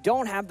 And if you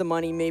don't have the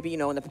money, maybe, in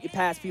the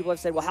past, people have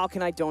said, well, how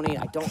can I donate?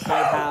 I don't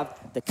quite have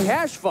the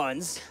cash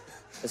funds.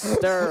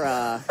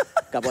 God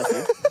bless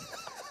you.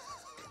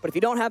 But if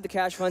you don't have the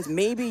cash funds,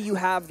 maybe you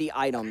have the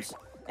items.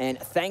 And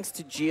thanks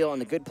to Jill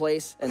and the good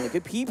place and the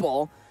good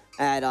people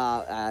at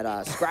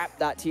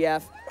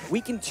scrap.tf, we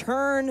can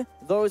turn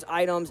those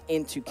items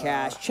into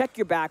cash. Check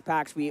your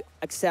backpacks. We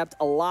accept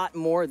a lot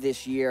more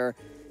this year.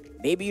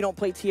 Maybe you don't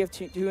play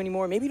TF2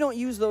 anymore. Maybe you don't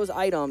use those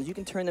items. You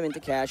can turn them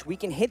into cash. We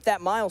can hit that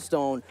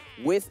milestone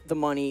with the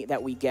money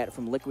that we get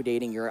from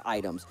liquidating your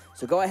items.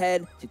 So go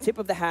ahead to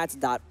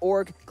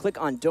tipofthehats.org. Click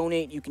on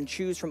donate. You can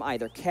choose from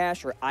either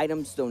cash or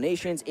items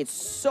donations. It's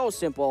so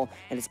simple,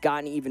 and it's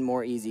gotten even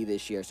more easy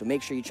this year. So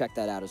make sure you check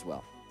that out as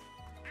well.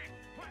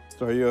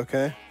 So are you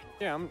okay?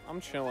 Yeah,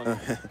 I'm chilling.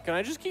 Can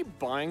I just keep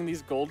buying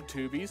these gold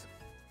tubies?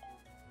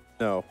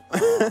 No.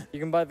 You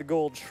can buy the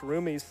gold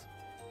shroomies.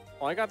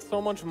 Well, I got so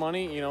much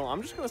money,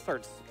 I'm just going to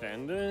start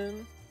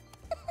spending.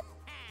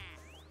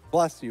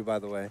 Bless you, by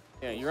the way.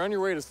 Yeah, you're on your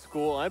way to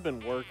school. I've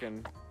been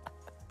working.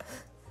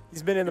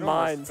 He's been in the don't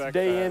mines respect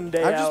day that. in,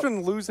 day I've out. just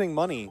been losing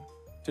money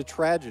to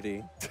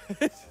tragedy.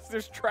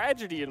 There's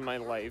tragedy in my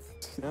life.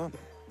 Yeah.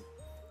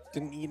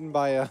 Getting eaten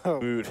by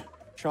Mood.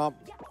 chomp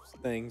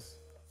things.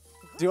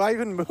 Do I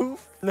even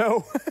move?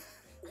 No.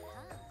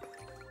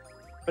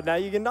 But now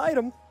you get an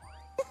item.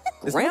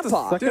 Isn't that the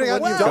Grandpa. second Dude, I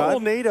got one you've double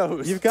got?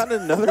 NATOs. You've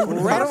gotten another one.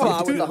 Grandpa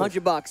with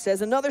Dude. $100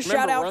 says, another shout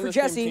Remember, out we're on for the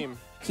same Jesse. team.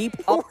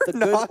 Keep up the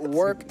not. good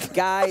work,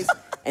 guys.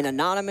 And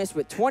Anonymous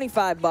with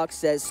 $25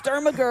 says,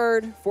 Stir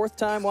McGurd, fourth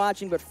time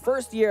watching, but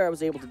first year I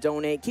was able to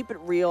donate. Keep it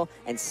real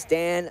and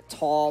stand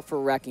tall for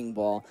Wrecking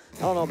Ball.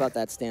 I don't know about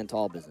that stand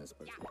tall business,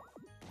 but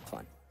it's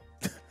fun.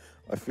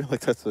 I feel like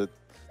that's a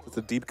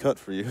deep cut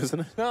for you, isn't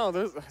it? No,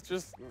 there's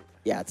just...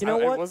 Yeah, it's You know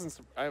I what? wasn't...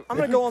 I'm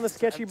going to go on the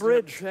sketchy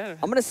bridge. I'm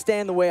going to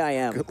stand the way I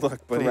am Good luck,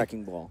 for buddy.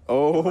 Wrecking Ball.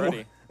 Oh,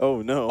 Ready.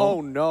 oh no.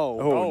 Oh, no.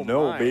 Oh, Oh,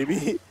 no, my.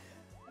 baby.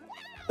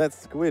 That's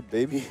squid,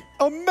 baby.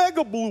 A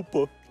mega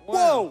blooper.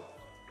 Whoa!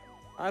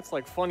 That's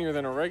like funnier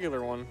than a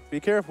regular one. Be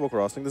careful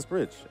crossing this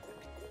bridge.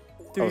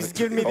 Dude, Oh, he's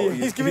giving me oh, the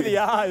he's giving me the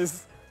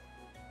eyes.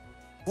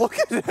 Look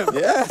at him.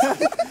 Yeah.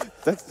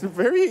 That's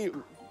very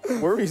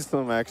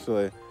worrisome,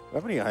 actually. Do I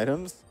have any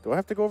items? Do I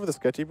have to go over the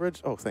sketchy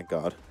bridge? Oh, thank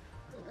God.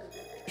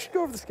 You should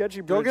go over the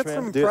sketchy Go bridge, get man.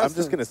 some Dude, I'm presents.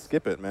 just going to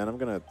skip it, man. I'm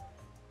going to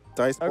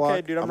dice block.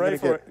 Okay, dude, I'm ready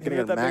gonna for it. Give Getting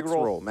me a that big max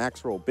roll. roll.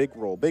 Max roll. Big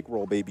roll. Big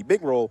roll, baby.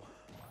 Big roll.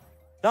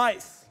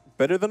 Nice.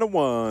 Better than a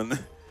 1.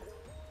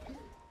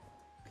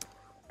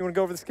 You want to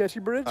go over the sketchy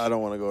bridge? I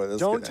don't want to go this.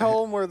 Don't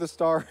tell him where the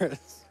star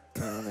is.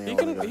 He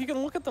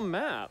can look at the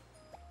map.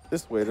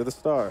 This way to the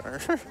star.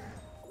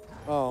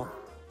 Oh.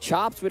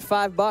 Chops with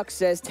 $5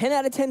 says, 10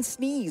 out of 10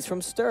 sneeze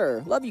from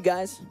Stir. Love you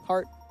guys.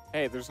 Heart.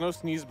 Hey, there's no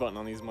sneeze button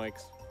on these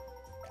mics.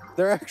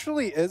 There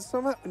actually is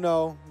some.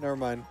 No, never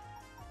mind.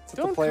 It's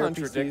the Don't player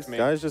contradict PCs. me.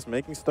 Guys just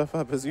making stuff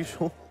up as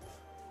usual.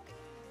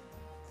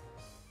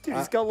 Dude,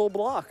 he's got a little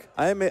block.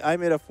 I made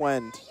a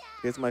friend.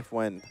 Here's my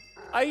friend.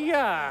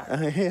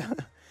 Yeah.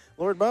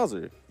 Lord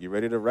Bowser, you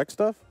ready to wreck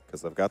stuff?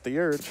 Because I've got the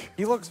urge.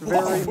 He looks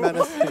very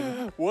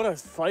menacing. What a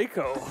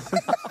psycho.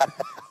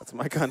 That's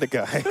my kind of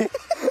guy.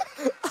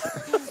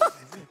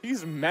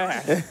 He's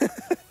mad.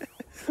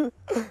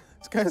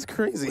 This guy's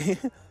crazy.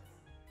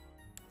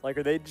 Like,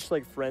 are they just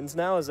like friends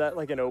now? Is that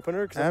like an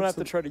opener? Because I'm going to have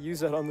to try to use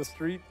that on the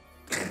street.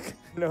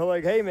 You know,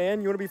 like, hey,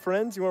 man, you want to be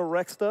friends? You want to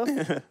wreck stuff?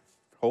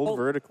 Hold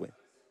vertically.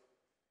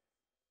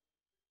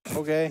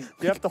 Okay.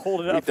 You have to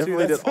hold it We up, too.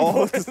 definitely That's did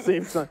all at the important.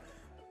 same time.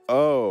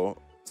 Oh,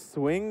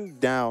 swing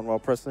down while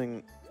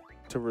pressing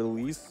to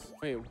release.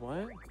 Wait,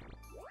 what?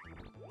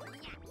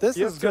 This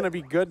You is have to- going to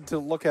be good to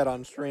look at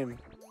on stream.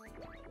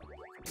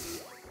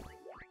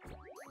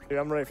 Dude,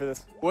 I'm ready for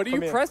this. What are Come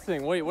you here.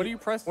 pressing? Wait, what are you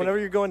pressing? Whenever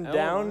you're going L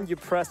down, or- you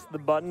press the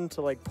button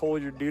to, like, pull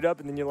your dude up,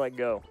 and then you let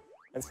go.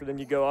 And so then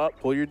you go up.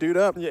 Pull your dude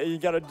up. Yeah, you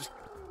got to just...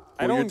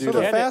 I Pull your don't dude get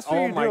up. it. faster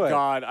Oh you my do it.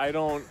 god,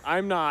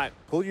 I'm not.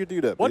 Pull your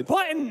dude up. What dude.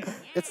 button?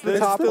 It's the It's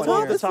top the one top,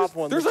 here. the top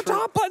one. There's the a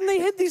top button. They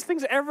hid these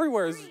things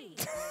everywhere.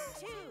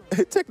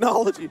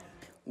 Technology.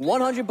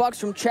 $100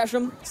 from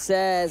Chesham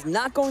says,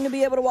 not going to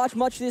be able to watch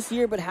much this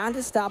year, but had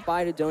to stop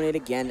by to donate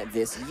again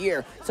this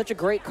year. Such a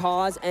great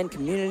cause and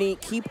community.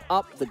 Keep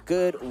up the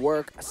good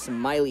work.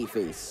 Smiley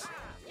face.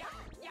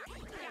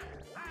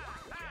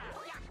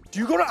 Do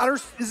you go to outer...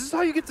 Is this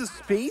how you get to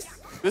space?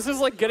 This is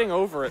like getting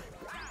over it.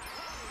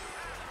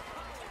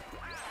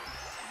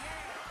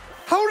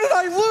 How did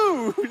I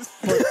lose?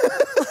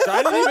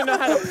 I didn't even know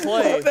how to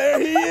play. There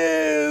he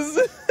is.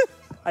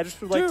 I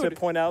just would like to Dude.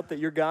 point out that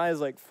your guy is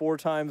like 4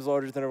 times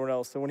larger than everyone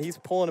else. So when he's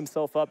pulling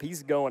himself up,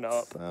 he's going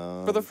up.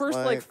 For the first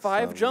like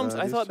 5 jumps,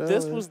 I thought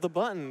this was the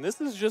button.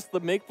 This is just the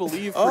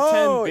make-believe pretend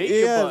Oh, beta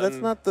yeah, button.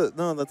 that's not the.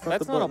 No, that's not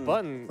That's the not button. a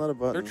button. It's not a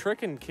button. They're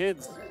tricking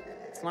kids.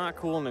 It's not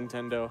cool,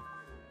 Nintendo.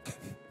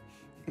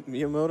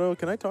 Miyamoto,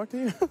 can I talk to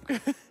you?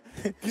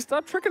 You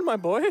stop tricking my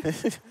boy.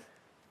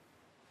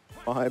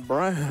 My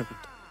brand.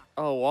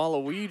 Oh,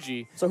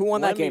 Waluigi. So who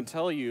won Let that game? me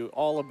tell you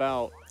all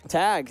about.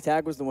 Tag.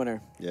 Tag was the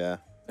winner. Yeah.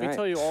 Let me All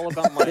tell right. you all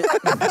about my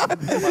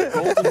my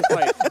golden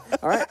pipe.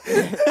 All right.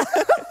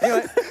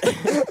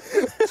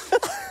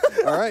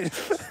 All right.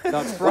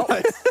 Not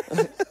surprised.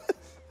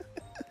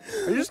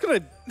 Are you just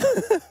going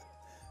to...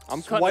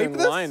 I'm cutting Swipe in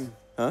this? line.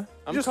 Huh?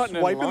 I'm just cutting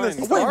in swiping line.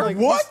 this Wait, Like,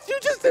 what? You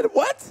just did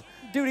what?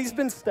 Dude, he's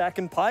been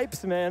stacking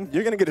pipes, man.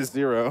 You're gonna get a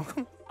 0.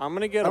 I'm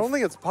gonna get I a don't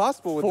think it's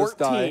possible with this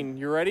die. 14.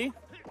 You ready?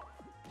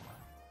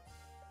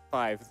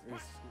 5.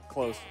 It's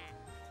close.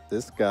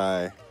 This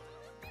guy.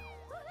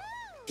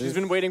 She's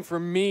been waiting for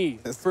me.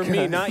 This For guy.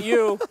 me, not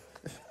you.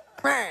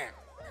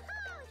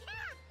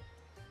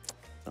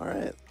 All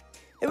right.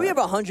 And we have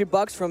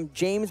 $100 from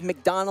James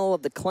McDonald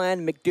of the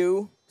clan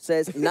McDo.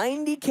 Says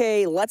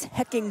 90K. Let's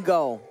hecking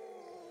go.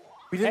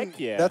 We didn't, Heck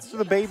yeah. That's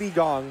the baby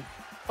gong.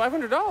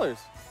 $500.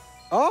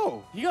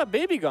 Oh, You got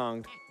baby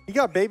gonged. you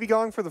got baby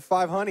gong for the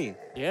 5 honey.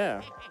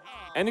 Yeah.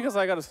 And because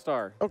I got a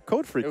star. Oh,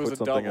 Code Freak It was put a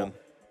something double. in.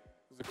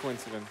 It was a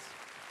coincidence.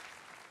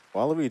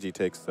 Waluigi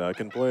takes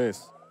second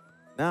place.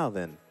 Now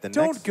then, the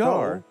Don't next go.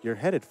 star you're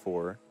headed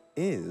for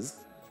is.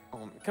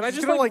 Can I Just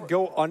just gonna like, like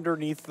go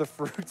underneath the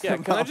fruit. yeah?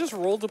 Can I just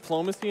roll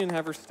diplomacy and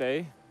have her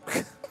stay?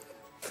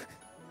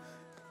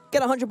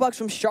 Get $100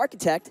 from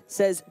Sharkitect.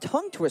 Says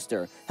tongue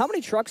twister. How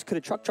many trucks could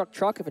a truck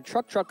if a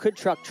truck could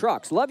truck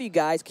trucks? Love you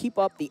guys. Keep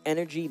up the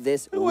energy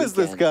this Who weekend. is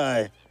this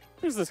guy?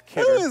 Who's this Who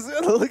kidder? is?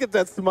 Look at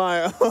that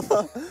smile.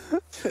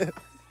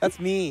 That's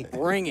me.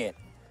 Bring it.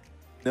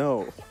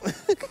 No.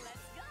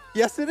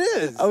 Yes, it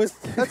is. I was.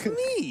 That's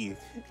me.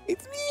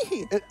 It's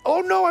me. Oh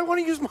no, I want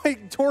to use my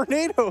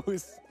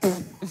tornadoes.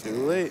 Too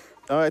late.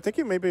 Oh, I think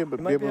you may be able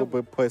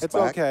to place It's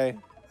back. okay.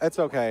 It's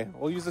okay.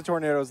 We'll use the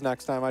tornadoes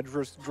next time. I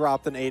just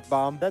dropped an 8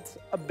 bomb. That's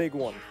a big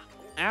one.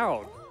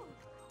 Ow.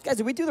 Guys,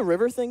 did we do the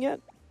river thing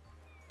yet?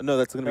 No,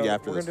 that's gonna be No,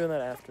 after we're this. gonna do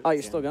that after. Oh, this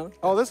you're game. still going?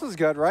 Oh, this is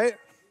good, right?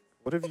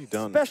 What have you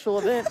done? Special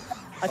event.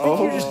 I think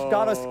you just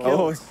got us Oh,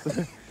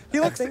 killed. He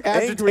looks angry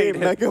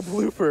agitated. mega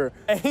blooper.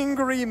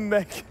 Angry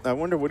mech. I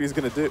wonder what he's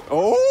gonna do.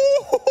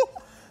 Oh,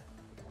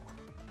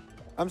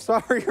 I'm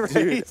sorry, dude,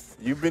 Raze.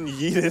 you've been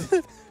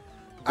yeeted.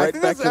 I Right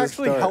think back this to the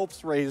actually start.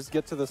 helps Raze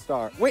get to the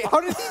star. Wait,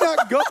 how did he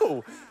not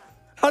go?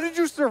 How did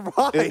you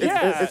survive?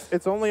 Yeah.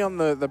 It's only on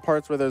the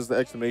parts where there's the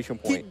exclamation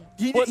point.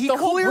 He But the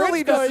whole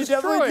clearly bridge got just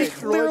destroyed. he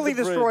clearly Destroyed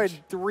the destroyed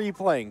bridge. 3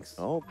 planks.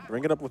 Oh,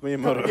 bring it up with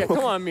Miyamoto. Yeah, come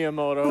on,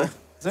 Miyamoto. Does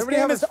This anybody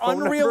game have is his phone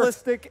number?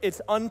 unrealistic.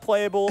 It's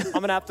unplayable.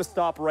 I'm gonna have to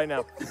stop right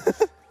now.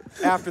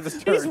 After the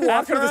He's turn.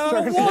 walking around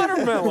on a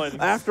watermelon.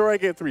 After I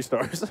get 3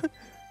 stars.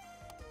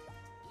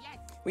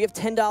 We have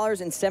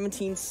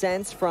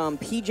 $10.17 from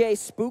PJ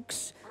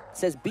Spooks.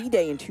 Says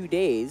B-Day in 2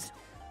 days.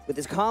 With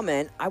his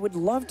comment, I would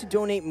love to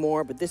donate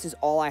more, but this is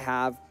all I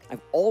have.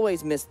 I've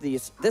always missed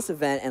this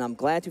event, and I'm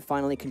glad to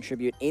finally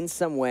contribute in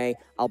some way,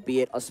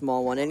 albeit a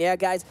small one. And yeah,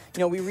 guys, you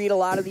know, we read a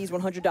lot of these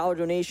 $100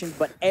 donations,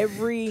 but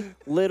every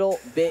little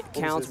bit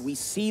counts. We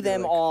see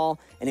them all,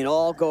 and it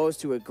all goes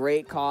to a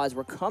great cause.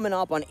 We're coming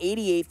up on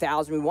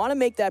 88,000. We want to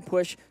make that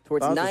push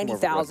towards Bowser's more of a rough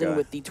 90,000 guy.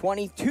 with the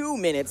 22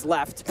 minutes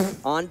left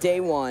on day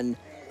 1.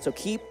 So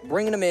keep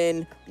bringing them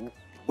in.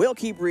 We'll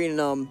keep reading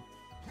them.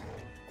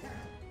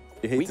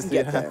 You hate We to can see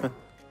it get there. happen.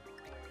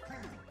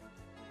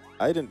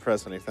 I didn't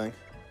press anything.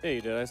 Yeah, you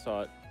did. I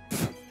saw it.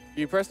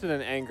 You pressed it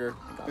in anger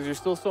because you're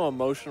still so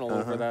emotional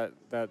over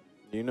that.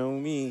 You know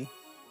me.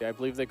 Yeah, I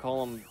believe they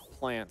call them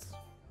plants.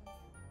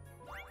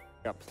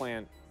 Got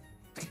plant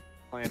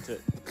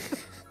it.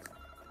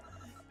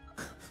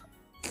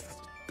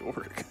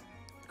 Dork.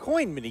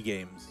 coin mini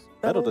games.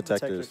 Metal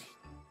detectors.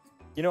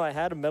 You know, I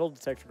had a metal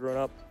detector growing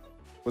up.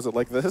 Was it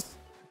like this?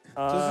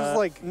 This is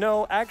like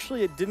No,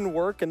 actually, it didn't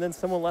work, and then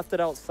someone left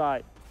it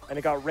outside, and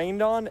it got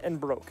rained on and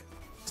broke.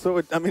 So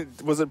it, I mean,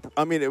 was it?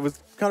 I mean, it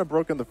was kind of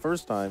broken the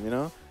first time, you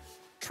know.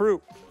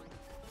 True.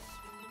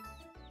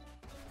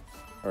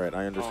 All right,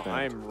 I understand. Oh,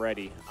 I am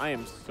ready. I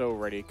am so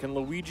ready. Can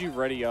Luigi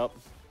ready up?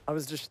 I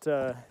was just.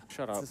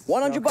 Shut up.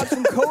 100 bucks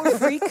from Code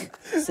Freak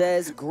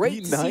says,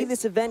 great to see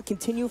this event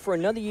continue for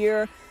another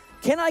year.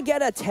 Can I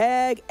get a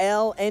tag,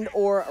 L, and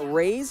or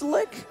raise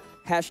lick?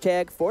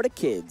 Hashtag for the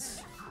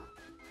kids.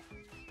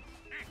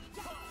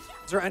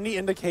 Is there any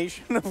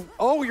indication of?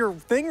 Oh, your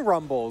thing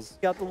rumbles.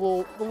 Got the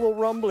little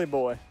rumbly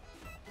boy.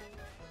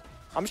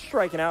 I'm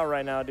striking out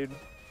right now, dude.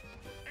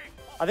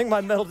 I think my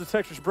metal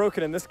detector's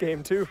broken in this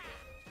game too.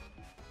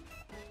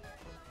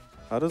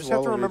 How does Just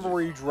have to Waluigi- remember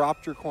where you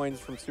dropped your coins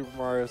from Super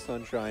Mario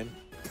Sunshine.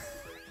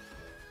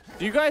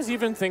 Do you guys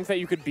even think that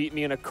you could beat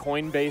me in a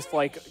coin-based,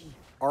 like,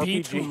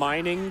 beach RPG.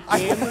 mining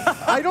game?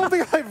 I don't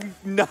think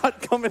I've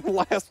not come in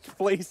last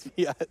place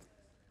yet.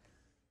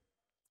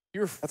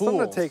 You're That's something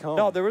fools. to take home.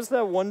 No, there was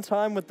that one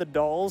time with the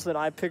dolls, and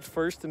I picked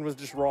first and was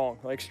just wrong,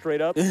 like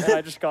straight up, and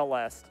I just got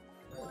last.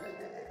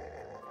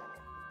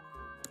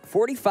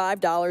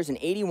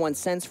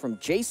 $45.81 from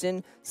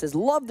Jason says,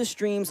 love the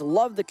streams,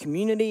 love the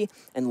community,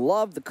 and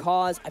love the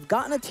cause. I've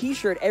gotten a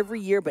t-shirt every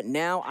year, but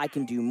now I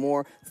can do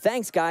more.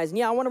 Thanks, guys. And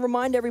yeah, I want to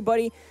remind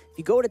everybody, if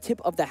you go to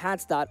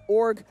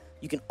tipoffthehats.org,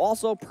 you can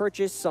also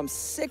purchase some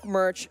sick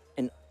merch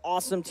and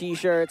awesome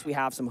t-shirts. We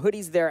have some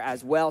hoodies there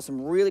as well,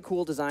 some really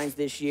cool designs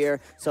this year.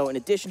 So in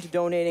addition to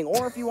donating,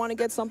 or if you want to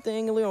get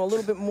something a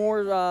little bit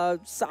more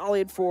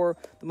solid for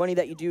the money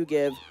that you do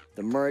give,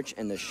 the merch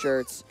and the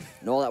shirts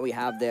and all that we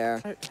have there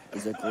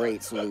is a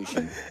great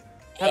solution.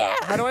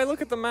 How do I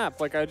look at the map?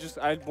 Like, I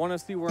want to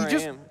see where I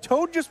am.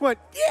 Toad just went,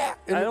 yeah!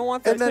 And, I don't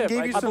want that and then tip.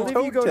 gave you I some believe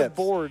Toad you go to tips.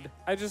 board.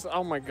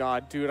 Oh my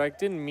god, dude, I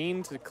didn't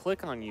mean to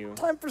click on you.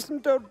 Time for some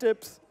dope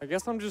tips. I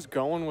guess I'm just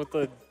going with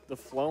the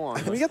flow on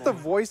Can we this get the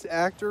one. voice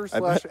actor I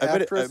slash bet, I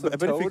bet, actress I of bet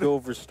if you Toad? go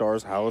over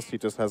Star's house, he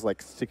just has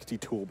like 60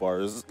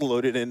 toolbars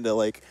loaded into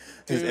like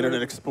his Dude.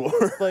 Internet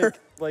Explorer.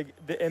 like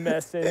the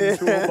MSN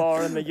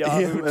toolbar and the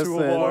Yahoo MSN.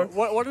 toolbar.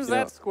 What is You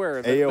that know,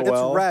 square? AOL. It's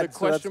Well, red, the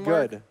so that's question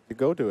mark? good. You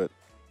go to it.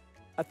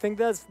 I think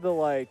that's the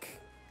like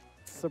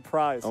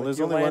surprise. Oh, Like, there's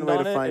you only one land way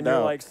on to it find and you're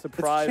out. like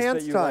surprised that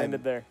chance you time.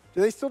 landed there.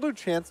 Do they still do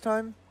chance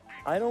time?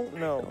 I don't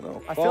know. Don't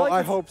know. I feel Well, like I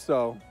it's- hope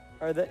so.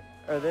 Are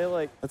they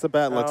like? That's a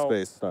bad luck No.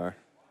 space, Star.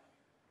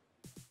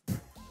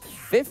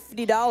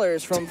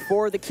 $50 from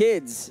For the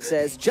Kids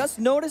says, just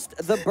noticed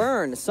the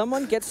burn.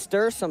 Someone get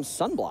Stir some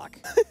sunblock.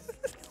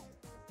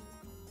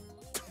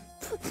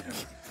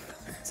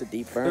 It's a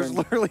deep There's burn.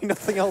 literally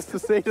nothing else to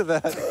say to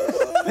that.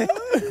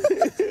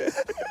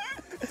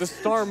 The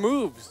star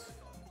moves.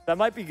 That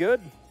might be good.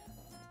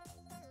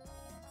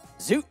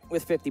 Zoot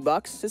with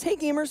 $50 says, hey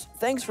gamers,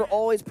 thanks for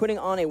always putting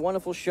on a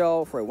wonderful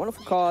show for a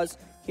wonderful cause.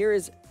 Here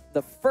is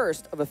the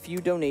first of a few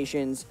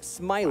donations.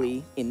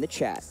 Smiley in the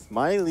chat.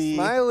 Smiley.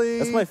 Smiley.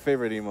 That's my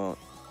favorite emote.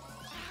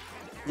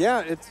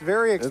 Yeah, it's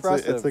very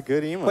expressive. It's a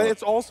good emote. But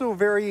it's also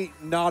very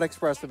not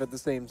expressive at the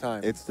same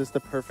time. It's just the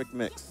perfect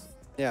mix.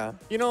 yeah.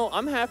 You know,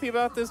 I'm happy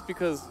about this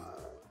because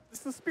it's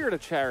the spirit of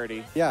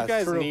charity. Yeah, you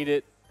guys true. need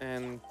it,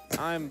 and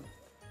I'm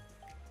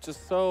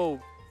just so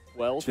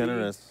wealthy.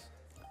 Generous.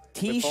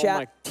 With all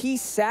my T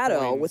Sato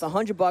coins. with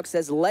 $100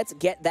 says, let's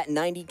get that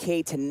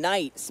 90K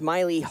tonight.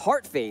 Smiley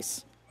heart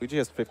face. Luigi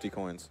has 50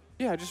 coins.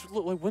 Yeah, just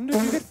look, like, when did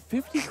you get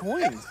 50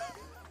 coins?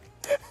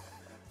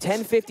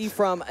 1050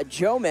 from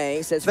Joe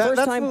May says, That- first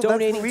that's time Lu- that's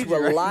donating Luigi, to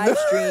a right? live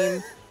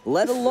stream,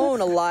 let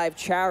alone a live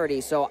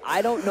charity, so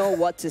I don't know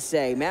what to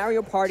say.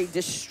 Mario Party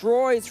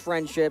destroys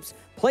friendships.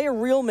 Play a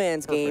real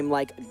man's game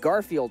like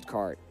Garfield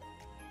Kart.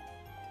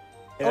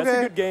 Yeah, that's Okay.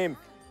 a good game.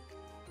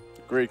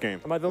 Great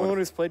game. Am I the only one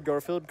who's played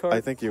Garfield Kart?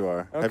 I think you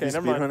are. Have Okay, you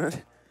never mind. speedrun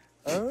it?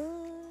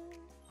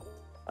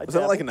 I Was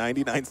that like dabbled.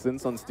 99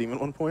 cents on Steam at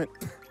one point?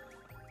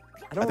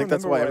 I don't I think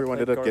that's remember why when I everyone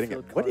played ended up getting it.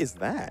 Garfield What Kart. is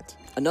that?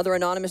 Another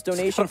anonymous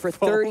donation for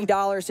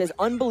 $30 says,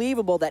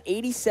 unbelievable that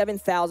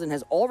 $87,000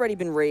 has already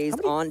been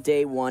raised on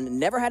day one.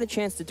 Never had a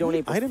chance to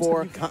donate items have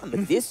before, you gotten?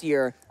 but this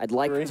year I'd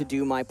like to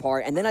do my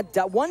part. And then a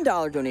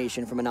 $1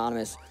 donation from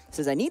anonymous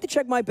says, I need to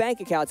check my bank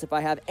accounts if I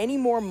have any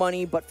more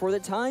money, but for the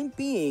time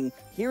being,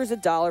 here's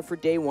 $1 for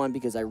day one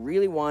because I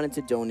really wanted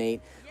to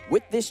donate.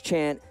 With this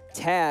chant,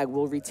 Tag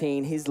will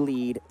retain his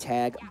lead.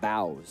 Tag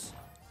bows.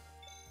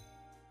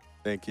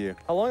 Thank you.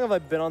 How long have I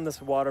been on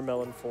this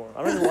watermelon for?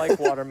 I don't even like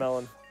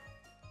watermelon.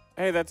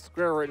 Hey, that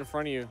square right in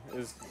front of you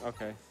is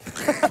okay.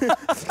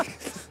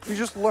 You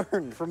just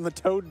learned from the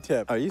Toad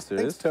tip. Are you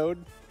serious? Thanks,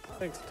 Toad.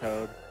 Thanks,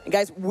 Toad. And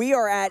guys, we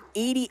are at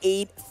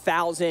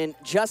 88,000,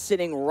 just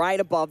sitting right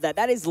above that.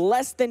 That is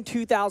less than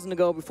 2,000 to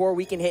go before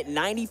we can hit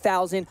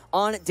 90,000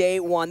 on day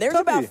one. There's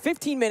about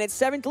 15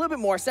 minutes, a little bit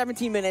more,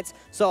 17 minutes.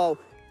 So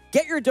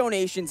get your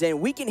donations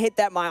in. We can hit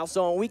that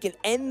milestone. We can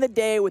end the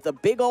day with a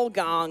big old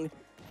gong.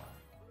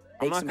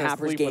 I'm Make not some gonna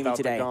Happers sleep gaming without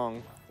today. the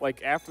gong.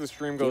 Like, after the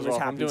stream goes Gamers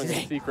off, I'm happy doing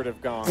today. a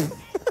secretive gong.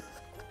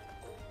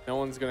 No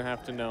one's gonna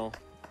have to know.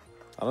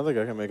 I don't think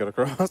I can make it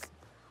across.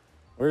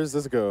 Where does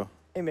this go?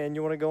 Hey, man,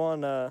 you want to go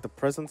on The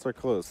presents are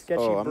close.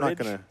 Sketchy Oh, I'm not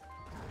bridge? gonna.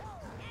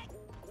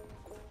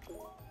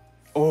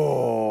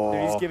 Oh.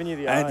 Dude, he's giving you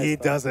the and eyes, he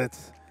though. does it.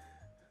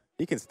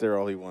 He can stare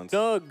all he wants.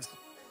 Nugs.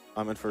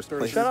 I'm in first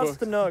place. Shout outs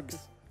to Nugs.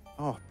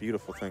 Oh,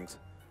 beautiful things.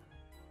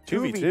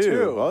 2v2.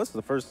 2v2. Oh, this is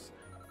the first.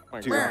 My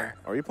Dude, God.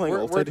 are you playing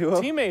We're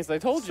Ulta-Duo? teammates, I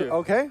told you.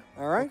 Okay,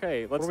 all right.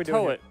 Okay, let's are we doing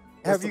tow here? it.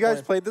 Have the you guys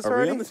plan? played this Are we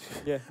already? on this?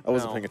 Yeah. I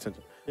wasn't No. paying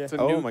attention. Yeah. It's a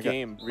Oh new my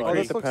game. God. bud. Recreate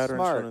this the looks pattern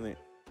smart. shown in the.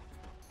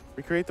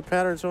 Recreate the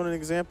pattern shown in the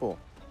example.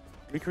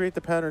 Recreate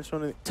the pattern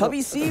shown in the.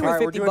 Tubby C All with right,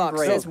 we're 50 doing bucks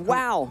great. says,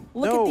 wow,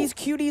 look No. at these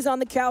cuties on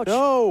the couch.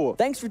 No.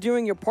 Thanks for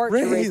doing your part to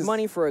raise Raise.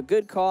 money for a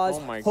good cause.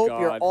 Oh my Hope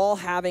you're God. all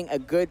having a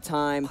good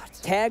time.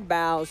 Tag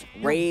bows,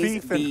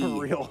 raise Beefing B.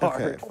 real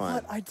hard. Okay, fine.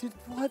 What? I did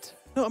what?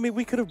 No, I mean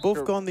we could have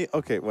both gone the.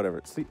 Okay,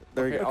 whatever. See,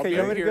 there you Okay, go. I'll Okay, be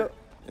you want me to here. go?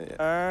 Yeah, yeah.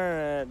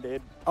 All right,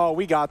 dude. Oh,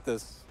 we got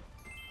this.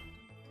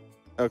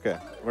 Okay,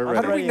 we're How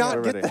ready. did we not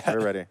we're get ready. that?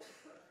 We're ready.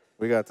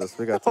 We got this.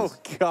 We got Oh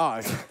this.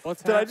 gosh.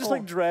 What's Did I just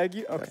like happening? drag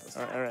you? Okay.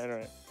 All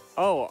right.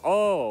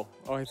 Oh,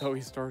 I thought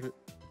we started.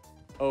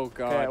 Oh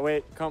God. Okay,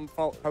 wait. Come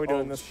follow. How are we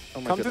doing this?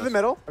 Oh my Come through the goodness.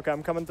 middle, Okay,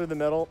 I'm coming through the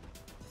middle.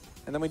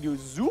 and then we do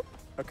zoop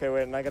Okay,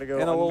 wait, and I gotta go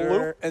and a under. little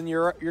loop, and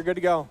you're good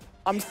to go.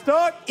 I'm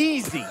stuck.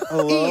 Easy.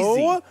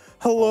 Hello. Easy.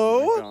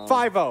 Hello.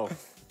 5-0.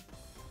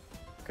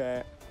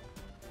 Okay.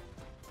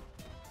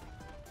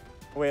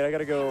 Wait, I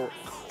gotta go.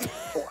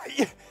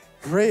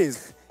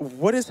 Graze,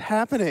 what is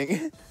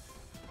happening?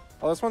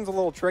 Well, this one's a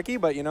little tricky,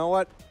 but you know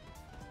what?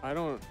 I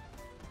don't.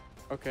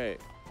 Okay.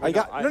 I Wait,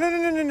 got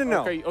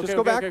no. Okay, Just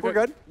go back. We're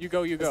good. You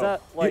go. You go. Is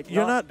that like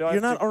you're not. do I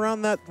You're have not to-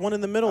 around that one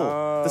in the middle. the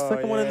Oh,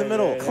 second one in the yeah,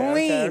 middle. yeah, yeah.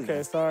 Clean.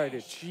 Okay, sorry,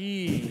 dude.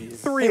 Jeez.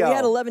 3-0. Hey, we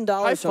had $11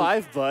 High from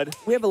five, bud.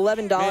 we have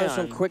 $11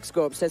 from Man.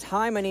 Quickscope. Says,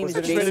 hi, my name Was is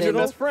it Just made a new Jason.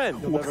 best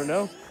friend. You'll never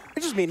know. I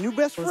just made a new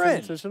best Was it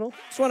friend. intentional?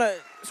 Just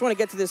wanna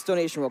get to this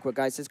donation real quick,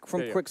 guys. Says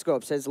from Yeah.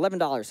 Quickscope. Says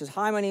 $11. Says,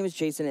 hi, my name is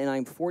Jason, and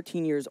I'm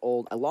 14 years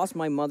old. I lost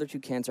my mother to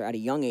cancer at a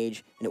young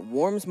age, and it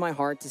warms my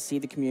heart to see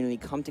the community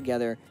come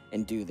together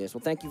and do this.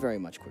 Well, thank you very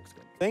much,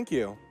 Quickscope. Thank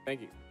you.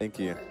 Thank you. Thank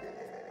you.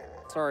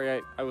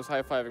 Sorry, I was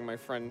high fiving my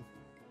friend.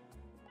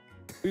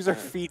 Use our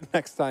feet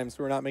next time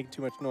so we're not making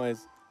too much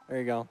noise. There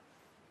you go.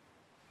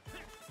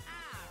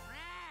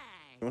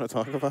 You want to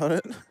talk about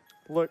it?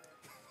 Look,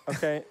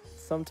 okay.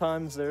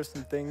 Sometimes there's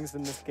some things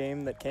in this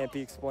game that can't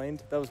be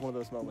explained. That was one of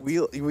those moments.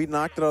 We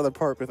knocked it out of the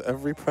park with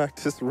every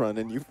practice run,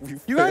 and you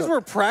You guys failed.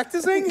 were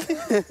practicing?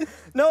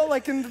 No,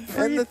 like in the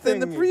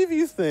and the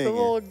preview thing.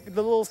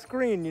 the little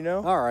screen, you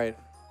know. All right.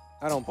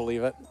 I don't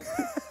believe it.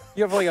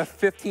 You have like a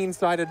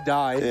 15-sided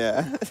die.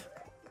 Yeah.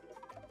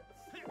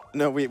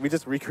 No, we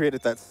just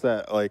recreated that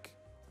set like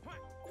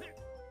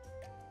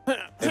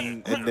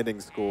in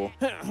knitting school.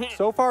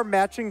 So far,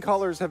 matching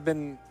colors have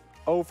been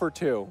 0 for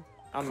 2.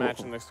 I'm Cool.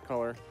 matching this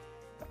color.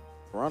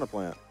 Piranha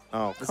plant.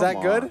 Oh, Is come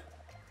that good? on.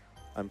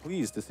 I'm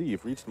pleased to see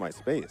you've reached my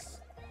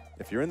space.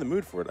 If you're in the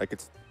mood for it, I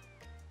could.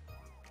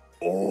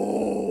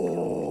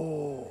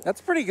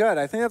 That's pretty good.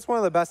 I think that's one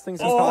of the best things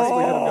he's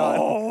possibly could have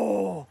gotten.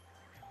 Oh,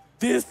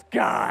 this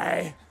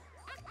guy.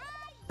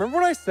 Remember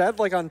what I said,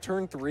 like on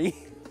turn 3?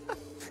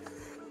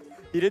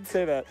 He did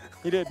say that.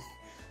 He did.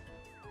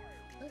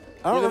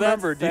 I don't Look at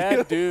remember.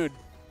 that Do you sad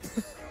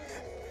dude.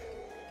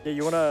 Yeah,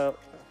 you wanna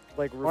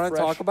like refresh? want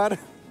to talk about it?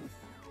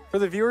 For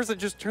the viewers that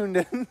just tuned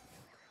in,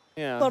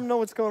 Yeah. Let them know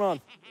what's going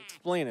on.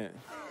 Explain it.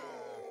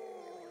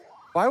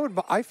 why would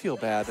I feel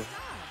bad?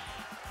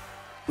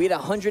 We had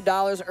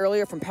 $100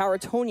 earlier from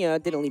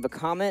Paratonia, didn't leave a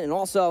comment, and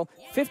also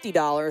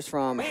 $50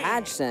 from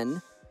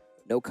Hadson,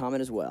 no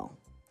comment as well.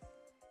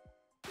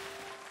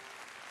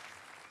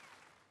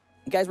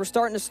 Guys, we're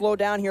starting to slow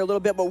down here a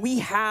little bit, but we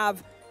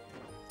have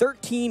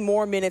 13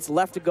 more minutes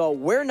left to go.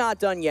 We're not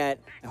done yet.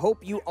 I hope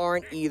you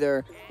aren't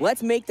either.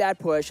 Let's make that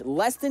push.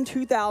 Less than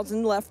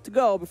 2,000 left to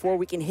go before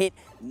we can hit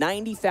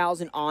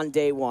 90,000 on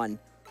day one.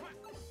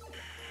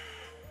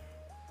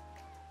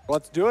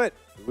 Let's do it.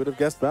 Who would have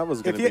guessed that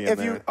was going If to you, be in if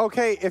there? you,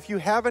 okay, if you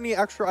have any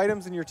extra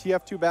items in your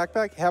TF2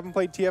 backpack, haven't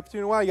played TF2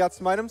 in a while, you got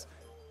some items,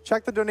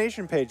 check the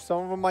donation page.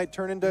 Some of them might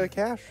turn into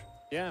cash.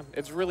 Yeah,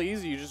 it's really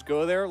easy. You just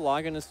go there,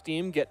 log into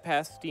Steam, get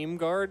past Steam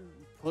Guard,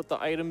 put the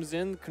items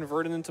in,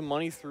 convert it into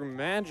money through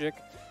magic,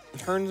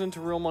 turns into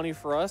real money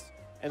for us,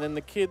 and then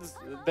the kids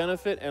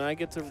benefit, and I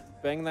get to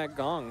bang that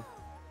gong.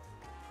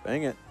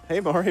 Bang it.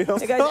 Hey, Mario.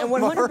 Hey guys, and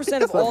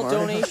 100% of all Mario?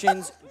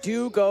 donations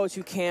do go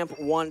to Camp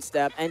One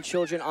Step and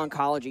Children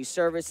Oncology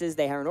Services.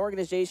 They are an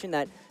organization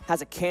that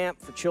has a camp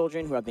for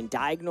children who have been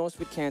diagnosed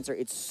with cancer.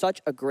 It's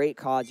such a great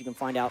cause. You can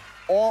find out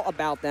all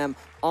about them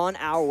on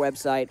our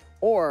website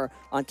or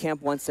on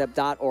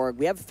camponestep.org.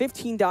 We have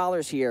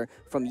 $15 here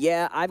from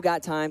Yeah, I've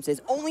Got Time.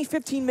 Says only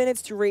 15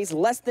 minutes to raise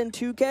less than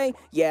 2K.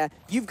 Yeah,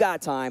 you've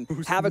got time.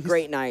 Have a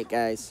great night,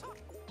 guys.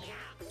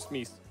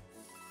 Smeese.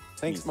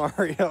 Thanks,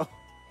 Mario.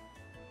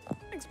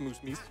 Thanks, Moose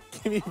Meese.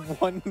 Give me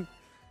one.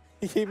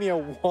 He gave me a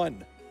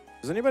 1.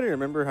 Does anybody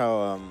remember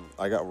how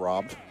I got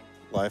robbed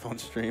live on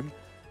stream?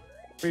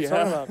 What are you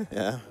talking about?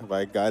 Yeah,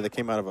 by a guy that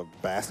came out of a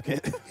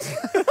basket.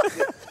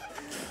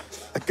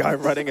 A guy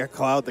riding a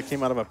cloud that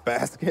came out of a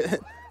basket.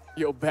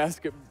 Yo,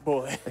 basket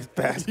boy.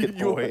 Basket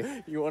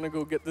boy. You want to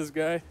go get this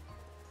guy?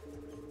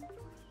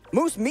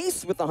 Moose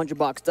Meese with the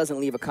 $100 doesn't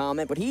leave a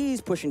comment, but he's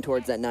pushing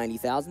towards that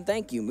 90,000.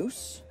 Thank you,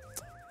 Moose.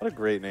 What a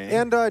great name.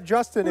 And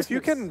Justin, if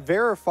you can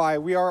verify,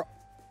 we are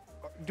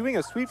doing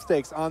a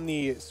sweepstakes on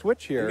the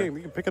Switch here.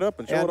 we can pick it up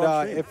and show And it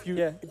on stream. if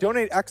you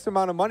donate X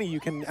amount of money, you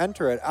can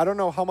enter it. I don't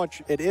know how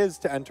much it is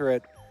to enter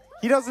it.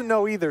 He doesn't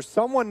know either.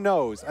 Someone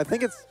knows. I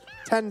think it's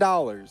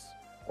 $10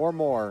 or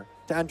more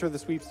to enter the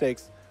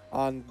sweepstakes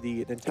on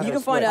the Nintendo And you can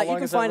Switch. find out. You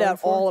can find out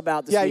all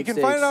about the Yeah, you sweepstakes.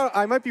 can find it out.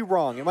 I might be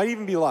wrong. It might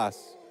even be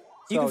less.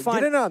 You So can find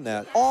get in on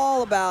that.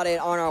 all about it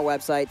on our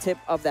website,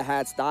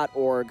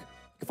 tipofthehats.org. You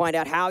can find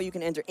out how you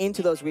can enter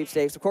into those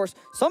sweepstakes. Of course,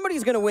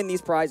 somebody's going to win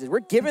these prizes. We're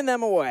giving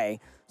them away,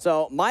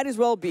 so might as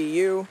well be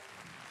you.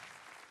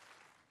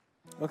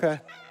 Okay.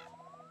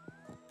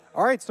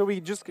 All right, so we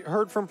just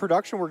heard from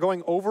production. We're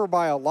going over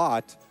by a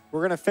lot.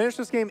 We're going to finish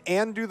this game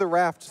and do the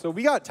raft, so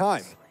we got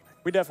time.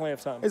 We definitely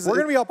have time. We're going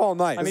to be up all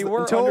night. I mean,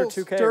 we're until under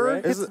 2K, Stir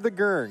right? hits the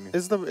gurn.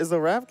 Is the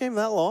raft game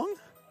that long?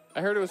 I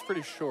heard it was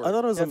pretty short. I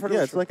thought it was. Yeah, I've heard it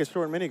was It's like a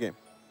short mini game.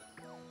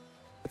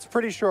 It's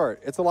pretty short.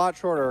 It's a lot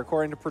shorter,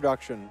 according to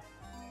production.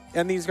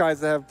 And these guys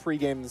that have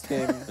pre-gamed this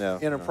game Yeah,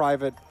 in a yeah.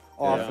 private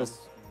office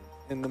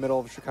in the middle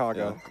of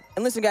Chicago. Yeah.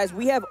 And listen, guys,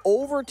 we have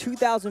over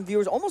 2,000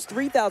 viewers, almost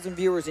 3,000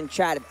 viewers in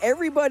chat. If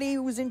everybody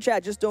who was in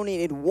chat just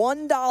donated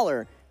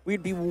 $1,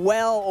 we'd be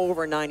well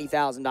over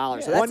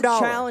 $90,000. So that's a $1.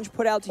 challenge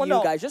put out to you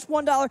 $1. guys. Just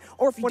 $1.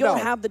 Or if you don't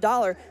 $1. have the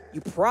dollar,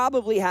 you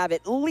probably have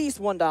at least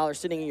 $1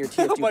 sitting in your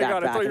TF2 Oh my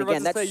God, I backpack. thought you And were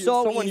again, about to that's say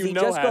so someone you easy.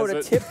 know Just go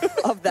has to it.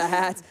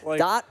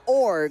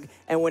 tipofthehats.org.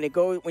 And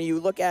when you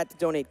look at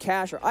donate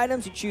cash or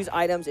items, you choose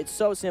items. It's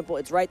so simple.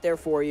 It's right there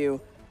for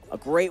you. A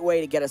great way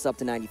to get us up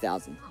to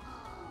 90,000.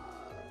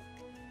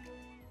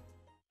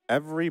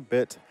 Every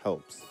bit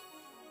helps.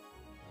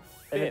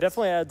 And it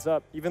definitely adds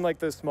up. Even like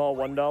those small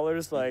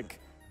 $1, like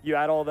you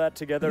add all that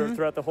together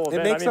throughout the whole It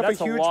event. makes I mean, up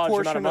that's a huge large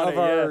portion amount of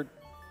money, our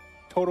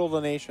total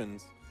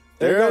donations.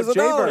 There's goes a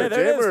dollar. Jaybird. Yeah,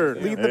 there it is.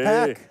 Jaybird. Lead the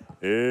pack.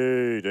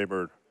 Hey,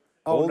 Jaybird.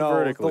 Oh, Hold no.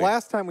 vertically. The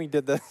last time we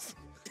did this,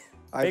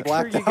 I Make sure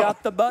blacked you out.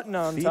 got the button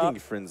on Feeding top.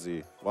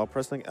 frenzy. While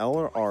pressing L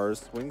or R,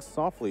 swing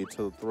softly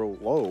to throw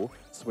low,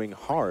 swing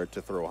hard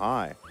to throw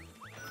high.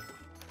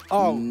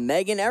 Oh,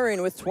 Megan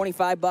Erin with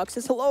 $25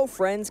 says, hello,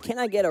 friends. Can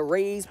I get a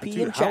raise P Dude,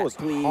 in that chat, was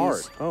please?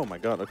 hard. Oh my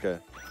god, okay.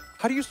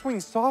 how do you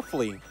swing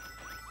softly?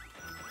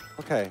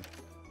 Okay.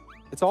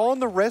 It's all in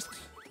the wrist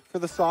for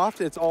the soft.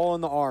 It's all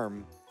in the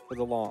arm for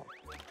the long.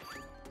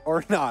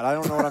 Or not. I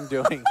don't know what I'm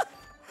doing.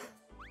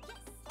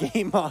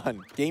 Game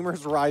on.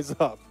 Gamers rise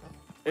up.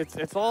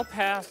 It's all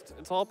past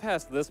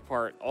this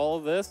part. All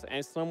of this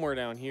and somewhere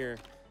down here.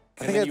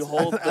 I And think, then you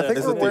hold I think the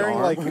Is we're it the wearing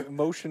arm? like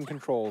motion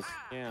controls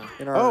yeah.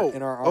 in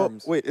our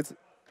arms. Oh, wait, it's...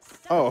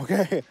 Oh,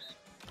 okay.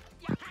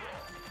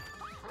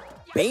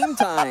 Bame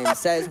Time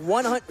says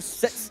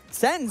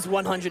sends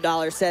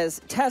 $100.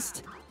 Says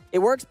test. It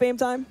works. Bame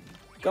Time.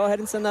 Go ahead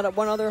and send that up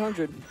one other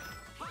 100.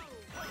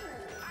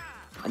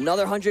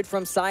 Another 100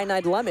 from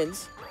Cyanide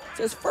Lemons.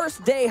 Says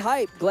first day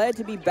hype. Glad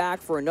to be back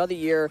for another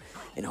year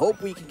and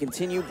hope we can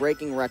continue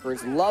breaking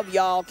records. Love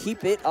y'all.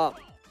 Keep it up.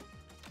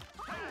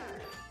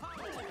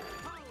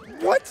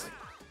 What?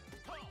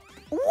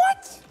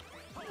 What?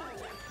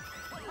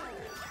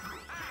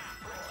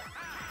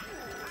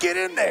 Get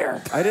in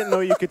there. I didn't know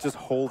you could just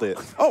hold it.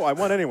 Oh, I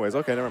won anyways.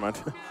 Okay, never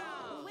mind.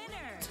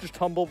 It's just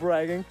humble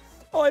bragging.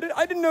 Oh, I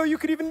didn't know you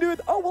could even do it.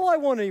 Oh, well, I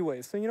won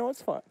anyway, so you know,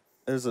 it's fine.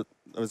 I was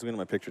getting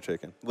my picture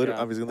taken. Literally,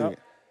 Yeah. I was gonna...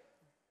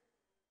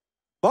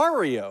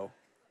 Mario.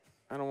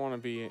 I don't want to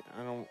be.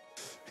 I don't.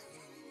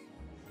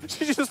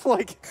 She's just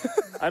like,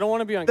 I don't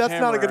want to be on that's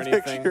camera not a good or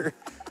anything. picture.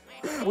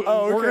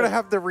 Oh, We're okay. going to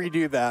have to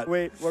redo that.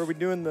 Wait, what are we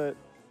doing? The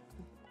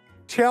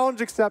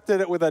Challenge accepted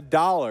it with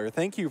 $1.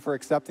 Thank you for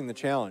accepting the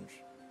challenge.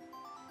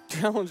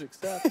 Challenge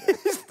accepted.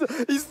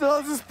 he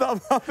still has his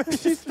thumb up.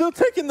 She's still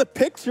taking the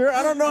picture.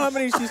 I don't know how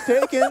many she's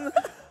taken.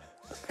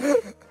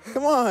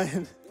 Come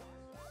on.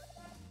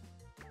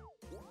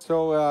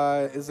 So,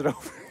 is it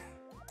over?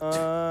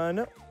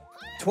 No.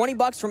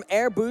 $20 from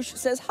Airbush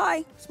says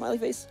hi. Smiley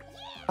face.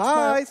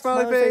 Hi,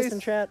 smiley face. in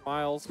chat.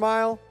 Miles.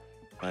 Smile.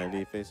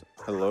 ID face.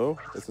 Hello?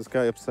 Is this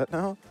guy upset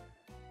now?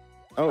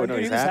 Oh, Oh, no, dude,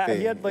 he's he was happy.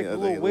 he had like Yeah,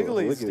 little the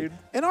wigglies, wiggly. dude.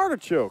 An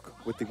artichoke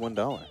with the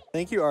 $1.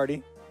 Thank you,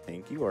 Artie.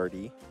 Thank you,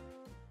 Artie.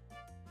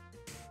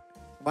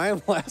 Am I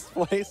in last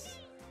place?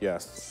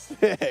 Yes.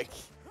 Sick.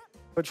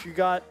 But you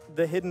got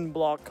the hidden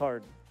block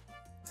card.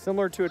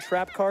 Similar to a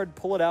trap card,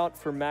 pull it out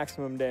for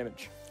maximum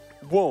damage.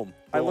 Boom.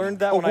 I learned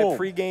that when boom. I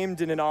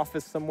pre-gamed in an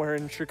office somewhere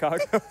in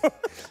Chicago.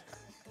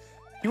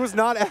 He was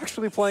not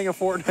actually playing a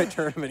Fortnite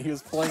tournament. He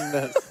was playing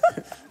this.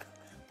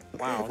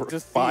 Wow. For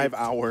Just 5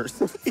 hours.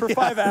 for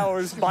 5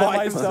 hours by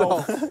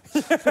myself.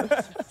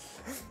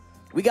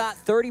 We got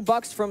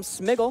 $30 from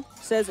Smiggle.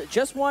 Says,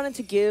 just wanted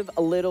to give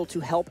a little to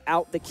help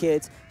out the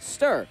kids.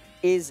 Stir,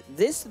 is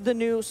this the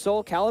new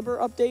Soul Calibur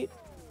update?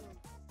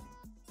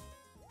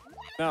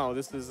 No,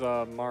 this is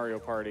Mario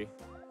Party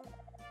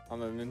on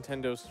the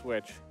Nintendo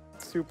Switch.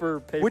 Super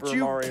Paper Which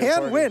you Mario can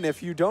Party. win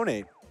if you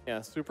donate.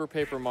 Yeah, Super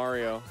Paper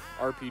Mario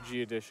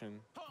RPG Edition.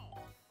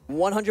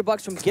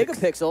 $100 from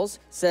Gigapixels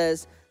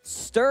says,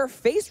 stir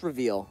face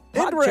reveal.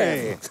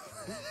 Ray.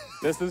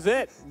 This is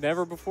it.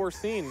 Never before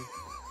seen.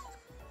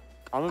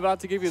 I'm about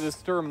to give you the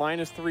stir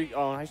 -3.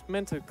 Oh, I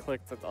meant to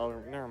click the. Oh,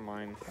 never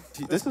mind.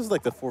 This is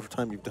like the 4th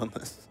time you've done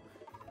this.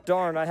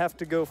 Darn, I have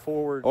to go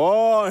forward.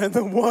 Oh, and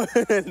the 1.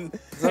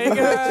 Hey,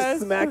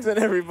 guys. Smacks at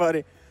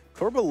everybody.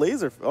 Turbo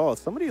laser. Oh,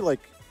 somebody like.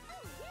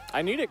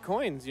 I needed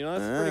coins. You know,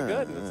 that's pretty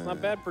good. That's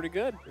not bad. Pretty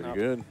good. Pretty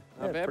good.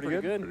 Not bad. Pretty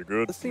good.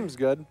 Good. This seems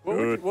good.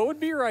 What would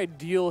be your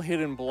ideal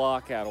hidden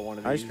block out of one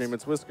of these? Ice cream,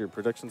 it's Whisker.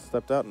 Production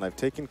stepped out, and I've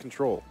taken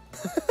control.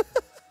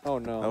 Oh,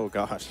 no. Oh,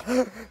 gosh.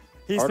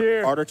 He's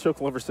here. Artichoke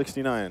Lover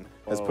 69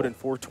 has put in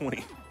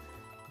 420.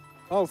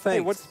 Oh, thanks. Hey,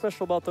 what's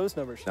special about those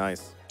numbers?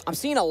 Nice. I'm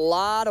seeing a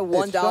lot of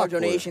 $1 Shopboard,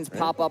 donations right?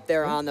 pop up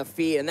there on the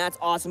feed, and that's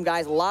awesome,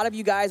 guys. A lot of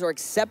you guys are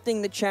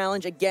accepting the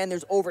challenge. Again,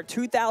 there's over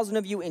 2,000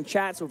 of you in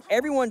chat, so if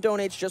everyone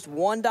donates just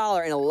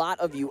 $1, and a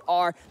lot of you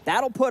are,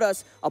 that'll put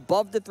us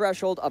above the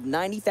threshold of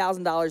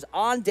 $90,000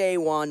 on day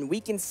one. We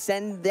can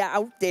send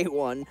out day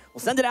one. We'll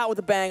send it out with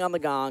a bang on the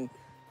gong,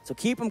 so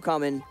keep them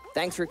coming.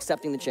 Thanks for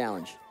accepting the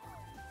challenge.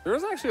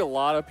 There's actually a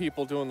lot of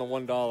people doing the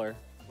 $1.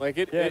 Like,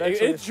 Yeah,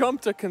 it it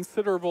jumped a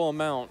considerable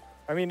amount.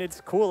 I mean, it's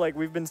cool. Like,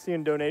 we've been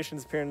seeing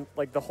donations appearing,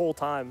 like, the whole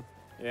time.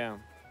 Yeah.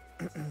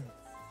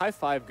 High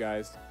five,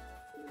 guys.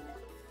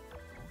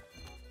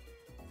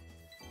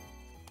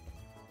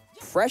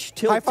 Fresh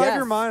Till High five Death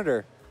your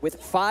monitor. with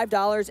As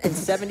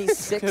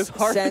 $5.76.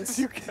 hard as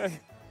you can.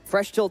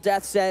 Fresh Till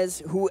Death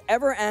says,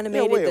 whoever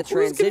animated wait, the who's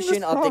getting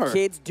transition this of the car?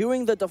 kids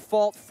doing the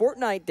default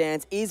Fortnite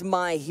dance is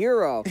my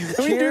hero. we do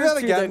Cheers that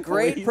to again, the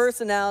great please?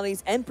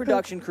 personalities and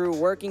production crew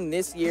working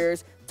this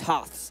year's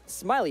TotH.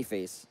 Smiley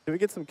face. Can we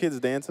get some kids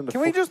dancing to Can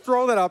we just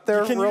throw that up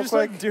there Can you real just,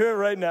 quick? like, do it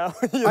right now?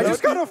 I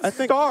just got a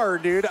star,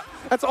 dude.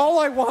 That's all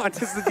I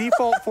want is the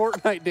default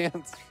Fortnite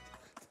dance.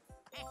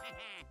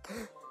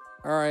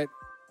 All right.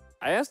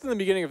 I asked in the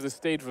beginning if the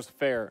stage was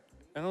fair.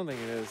 I don't think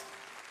it is.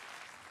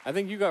 I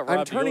think you got robbed.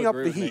 I'm turning You'll up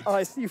agree the with me. heat. Oh,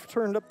 I see you've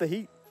turned up the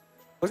heat.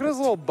 Look at his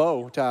little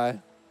bow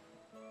tie.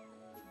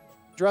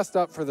 Dressed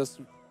up for this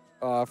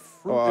fruit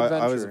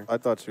adventure. I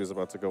thought she was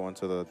about to go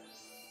into the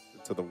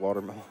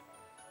watermelon.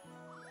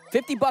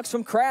 $50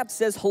 from Crab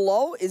says,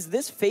 hello, is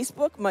this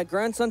Facebook? My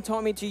grandson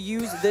taught me to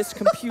use this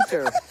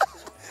computer.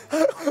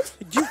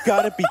 You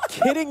gotta be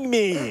kidding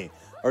me!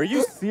 Are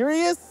you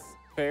serious?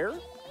 Fair?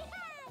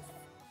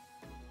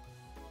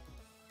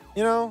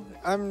 You know,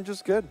 I'm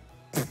just good.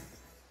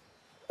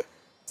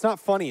 It's not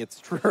funny, it's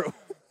true.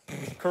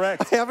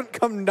 Correct. I haven't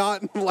come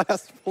not in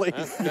last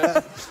place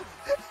yet.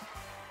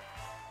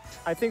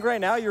 I think right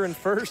now you're in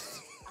first.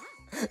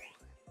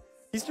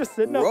 He's just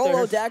sitting up there.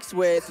 Rolodex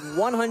with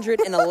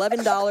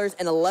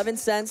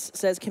 $111.11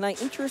 says, can I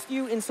interest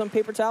you in some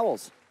paper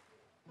towels?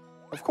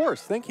 Of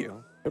course, thank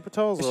you. Paper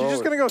towels Is are she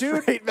just going to go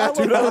straight back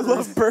to I burgers?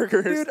 love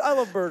burgers. Dude, I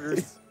love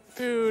burgers.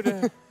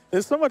 Dude.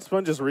 It's so much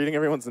fun just reading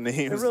everyone's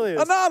names. It really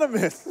is.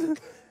 Anonymous!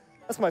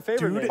 That's my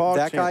favorite Dude, name. Pog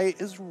that champ. guy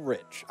is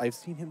rich. I've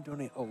seen him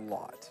donate a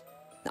lot.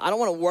 I don't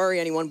want to worry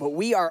anyone, but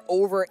we are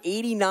over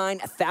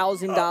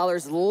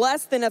 $89,000,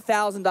 less than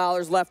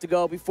 $1,000 left to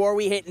go before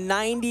we hit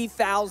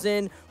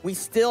 90,000. We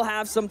still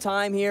have some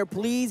time here.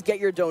 Please get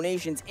your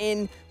donations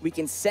in. We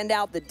can send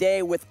out the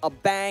day with a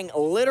bang.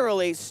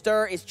 Literally,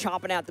 Stir is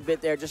chomping at the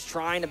bit there, just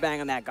trying to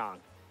bang on that gong.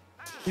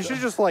 You should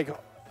just like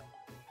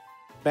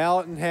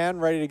mallet in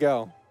hand, ready to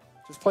go.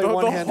 Just play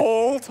one The hand.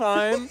 whole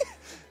time.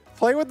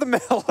 Play with the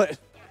mallet.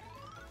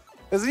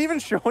 Is it even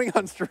showing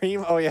on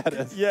stream? Oh yeah, it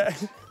is. Yeah.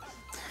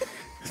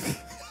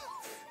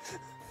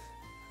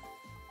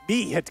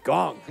 Me hit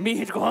gong. Me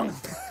hit gong.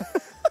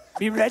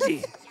 Be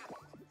ready.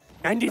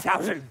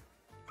 90,000.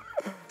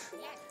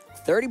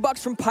 $30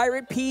 from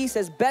Pirate P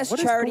says best What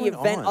is charity going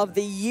event on? of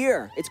the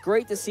year. It's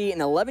great to see an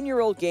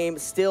 11-year-old game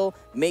still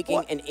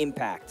making an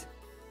impact.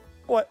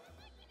 What?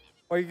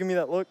 Why you give me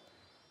that look?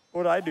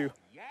 What'd I do?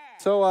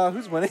 So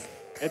who's winning?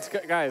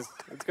 Guys,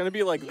 it's going to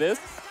be like this,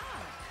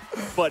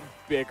 but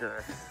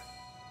bigger.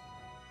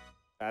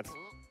 That's...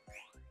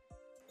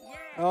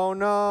 Oh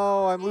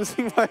no, I'm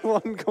losing my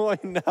one coin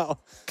now.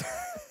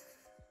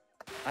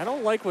 I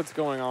don't like what's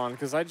going on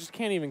because I just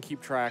can't even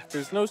keep track.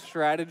 There's no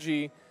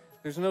strategy.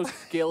 There's no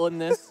skill in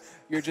this.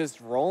 You're just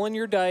rolling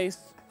your dice,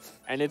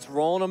 and it's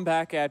rolling them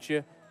back at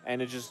you,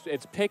 and it's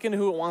picking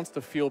who it wants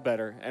to feel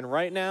better. And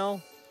right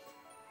now,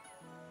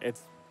 I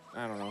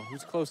don't know,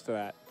 who's close to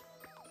that?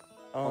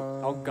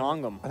 I'll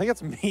gong them. I think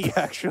it's me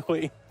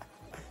actually.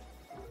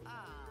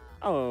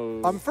 Oh.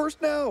 I'm first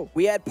now.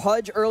 We had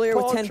Pudge earlier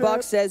with Pudge.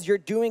 $10, says, you're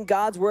doing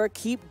God's work.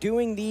 Keep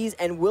doing these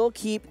and we'll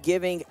keep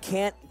giving.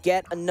 Can't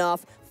get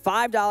enough.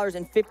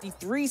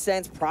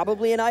 $5.53,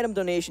 probably an item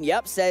donation.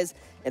 Yep, says,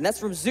 And that's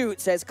from Zoot,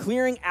 says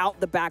clearing out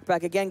the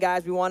backpack. Again,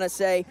 guys, we want to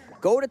say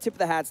go to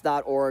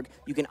tipofthehats.org.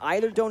 You can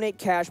either donate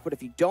cash, but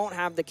if you don't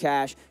have the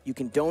cash, you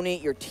can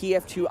donate your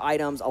TF2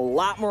 items. A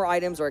lot more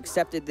items are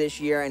accepted this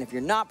year, and if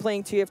you're not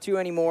playing TF2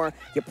 anymore,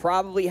 you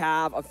probably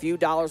have a few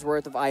dollars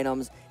worth of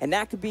items, and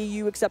that could be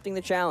you accepting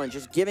the challenge,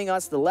 just giving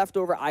us the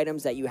leftover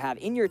items that you have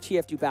in your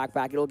TF2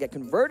 backpack. It'll get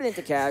converted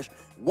into cash,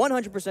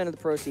 100% of the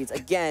proceeds.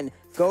 Again,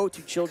 go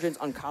to Children's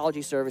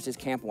Oncology Services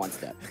Camp One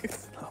Step.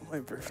 It's not my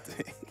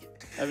birthday.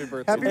 Happy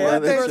birthday. Happy Yeah,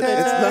 birthday, it's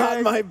Tag.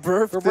 not my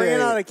birthday. We're bringing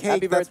out a cake.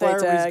 Happy That's birthday, why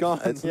everybody's Tag.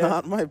 gone. It's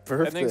not my And thanks,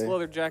 birthday.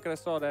 Leather Jacket. I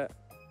saw that.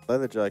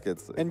 Leather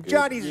jackets. And good.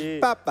 Johnny's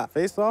Papa.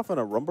 Face off in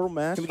a rumble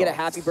match. Can we get a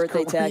happy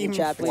birthday tag in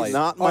chat, please?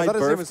 Not Oh, I my thought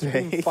his name was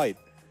birthday. Scream Fight.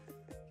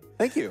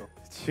 Thank you.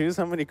 Choose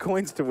how many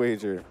coins to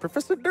wager.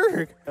 Professor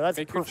Dirk. That's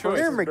Make your Professor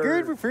choice. Oh my Dirk.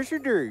 good Professor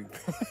Dirk.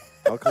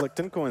 I'll collect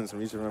 10 coins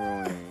from each of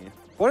them.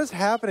 What is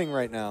happening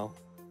right now?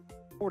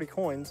 40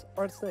 coins.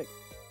 Are at stake.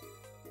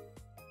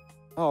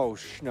 Oh,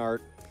 schnart.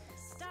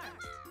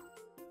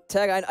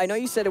 Tag, I know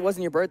you said it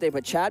wasn't your birthday,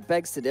 but chat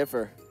begs to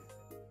differ.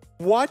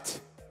 What?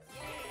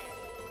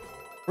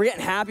 We're getting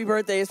happy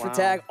birthdays for Wow.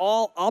 Tag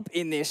all up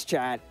in this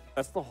chat.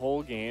 That's the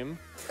whole game.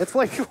 It's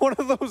like one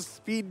of those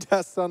speed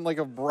tests on like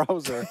a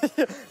browser. How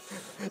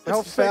Just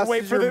like, fast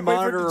wait is for your the- wait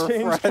for it monitor to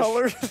change refresh?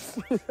 colors.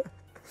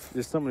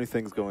 There's so many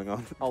things going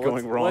on, Oh, going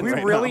let's- wrong We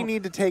right really now.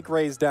 need to take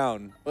Ray's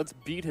down. Let's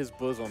beat his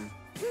bosom.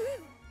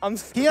 I'm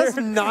He has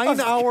scared. 9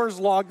 hours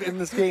logged in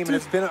this game, and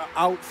it's been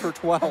out for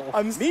 12.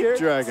 I'm scared.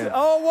 Dragon.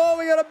 Oh, whoa,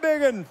 we got a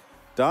big one.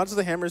 Dodge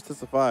the hammers to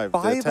survive. The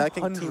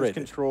attacking team's 500.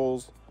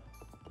 controls.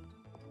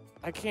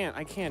 I can't.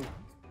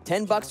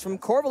 $10 from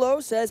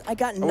Corvalo says, I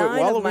got wait,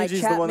 9 of my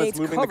Waluigi's the one that's chatmates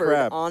moving the covered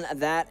crab. on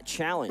that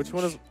challenge. Which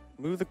one is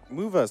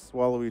move us,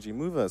 Waluigi,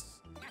 move us.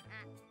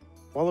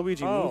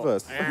 Waluigi, move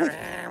us.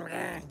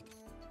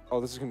 Oh,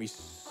 this is going to be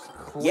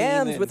clean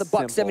Yams and with a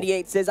simple.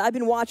 $1.78 says, I've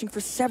been watching for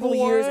several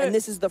years, and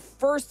this is the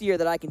first year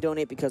that I can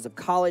donate because of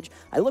college.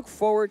 I look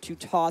forward to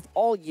TotH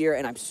all year,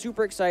 and I'm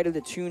super excited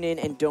to tune in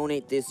and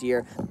donate this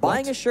year.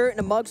 Buying a shirt and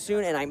a mug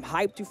soon, and I'm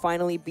hyped to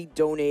finally be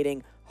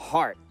donating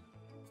heart.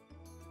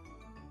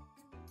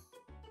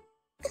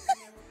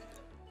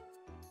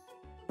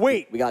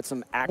 Wait, We got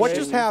some action what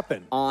just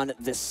happened? on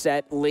the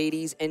set,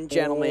 ladies and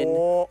gentlemen.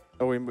 Oh,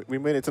 Oh, we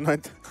made it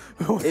tonight.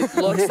 It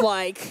looks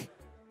like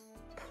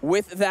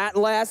with that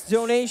last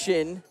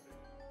donation,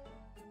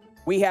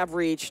 we have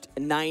reached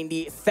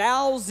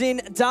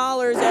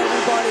 $90,000,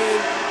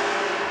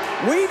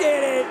 everybody. We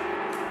did it.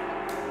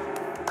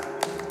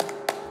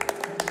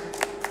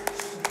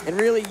 And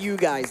really, you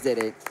guys did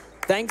it.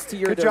 Thanks to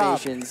your Good job.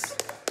 donations.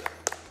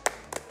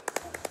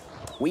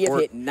 We have Or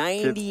hit kids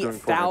doing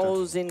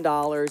Fortnite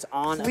 $90,000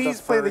 on Please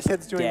the play the first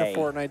kids doing day. a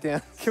Fortnite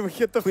dance. can we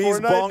get the Please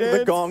Fortnite bong the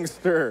dance? gong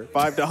stir.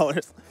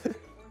 $5.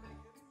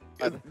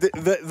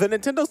 The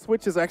Nintendo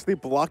Switch is actually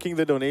blocking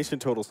the donation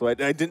total, so I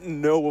didn't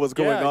know what was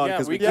going Yeah, on yeah,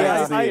 because we we can't Yeah,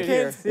 can't see I it can't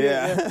here. see it.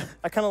 Yeah. Yeah.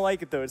 I kind of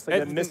like it though. It's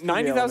like a mystery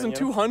element, you know?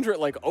 90,200,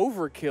 like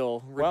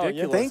overkill, Wow, yeah,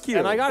 ridiculous. thank you.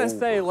 And I gotta Oh.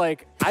 say,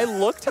 like, I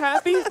looked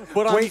happy,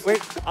 but Wait,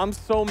 wait. I'm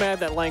so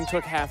mad that Lang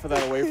took half of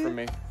that away from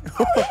me.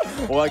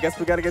 Well, I guess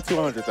we got to get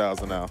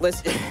 200,000 now.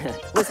 Listen,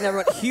 listen,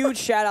 everyone, huge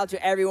shout out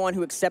to everyone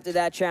who accepted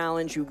that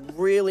challenge, who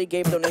really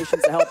gave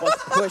donations to help us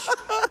push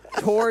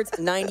towards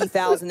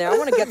 90,000 there. I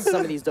want to get to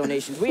some of these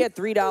donations. We had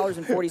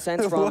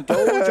 $3.40 from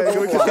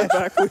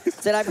Doge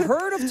said, I've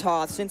heard of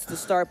TotH since the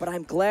start, but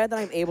I'm glad that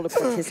I'm able to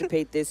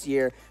participate this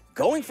year.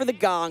 Going for the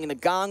gong, and the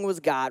gong was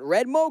got.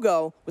 Red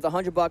Mogo with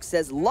 $100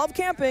 says, love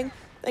camping.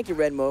 Thank you,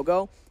 Red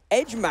Mogo.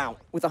 Edgemount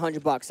with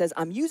 $100 says,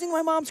 I'm using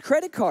my mom's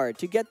credit card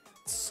to get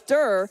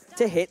Stir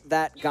to hit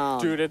that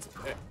gong. Dude,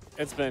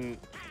 it's been...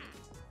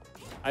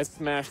 I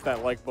smashed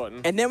that like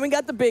button. And then we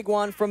got the big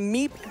one from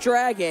Meep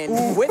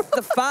Dragon with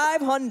the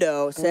 5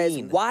 hundo says,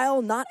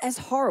 while not as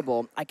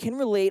horrible, I can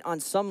relate on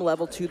some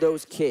level to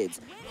those kids.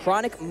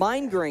 Chronic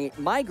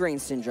migraine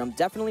syndrome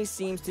definitely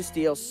seems to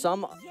steal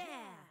some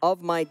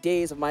of my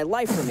days of my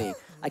life from me.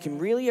 I can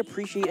really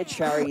appreciate a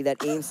charity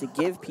that aims to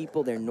give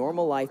people their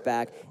normal life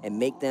back and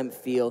make them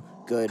feel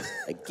good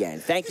again.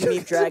 Thank you,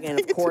 Meep Dragon. And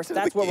of course,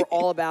 that's what we're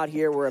all about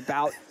here. We're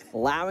about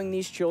allowing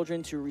these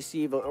children to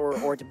receive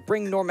or to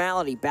bring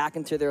normality back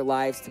into their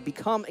lives, to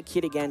become a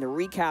kid again, to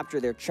recapture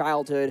their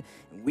childhood.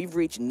 And we've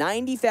reached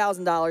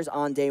 $90,000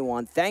 on day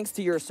one. Thanks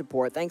to your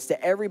support. Thanks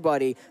to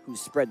everybody who's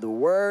spread the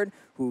word,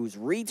 who's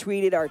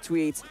retweeted our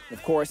tweets. And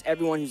of course,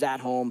 everyone who's at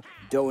home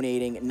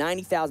donating.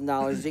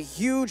 $90,000 is a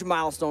huge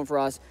milestone for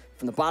us.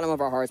 From the bottom of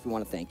our hearts, we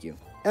want to thank you.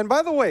 And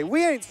by the way,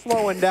 we ain't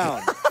slowing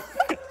down.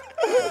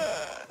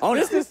 Oh,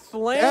 This is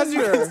As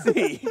you slander. can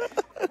see.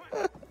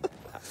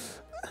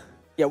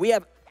 yeah, we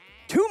have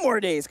 2 more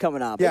days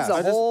coming up. Yeah, This is I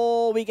a just-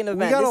 whole weekend we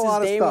event. got a This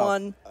lot is of day stuff.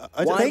 one,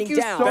 thank winding you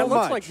down. so That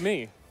looks much. like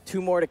me.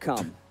 2 more to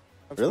come.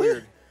 That's Really?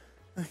 weird.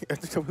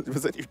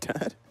 Was that your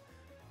dad?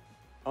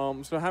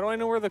 So how do I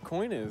know where the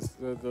coin is?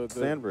 The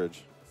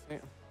Sandbridge.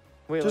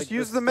 Wait, Just like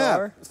use the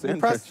star? map. You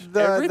press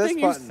the, Everything this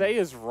you button. say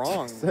is wrong.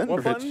 What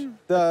Sandwich. button?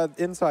 The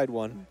inside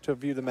one to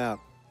view the map.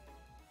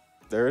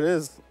 There it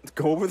is.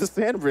 Go over the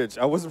sand bridge.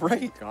 I was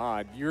right.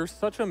 God, you're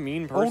such a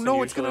mean person. Oh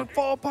no, it's usually. gonna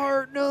fall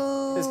apart.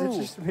 No. Is it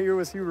just me or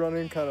was he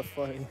running kind of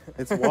funny?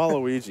 It's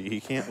Waluigi. He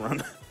can't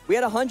run. We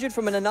had 100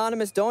 from an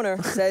anonymous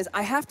donor. Says,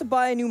 I have to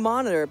buy a new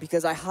monitor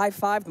because I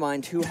high-fived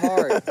mine too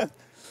hard. It's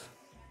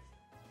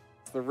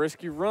the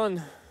risk you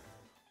run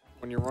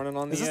when you're running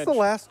on the Is edge. this the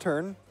last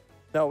turn?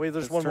 No, wait,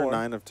 there's It's one turn more.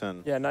 9 of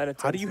 10. Yeah, 9 of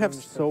 10. How do you have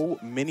so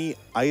many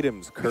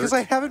items, Kurt? Because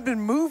I haven't been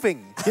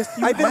moving. Yes,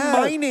 you I've been have.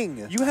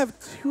 mining. You have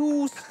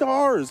 2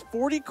 stars,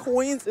 40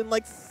 coins, and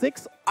like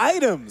 6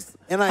 items.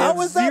 And I How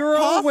have is that 0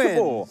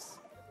 possible? wins.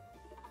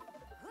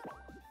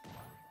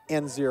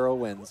 And 0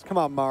 wins. Come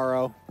on,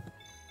 Morrow.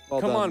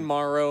 Well Come done. on,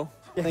 Morrow.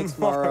 Thanks,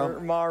 Morrow.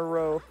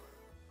 Morrow.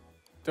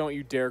 Don't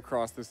you dare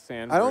cross this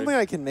sand I don't bridge.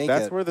 think I can make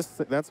That's it. where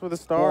the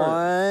star.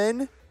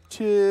 1,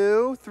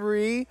 2,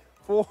 3,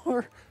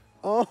 4.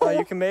 Oh, Oh,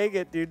 you can make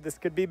it, dude. This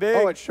could be big.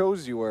 oh, it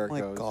shows you where it Oh my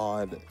goes.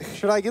 God.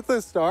 Should I get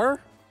the star?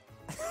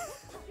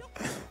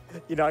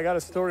 You know, I got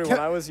a story when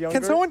I was younger.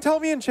 Can someone tell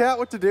me in chat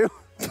what to do?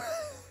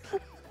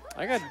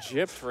 I got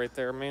gypped right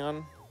there,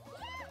 man.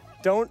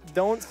 Don't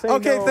say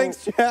Okay, no.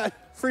 thanks, chat.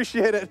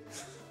 Appreciate it.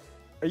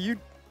 Are you?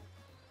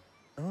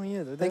 Oh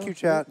yeah, they're Thank there. you,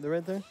 chat. They're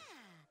right there.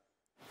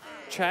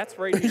 Chat's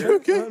right here.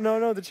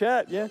 No, the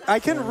chat. Yeah. I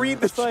can read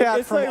the It's like, chat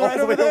it's from like all right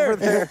the way over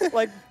there.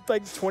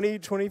 like 20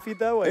 feet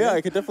that way. Yeah, I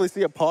could definitely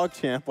see a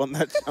PogChamp on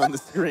that on the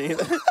screen.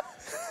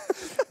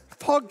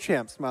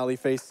 PogChamp, smiley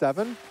face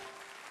 7.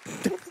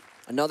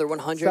 Another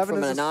 100 7 from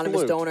is an a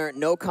anonymous salute. donor,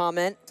 no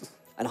comment.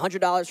 And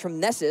 $100 from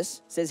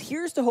Nessus says,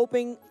 here's to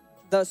hoping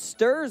the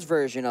Stirs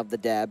version of the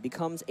dab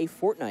becomes a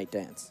Fortnite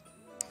dance.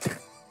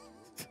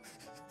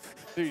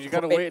 Dude, you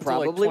gotta It wait until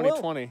like probably will.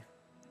 2020.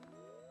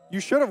 You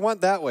should have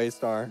went that way,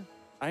 Star.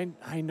 I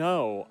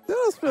know. I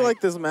just feel like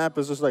this map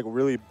is just like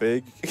really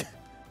big.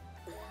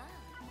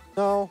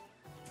 No.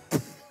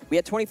 We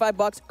had 25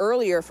 bucks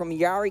earlier from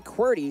Yari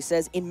Qwerty.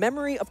 Says, in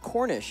memory of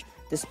Cornish,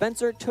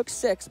 dispenser took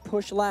 6,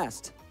 push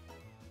last.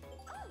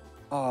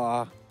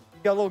 Aw. You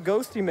got a little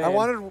ghosty man. I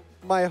wanted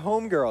my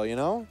homegirl, you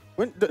know?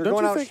 When, They're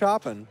going out think,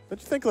 shopping. Don't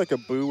you think like a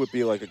boo would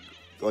be like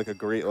a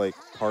great like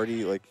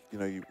party? Like, you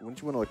know, wouldn't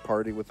you want to like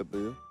party with a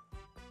boo?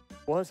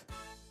 What?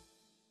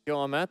 Yo,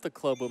 I'm at the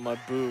club with my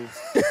boo.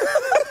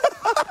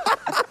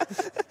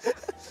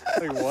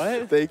 Like,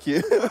 what? Thank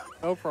you.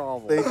 No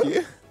problem. Thank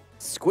you.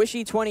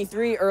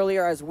 Squishy23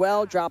 earlier as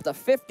well dropped a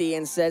 50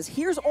 and says,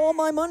 here's all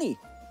my money.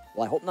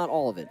 Well, I hope not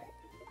all of it.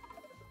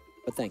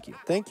 But thank you.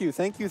 Thank you,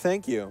 thank you,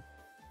 thank you.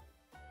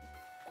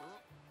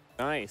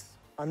 Nice.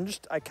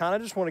 I kind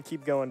of just want to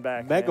keep going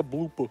back. Mega man.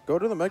 blooper. Go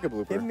to the mega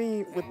blooper. Hit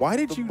me with Why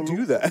did the you blooper.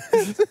 do that?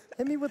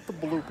 Hit me with the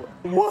blooper.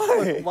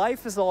 Why? Look,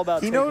 life is all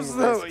about He taking knows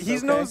the risks, he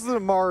okay? knows the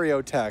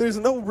Mario tech. There's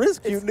no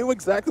risk. You knew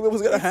exactly what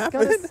was gonna It's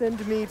happen. gonna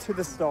send me to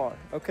the star,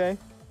 okay?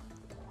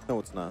 No,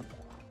 it's not.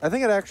 I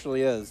think it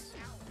actually is.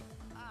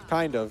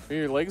 Kind of.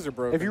 Your legs are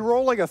broken. If you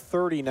roll like a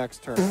 30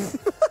 next turn.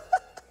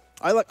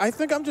 I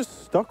think I'm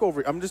just stuck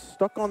over. I'm just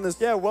stuck on this.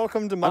 Yeah,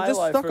 welcome to my I'm just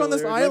life. stuck on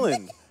this earlier, dude.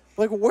 island.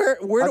 Like where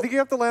I do think you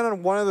have to land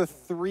on one of the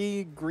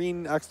 3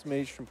 green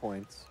exclamation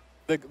points.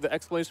 the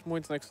exclamation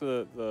points next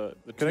to the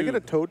Can I get a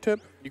tube. toad tip?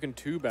 You can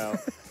tube out.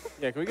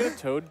 Yeah, can we get a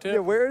toad tip? Yeah,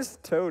 where's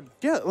Toad?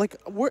 Yeah, like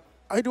where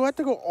do I have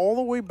to go all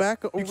the way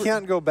back over? You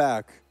can't go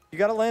back. You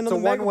gotta land It's a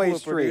on the mega one-way blooper,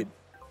 street. dude.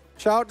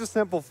 Shout out to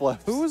Simple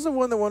Flips. Who was the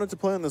one that wanted to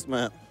play on this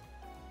map?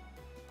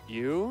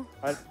 You?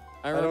 I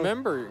don't-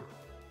 remember.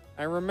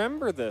 I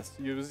remember this.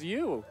 It was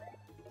you.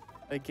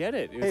 I get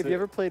it. Hey, have you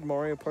ever played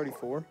Mario Party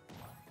 4?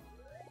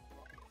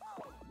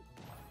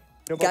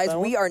 Know about Guys, that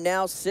we one? are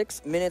now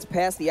 6 minutes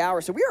past the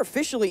hour, so we are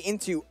officially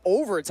into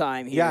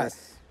overtime here.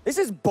 Yes. This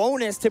is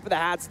bonus tip of the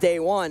hats day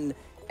 1,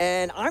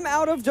 and I'm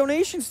out of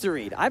donations to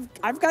read.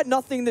 I've got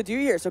nothing to do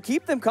here, so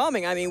keep them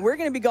coming. I mean, we're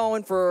going to be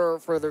going for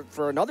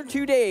another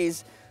 2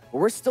 days, but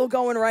we're still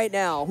going right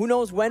now. Who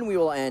knows when we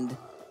will end?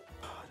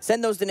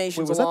 Send those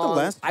donations was that the along.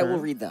 last I will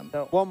turn? read them.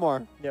 No. One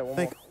more. Yeah, one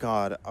Thank more.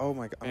 God. Oh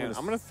my God. Man,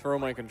 I'm gonna throw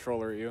my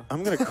controller at you.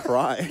 I'm gonna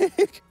cry.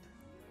 I'm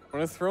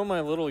gonna throw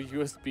my little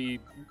USB.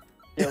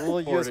 Yeah, a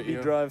little Board at USB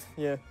you. drive.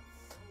 Yeah.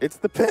 It's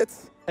the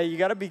pits. Hey, you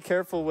gotta be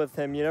careful with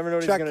him. You never know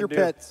what Check he's your gonna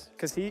do. pits.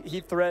 Because he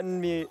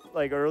threatened me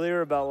like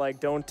earlier about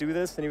like don't do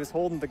this, and he was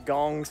holding the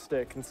gong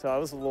stick, and so I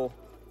was a little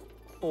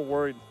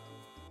worried.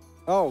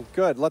 Oh,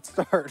 good. Let's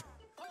start.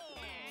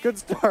 Good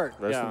start.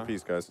 Rest Yeah. in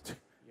peace, guys.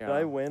 Yeah. Did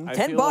I win?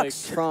 10 feel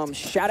bucks like- from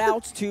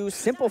shoutouts to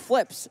Simple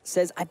Flips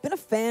says, I've been a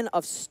fan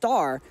of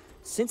Star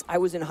since I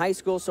was in high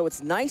school, so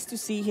it's nice to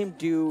see him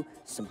do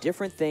some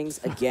different things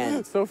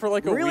again. So for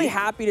like a Really week.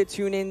 happy to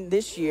tune in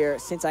this year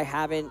since I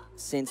haven't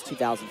since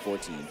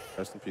 2014.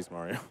 Rest in peace,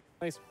 Mario.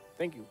 Nice.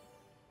 Thank you.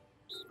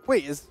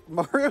 Wait, is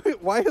Mario?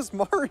 Why is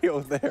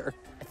Mario there?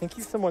 I think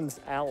he's someone's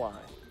ally.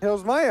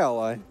 Hell's my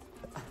ally.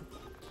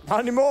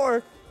 Not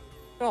anymore.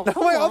 Oh, Now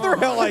my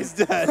other ally's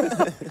dead.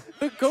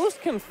 The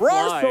ghost can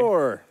fly.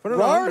 Rarsaur! Put it on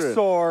 100.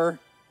 Rarsaur.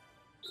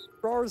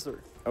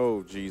 Browser.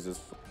 Oh Jesus.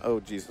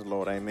 Oh Jesus,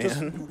 Lord,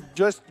 amen.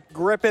 Just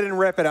grip it and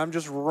rip it. I'm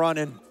just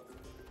running.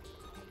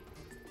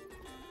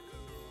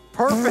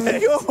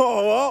 Perfect.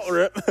 Oh,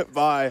 rip.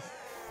 Bye.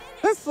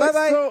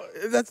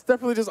 That's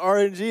definitely just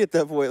RNG at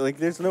that point. Like,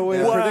 there's no way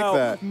to predict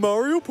that.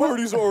 Mario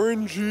Party's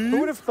RNG. Who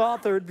would have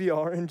thought there would be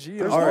RNG? There's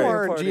in a no Mario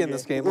RNG Party in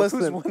this game. Look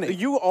who's Listen, winning.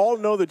 you all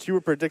know that you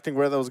were predicting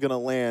where that was going to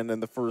land in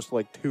the first,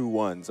 like, 2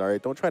 ones, all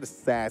right? Don't try to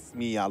sass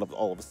me out of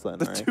all of a sudden,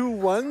 The all right? 2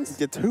 ones?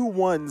 The 2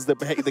 ones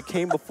that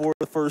came before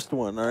the first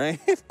one, all right?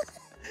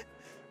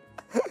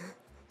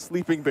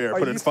 Sleeping Bear Are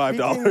put you in speaking-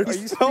 $5. are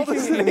you Spelled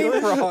his speaking name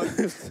English?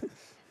 wrong.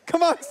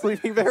 Come on,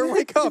 Sleeping Bear,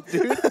 wake up,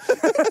 dude.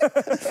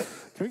 Can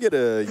we get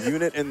a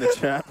unit in the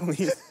chat,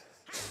 please?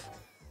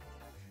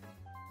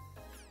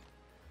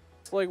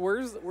 It's like,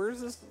 where's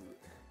this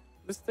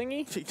thingy?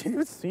 You can't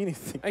even see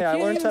anything. Yeah, I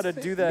can't learned even how to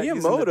see- do that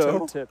using the Miyamoto.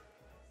 toad tip.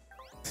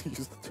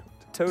 Use the toad.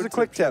 Toad Here's a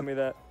quick showed tip. me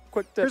that.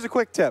 Quick tip. Here's a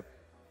quick tip.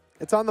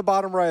 It's on the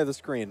bottom right of the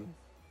screen.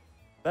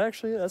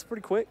 Actually, that's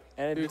pretty quick.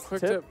 And Dude, it's a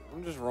quick tip.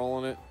 I'm just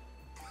rolling it.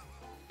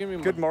 Give me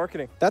Good my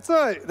marketing. That's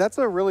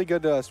a really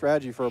good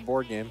strategy for a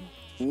board game.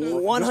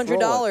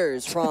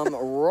 $100 from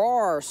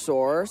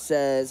Roarsor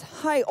says,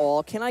 "Hi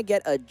all, can I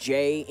get a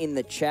J in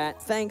the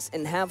chat? Thanks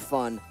and have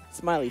fun."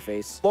 Smiley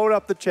face. Load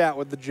up the chat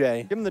with the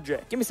J. Give him the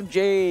J. Give me some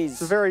J's.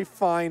 It's a very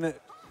fine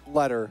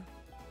letter.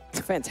 It's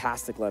a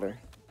fantastic letter.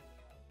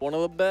 one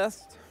of the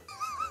best.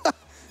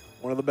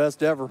 One of the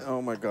best ever. Oh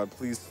my God!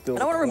 Please still.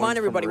 And I want to remind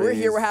everybody, we're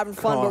here, we're having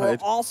fun, but we're God.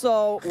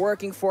 also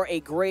working for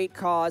a great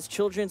cause,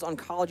 Children's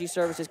Oncology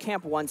Services,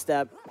 Camp One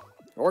Step,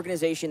 an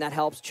organization that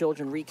helps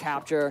children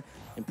recapture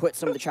and put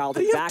some of the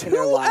childhood They have back in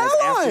their 2 lives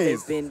after allies.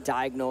 they've been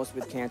diagnosed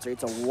with cancer.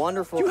 It's a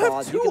wonderful You have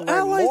cause. 2 You can learn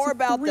allies more and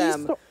about 3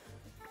 them star-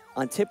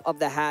 on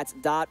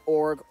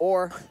tipofthehats.org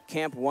or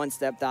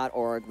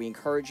camponestep.org. We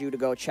encourage you to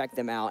go check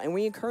them out, and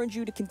we encourage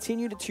you to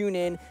continue to tune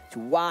in, to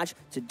watch,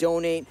 to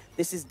donate.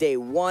 This is day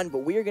 1, but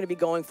we are going to be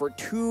going for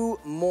 2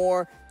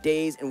 more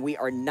days, and we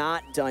are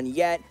not done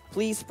yet.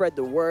 Please spread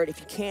the word. If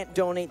you can't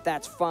donate,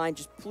 that's fine.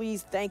 Just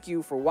please, thank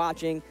you for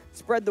watching.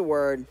 Spread the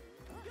word.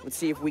 Let's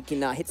see if we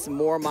can hit some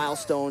more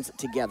milestones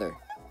together.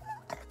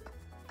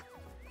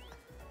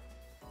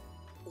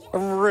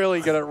 I'm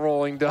really good at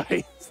rolling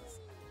dice.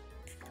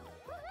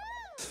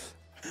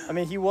 I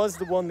mean, he was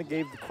the one that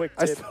gave the quick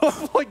I tip. still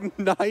have like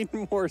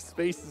 9 more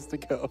spaces to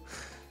go.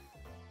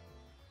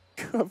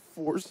 You have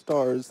 4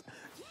 stars,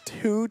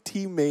 2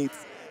 teammates,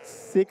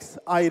 6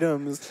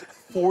 items,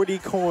 40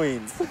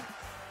 coins.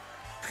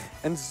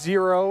 And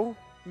 0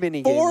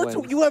 minigame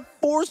wins. You have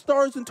 4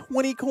 stars and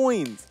 20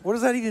 coins. What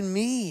does that even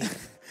mean?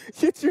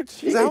 Get your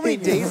cheating. Is that how many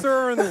days there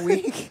are in the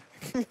week?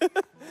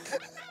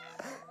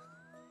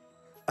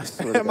 I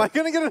swear to Am I God.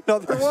 going to get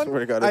another one? swear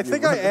to God, I if you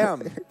think I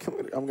run- am.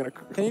 I'm gonna.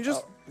 Can you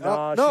just...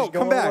 Nah, no, she's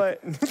come going back. away.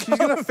 She's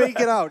going to fake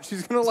it out.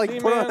 She's going to like See,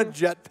 put on a man.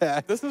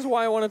 jetpack. This is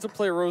why I wanted to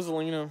play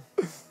Rosalina.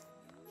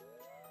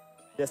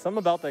 Yeah, something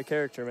about that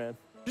character, man.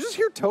 Did you just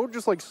hear Toad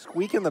just like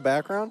squeak in the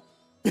background?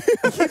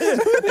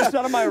 It's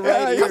out of my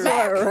right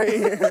ear. right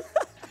here.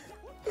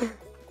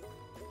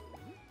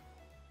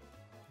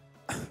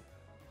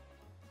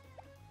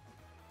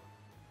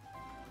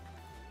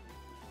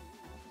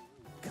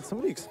 Can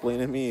somebody explain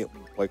to me,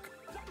 like,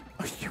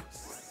 are you?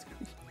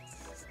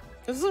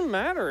 It doesn't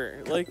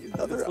matter. Like, it's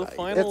the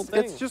final It's,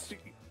 thing. it's just...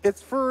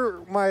 It's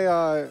for my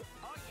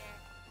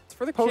It's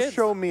for the kids.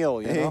 post-show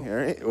meal, you Hey, all know?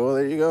 right. Well,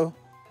 there you go.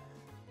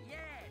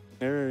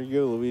 There you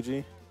go,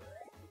 Luigi.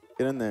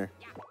 Get in there.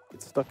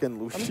 Get stuck in,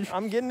 Luigi.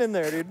 I'm getting in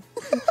there, dude.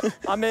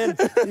 I'm in.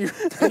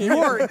 You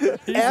are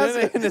as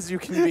in it. in as you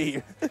can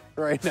be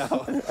right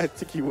now. I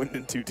think you went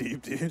in too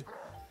deep, dude.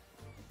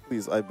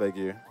 Please, I beg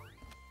you.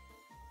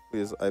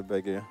 Please, I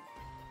beg you.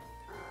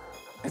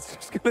 It's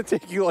just going to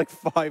take you like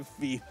 5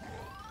 feet.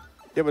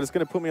 Yeah, but it's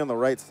going to put me on the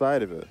right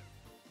side of it.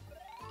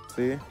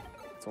 See?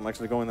 So I'm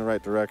actually going the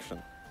right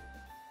direction.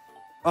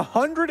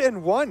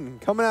 101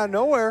 coming out of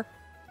nowhere.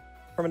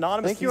 From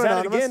Anonymous, Thank you, he's at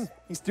it Anonymous. again.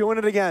 He's doing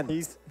it again.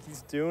 He's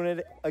doing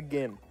it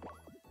again.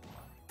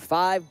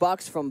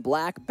 $5 from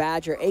Black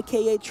Badger,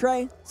 a.k.a.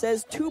 Trey,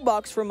 says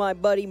 $2 from my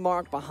buddy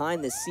Mark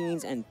behind the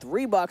scenes, and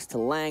 $3 to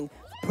Lang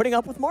for putting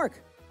up with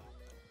Mark.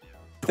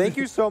 Thank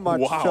you so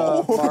much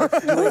Wow. to Mark for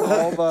doing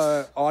all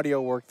the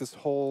audio work this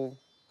whole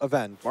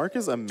event. Mark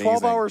is amazing.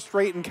 12 hours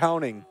straight and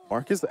counting.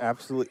 Mark is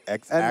absolutely,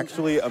 And-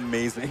 actually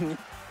amazing.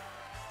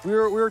 We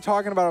were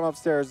talking about him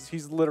upstairs.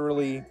 He's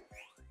literally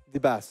the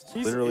best.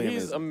 He's literally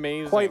he's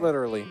amazing. Quite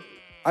literally.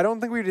 I don't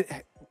think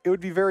it would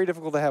be very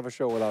difficult to have a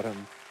show without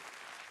him.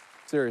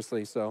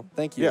 Seriously, so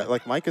thank you. Yeah,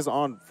 like Mike is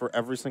on for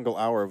every single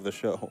hour of the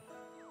show.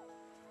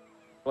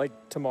 Like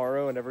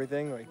tomorrow and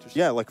everything. Like just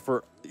Yeah, like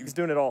for he's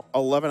doing it all.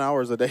 11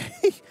 hours a day.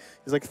 He's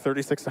like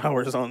 36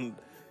 hours on.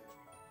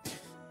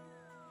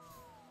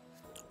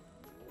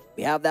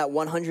 We have that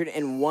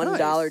 $101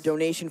 Nice.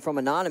 donation from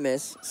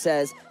Anonymous.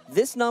 Says,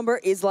 this number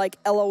is like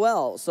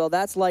LOL, so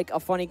that's like a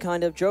funny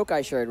kind of joke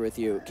I shared with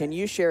you. Can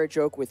you share a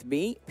joke with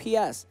me?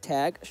 P.S.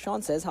 Tag,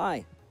 Sean says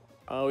hi.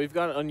 We've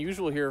got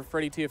Unusual here,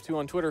 Freddy TF2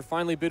 on Twitter.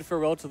 Finally bid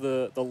farewell to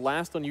the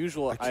last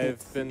Unusual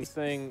I've been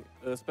saying,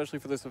 especially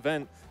for this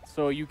event.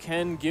 So you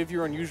can give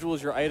your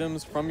Unusuals your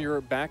items from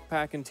your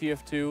backpack in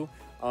TF2.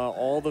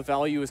 All the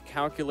value is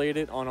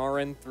calculated on our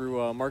end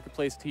through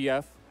Marketplace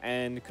TF.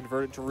 and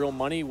convert it to real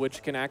money,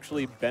 which can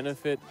actually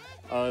benefit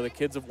the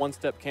kids of One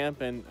Step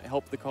Camp and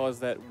help the cause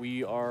that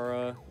we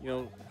are,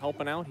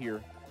 helping out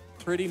here.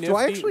 Pretty Do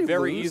I nifty, actually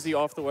very lose? easy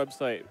off the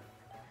website.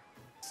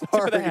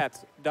 Sorry.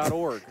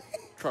 Tipofthehats.org.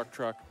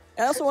 Truck.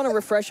 I also want to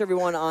refresh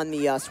everyone on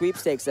the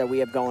sweepstakes that we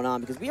have going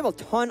on because we have a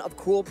ton of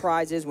cool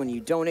prizes. When you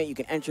donate, you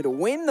can enter to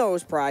win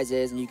those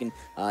prizes, and you can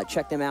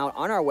check them out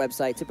on our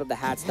website,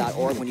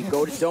 tipofthehats.org. When you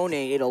go to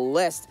donate, it'll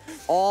list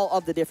all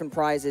of the different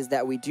prizes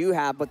that we do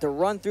have. But to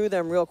run through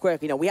them real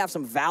quick, we have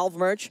some Valve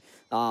merch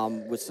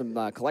with some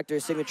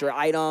collector's signature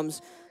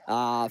items.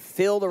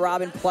 Phil the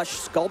Robin plush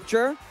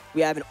sculpture.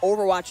 We have an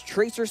Overwatch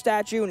Tracer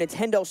statue,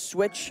 Nintendo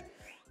Switch,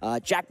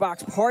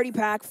 Jackbox Party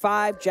Pack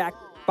 5,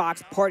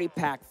 Jackbox Party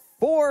Pack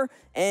 4,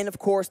 and of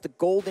course the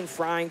golden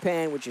frying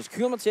pan, which is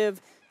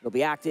cumulative. It'll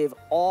be active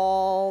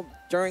all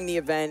during the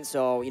event,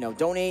 so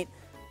donate,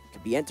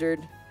 could be entered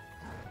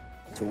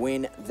to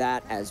win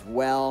that as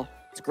well.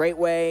 It's a great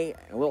way.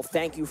 A little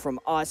thank you from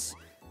us.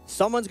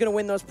 Someone's gonna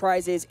win those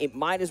prizes. It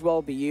might as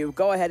well be you.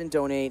 Go ahead and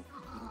donate.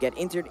 You can get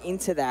entered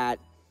into that.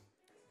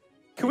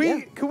 Could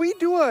we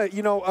do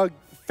a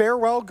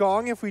farewell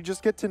gong if we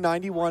just get to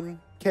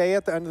 91K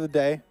at the end of the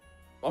day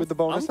with the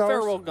bonus I'm hours?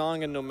 farewell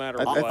gonging no matter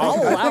what.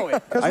 I'll allow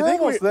it. Because we're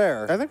almost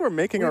there. I think we're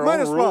making we our might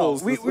own as well.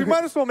 rules. We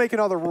might as well make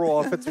another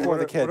rule if it's for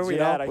the kids. What are we you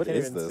know? at? I What can't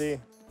is even this? see.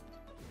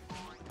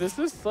 This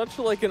is such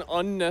like an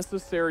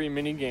unnecessary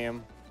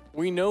minigame.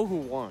 We know who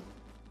won.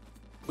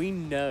 We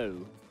know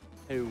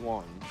who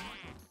won.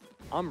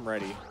 I'm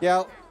ready.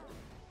 Yeah.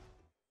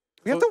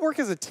 We have to work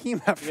as a team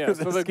after Yeah, this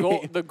so the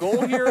game.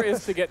 goal here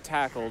is to get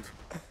tackled.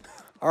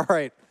 All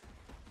right.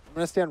 I'm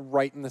going to stand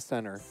right in the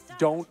center.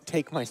 Don't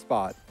take my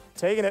spot.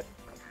 Taking it.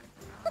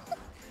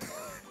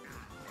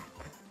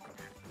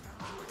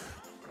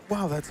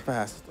 Wow, that's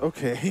fast.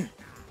 Okay.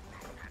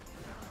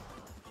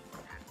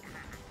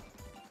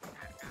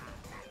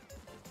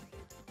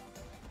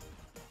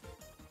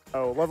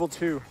 Oh, level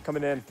 2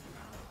 coming in.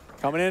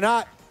 Coming in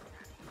hot.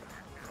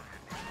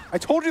 I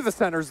told you the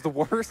center's the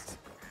worst.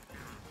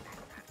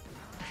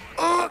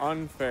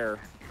 Unfair.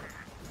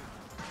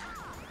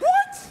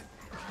 What?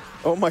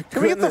 Oh my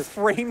Can we get the goodness.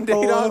 frame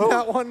data Hello? on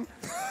that one?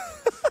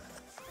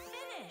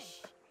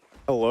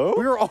 Hello?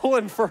 We were all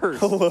in first.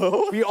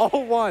 Hello? We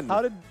all won.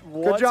 How did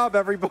what? Good job,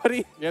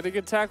 everybody. You had to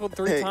get tackled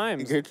 3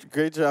 times.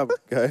 Great job,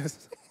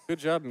 guys. Good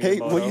job, Hey,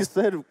 Miyamoto. well, you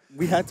said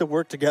we had to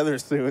work together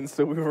soon,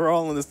 so we were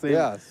all on the same.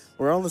 Yes.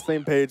 We're all on the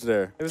same page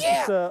there. It was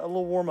just a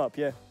little warm up,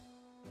 yeah.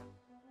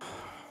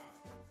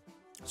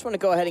 Just want to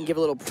go ahead and give a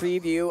little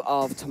preview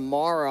of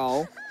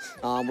tomorrow.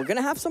 We're going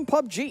to have some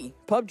PUBG.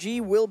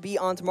 PUBG will be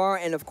on tomorrow,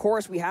 and of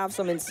course, we have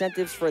some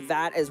incentives for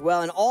that as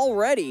well. And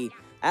already,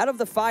 out of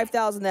the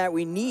 $5,000 that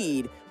we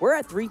need, we're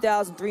at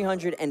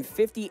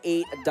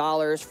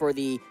 $3,358 for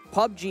the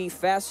PUBG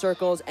Fast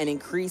Circles and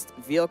increased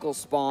vehicle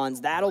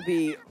spawns. That'll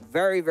be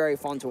very, very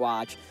fun to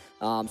watch.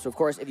 So, of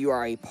course, if you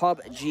are a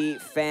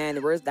PUBG fan,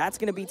 that's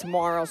going to be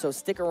tomorrow, so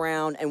stick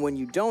around. And when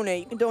you donate,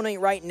 you can donate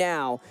right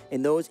now,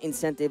 and those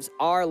incentives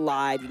are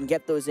live. You can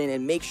get those in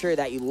and make sure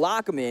that you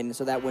lock them in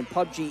so that when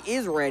PUBG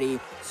is ready,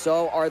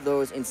 so are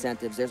those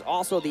incentives. There's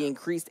also the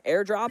increased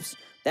airdrops.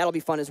 That'll be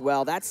fun as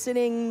well. That's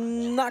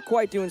sitting not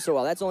quite doing so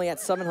well. That's only at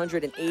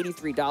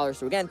 $783.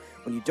 So, again,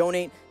 when you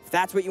donate, if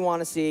that's what you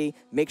want to see,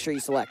 make sure you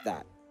select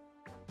that.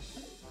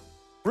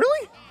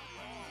 Really?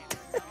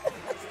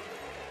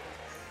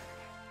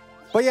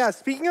 But yeah,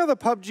 speaking of the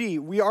PUBG,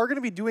 we are going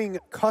to be doing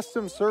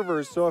custom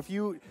servers. So if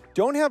you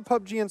don't have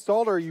PUBG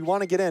installed or you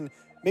want to get in,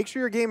 make sure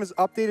your game is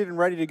updated and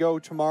ready to go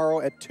tomorrow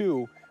at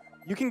 2.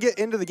 You can get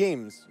into the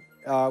games.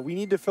 We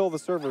need to fill the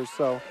servers.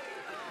 So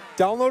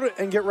download it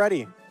and get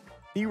ready.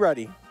 Be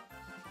ready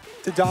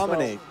to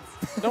dominate.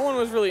 No one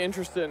was really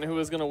interested in who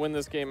was going to win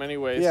this game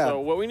anyway. Yeah. So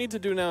what we need to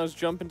do now is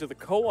jump into the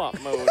co-op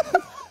mode.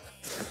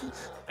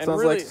 And Sounds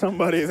really, like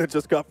somebody that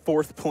just got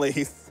 4th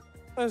place.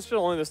 that's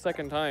still only the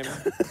second time.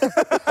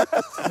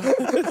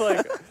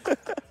 Like,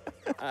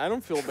 I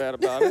don't feel bad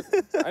about it.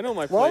 I know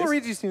my place.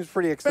 Waluigi seems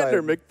pretty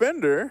excited. Bender,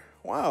 McBender.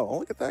 Wow,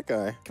 look at that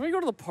guy. Can we go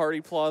to the party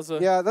plaza?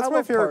 Yeah, that's I my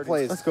love favorite parties.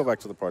 place. Let's go back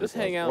to the party. Just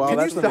hang plaza. out. Wow, Can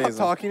you that's stop amazing.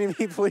 talking to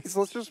me, please?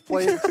 Let's just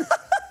play.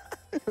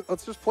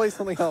 Let's just play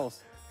something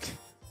else.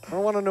 I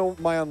don't want to know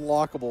my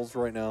unlockables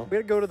right now. We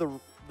gotta go to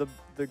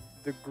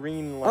the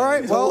green line. All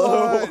right,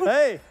 well,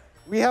 hey,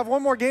 we have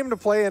one more game to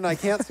play, and I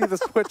can't see the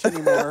Switch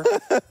anymore.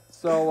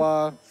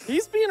 So,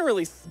 He's being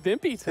really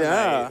snippy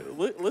tonight.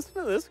 Yeah. Listen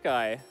to this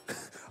guy.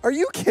 are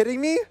you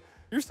kidding me?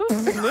 You're so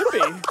snippy.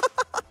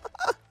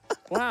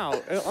 Wow,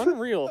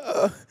 unreal.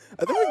 I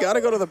think we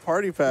gotta go to the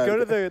party pack. go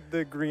to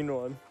the green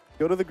one.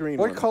 Go to the green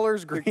What one. color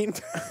is green?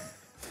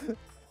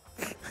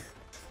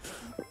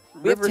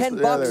 We have Rivers- 10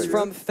 yeah, bucks there you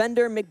from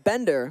Fender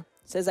McBender.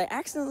 Says, I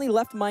accidentally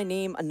left my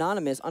name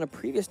anonymous on a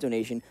previous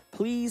donation.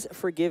 Please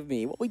forgive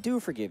me. Well, we do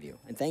forgive you.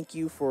 And thank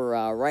you for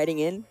writing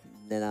in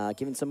and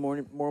giving some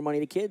more money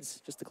to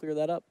kids, just to clear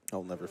that up.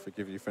 I'll never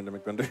forgive you, Fender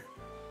McBender.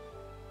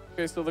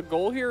 Okay, so the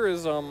goal here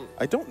is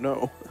I don't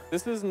know.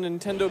 this is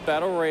Nintendo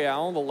Battle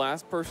Royale. The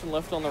last person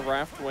left on the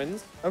raft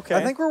wins. Okay.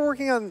 I think we're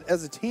working on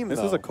as a team. This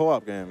though. is a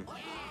co-op game.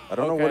 I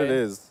don't know what it Okay.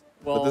 is,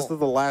 but this Well, is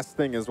the last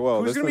thing as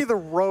well. Who's This going to be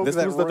was- the rogue This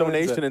that was the ruins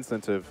donation it?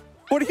 incentive.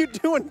 What are you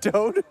doing,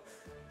 Toad?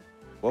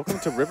 Welcome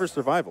to River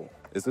Survival.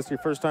 Is this your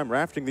first time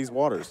rafting these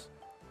waters?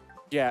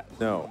 Yeah.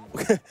 No.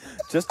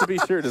 Just to be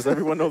sure, does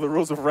everyone know the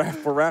rules of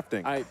for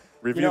rafting? I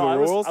Review You know, the I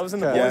rules. was in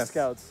the Boy Yes.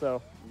 Scouts,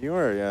 so. You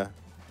were, yeah.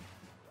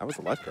 I was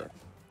a lifeguard.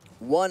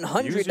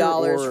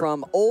 $100 or-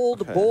 from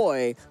Old Okay.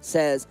 Boy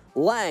says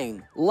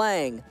Lang,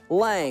 Lang,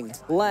 Lang,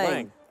 Lang,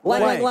 Lang,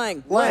 Lang,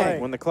 Lang. Lang.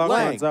 When the clock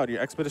Lang. runs out,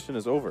 your expedition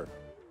is over.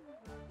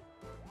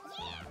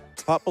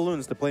 Pop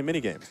balloons to play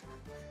minigames.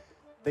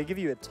 They give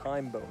you a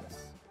time bonus.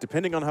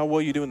 Depending on how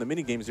well you do in the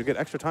minigames, you get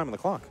extra time on the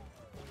clock.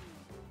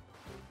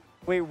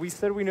 Wait, we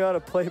said we knew how to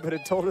play, but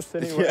it told us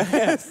anyway.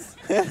 Yes.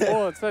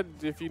 well, it said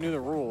if you knew the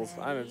rules.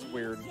 I know it's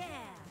weird.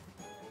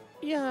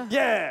 Yeah.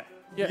 Yeah.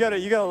 Yeah.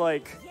 You gotta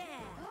like,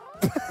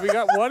 We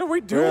got. What are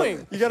we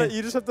doing?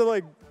 you just have to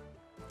like,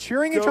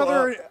 Cheering each Go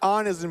other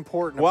on is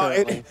important, Well,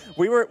 apparently.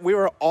 we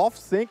were off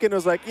sync, and it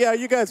was like, yeah,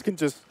 you guys can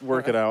just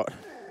work it out.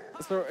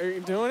 So are you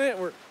doing it?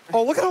 We're.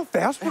 Oh, look at how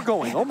fast we're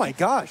going. Oh, my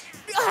gosh.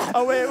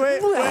 oh wait.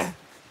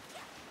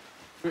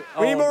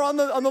 We need more on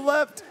the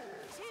left.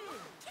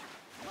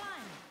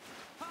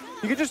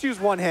 You could just use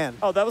one hand.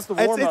 Oh, that was the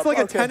warm up. It's like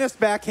a Okay. tennis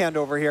backhand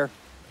over here.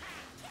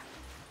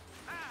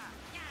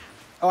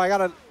 Oh, I got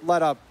to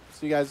let up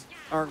so you guys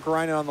aren't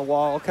grinding on the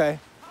wall. Okay.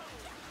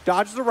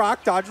 Dodge the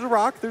rock. Dodge the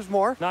rock. There's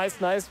more. Nice.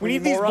 We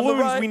need these more on the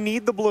balloons. right. We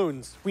need the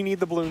balloons. We need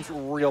the balloons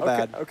real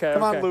bad. okay,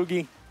 Come on, okay.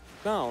 Loogie.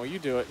 No, you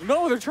do it.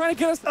 No, they're trying to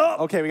get us up.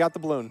 Okay, we got the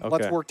balloon.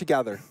 Let's Okay. work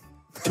together.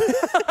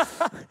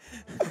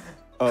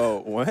 Oh,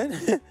 what?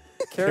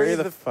 Carry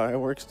the the-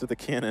 fireworks to the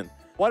cannon.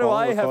 Why do All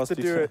I will have cost to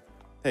you do some- it?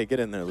 Hey,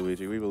 get in there,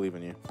 Luigi. We believe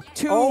in you.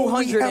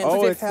 $250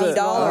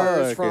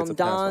 okay, from it's a pass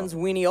Don's off.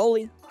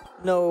 Weenioli.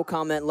 No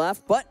comment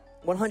left, but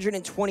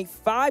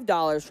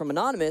 $125 from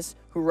Anonymous,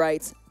 who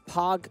writes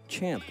Pog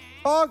Champ.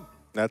 Pog.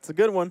 That's a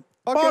good one.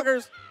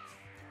 Poggers.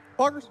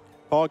 Poggers.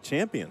 Pog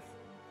champion.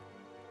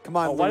 Come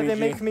on, Oh, why did they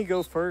Luigi. make me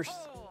go first?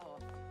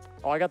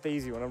 Oh, I got the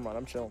easy one. Never mind.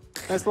 I'm chilling.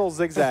 Nice little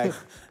zigzag.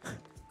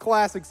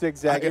 Classic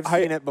zigzag. I've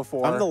seen it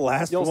before. I'm the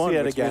last You'll one, see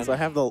it which again. means I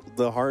have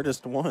the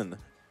hardest one.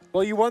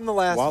 Well, you won the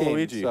last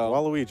Waluigi, game. So.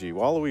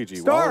 Waluigi,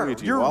 Star,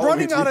 Waluigi, you're Waluigi.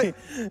 running out of.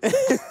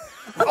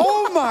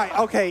 Oh my!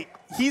 Okay,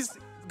 he's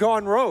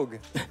gone rogue.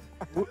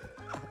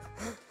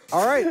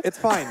 All right, it's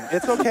fine.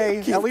 It's okay.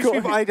 At least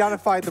we've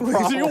identified the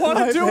problem. Do you want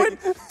to do it?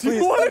 Do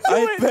you want to do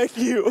I it? beg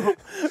you.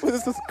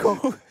 This is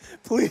cool.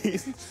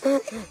 Please.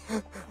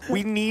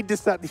 We need to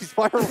set these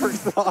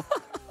fireworks off.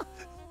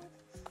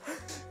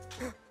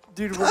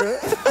 Dude, we're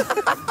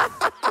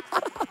gonna.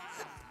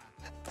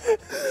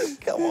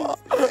 Come on.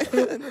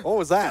 What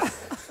was that?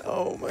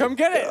 Oh my Come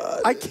get it.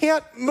 I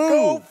can't move.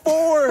 Go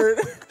forward.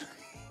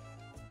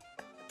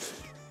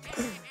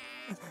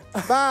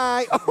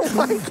 Bye. Oh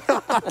my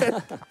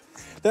god.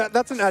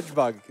 That's an edge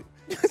bug.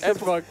 Edge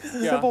bug.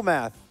 Yeah. Simple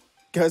math.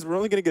 Guys, we're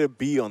only going to get a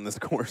B on this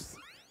course.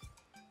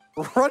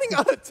 We're running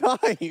out of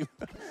time.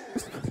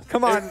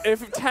 Come on.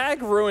 If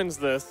Tag ruins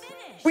this,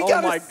 We oh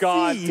gotta my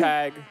God, see.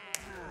 Tag.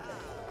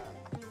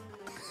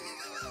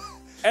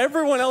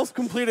 Everyone else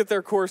completed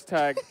their course,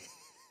 Tag.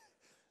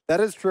 That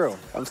is true.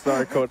 I'm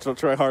sorry, Coach. I'll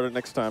try harder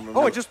next time.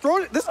 Oh, it just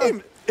throws this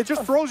game. It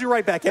just throws you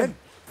right back in.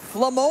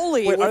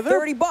 Flamoli Wait, are with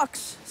there-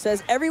 $30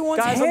 says everyone's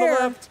Guys on the hair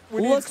left,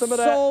 we need looks some of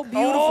that. so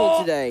beautiful Oh!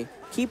 today.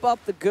 Keep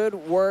up the good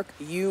work,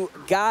 you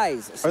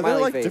guys. Are Smiley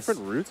there like face.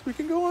 different routes we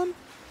can go on?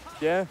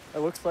 Yeah, it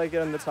looks like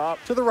it on the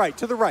top. To the right.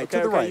 To the right. Okay,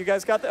 to the okay, right. you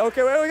guys got that.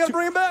 Okay, wait, we gotta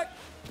bring it back.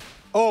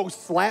 Oh,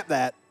 slap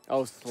that.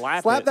 Oh,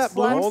 slap Slap it. that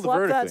balloon. Hold it Slap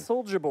that vertically.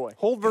 soldier boy.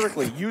 Hold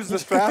vertically. Use the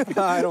strap.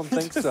 No, I don't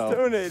think so.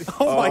 Donate.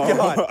 Oh my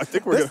god. I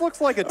think we're This gonna-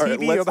 looks like a All right,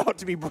 TV let's- about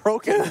to be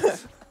broken.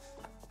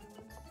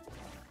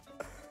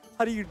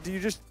 How do you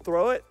just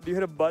throw it? Do you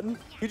hit a button?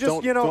 You just,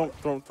 Don't- you know,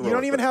 don't throw you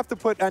don't it, even but- have to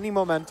put any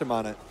momentum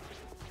on it.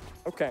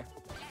 Okay.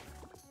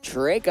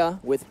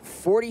 Treka with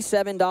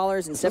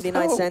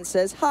 $47.79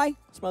 says hi.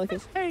 Smiley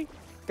face. Hey.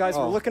 Guys,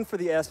 Oh. we're looking for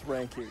the S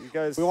rank here. You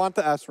guys, We want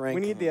the S rank.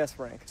 we need the S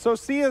rank. So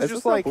C is Is just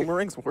this how like,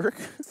 boomerangs work?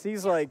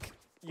 Seems like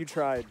you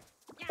tried.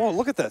 oh,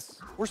 look at this.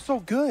 We're so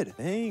good.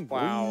 Dang,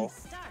 Wow.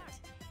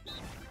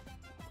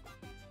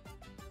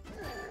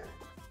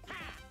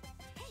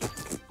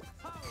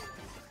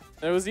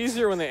 It was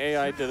easier when the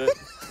AI did it.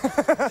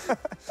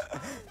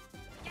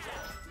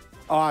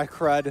 Oh,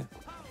 crud.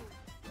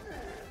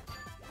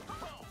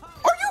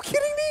 Are you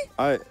kidding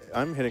me?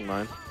 I'm hitting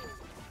mine.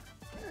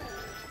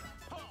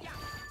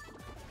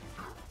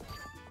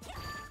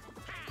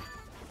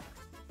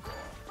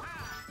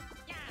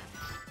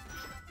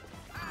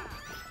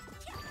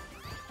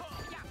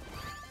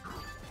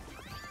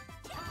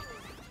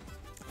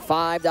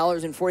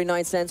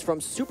 $5.49 from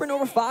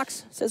Supernova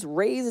Fox says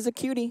Raise is a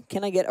cutie.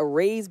 Can I get a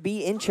Raise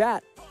B in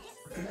chat?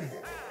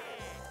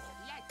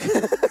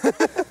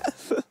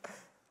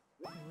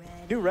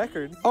 New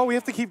record. Oh, we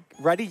have to keep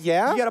ready,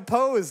 yeah? You gotta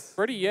pose.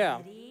 Pretty, yeah.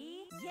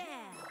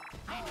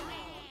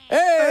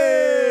 Hey!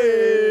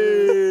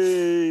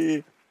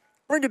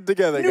 Bring it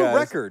together, New guys.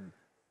 record.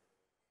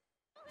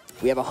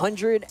 We have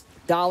 $100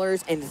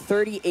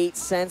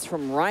 $8.38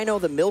 from Rhino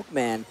the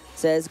Milkman.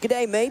 Says,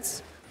 "G'day,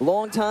 mates.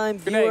 Long-time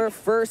viewer,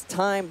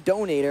 first-time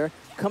donator,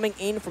 coming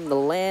in from the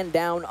land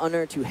down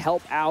under to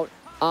help out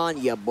on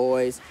ya,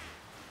 boys."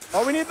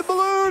 Oh, we need the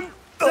balloon.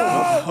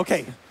 Oh,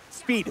 okay.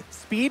 Speed.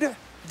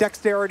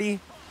 Dexterity.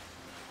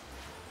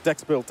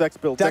 Dex build, dex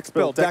build, Dex dex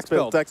build, build, dex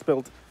build, dex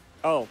build.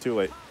 Oh, Too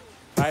late.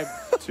 I,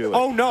 Too late.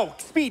 Oh, no.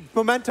 Speed.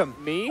 Momentum.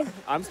 me?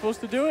 I'm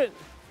supposed to do it?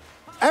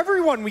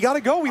 Everyone, we got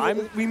to go.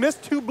 We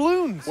missed 2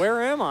 balloons.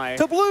 Where am I?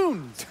 To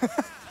balloons.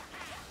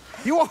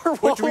 You are Do we,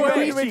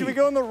 Waluigi. do we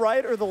go on the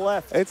right or the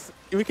left?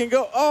 We can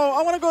go. Oh,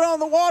 I want to go down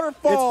the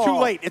waterfall. It's too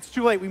late. It's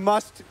too late. We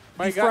must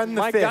befriend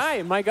the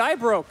fish. My guy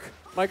broke.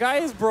 My guy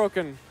is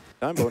broken.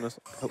 Time bonus.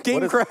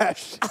 Game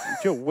crash.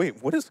 Yo,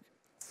 wait. What is?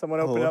 Someone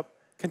open up.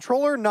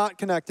 Controller not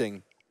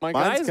connecting. My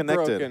Mine's guy's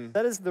connected. broken.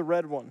 That is the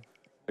red one.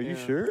 Are you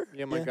sure?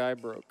 Yeah, my guy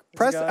broke.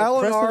 Press guy- L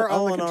and Press R the on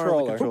L the and R on the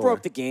controller. Who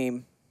broke the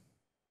game?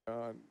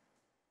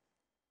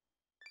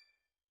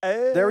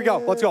 There we go.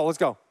 Let's go. Let's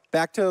go.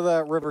 Back to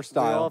the river We all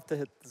style. have to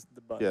hit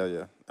the button.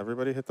 Yeah.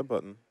 Everybody hit the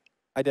button.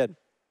 I did.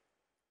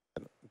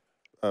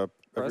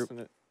 Pressing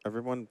it.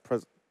 Everyone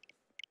press.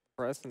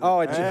 Pressing Oh,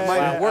 it. it just Hey.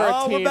 might. We're a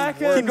Oh, we're team. back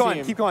We're a in. Keep going.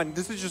 team. Keep going.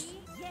 This is just.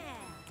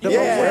 We're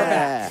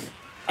back.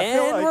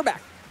 And like- we're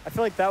back. I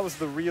feel like that was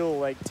the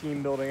real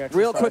team building exercise.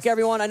 Real quick,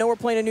 everyone. I know we're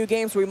playing a new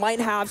game, so we might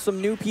have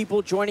some new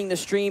people joining the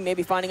stream,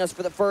 maybe finding us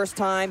for the first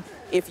time.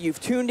 If you've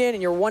tuned in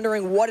and you're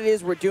wondering what it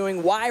is we're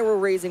doing, why we're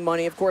raising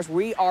money, of course,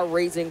 we are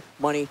raising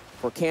money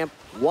for Camp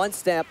One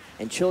Step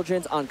and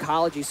Children's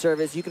Oncology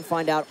Service. You can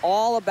find out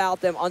all about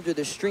them under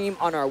the stream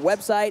on our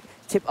website,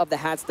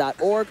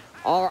 tipofthehats.org,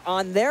 or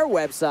on their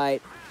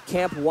website,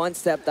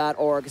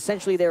 camponestep.org.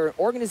 Essentially, they're an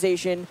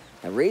organization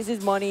that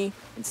raises money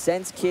and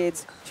sends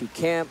kids to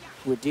camp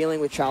who are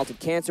dealing with childhood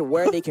cancer,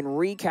 where they can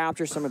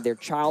recapture some of their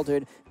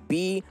childhood,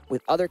 be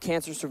with other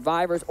cancer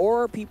survivors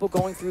or people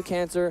going through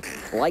cancer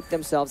like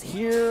themselves,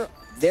 hear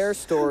their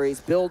stories,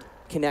 build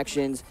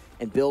connections,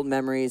 and build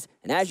memories.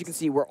 And as you can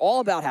see, we're all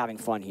about having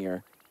fun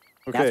here.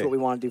 That's Okay. what we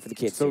want to do for the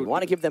kids. So we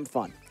want to give them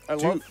fun. I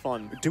love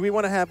fun. Do we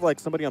want to have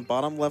somebody on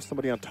bottom left,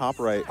 somebody on top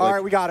right? All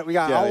right, we got it. We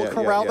got it. Yeah, I'll yeah,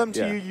 corral yeah, them to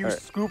yeah. you. You All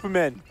right. scoop them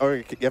in.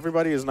 Okay,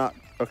 everybody is not.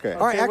 Okay.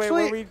 All right, Okay,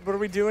 wait, actually, what are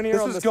we doing here?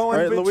 this on is this going-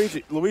 All right,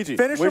 Luigi, Luigi.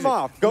 finish him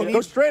off. Go, We go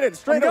need- straight in,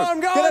 straight in. I'm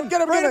going.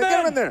 Get him Bring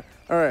him in there.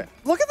 All right.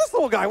 look at this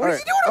little guy. What All is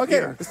right. he doing up Okay,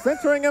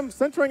 here?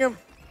 centering him.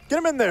 Get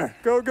him in there.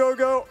 Go, go,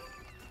 go.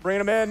 Bring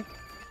them in.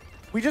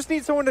 We just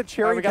need someone to All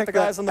cherry right, we got pick the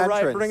guys on the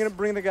right. entrance.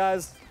 Bring the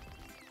guys.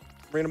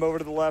 Bring them over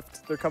to the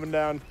left. They're coming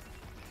down.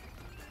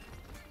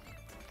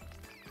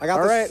 I got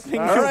All the right,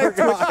 singular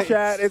guy. Twitch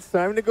chat. It's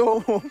time to go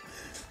home.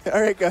 All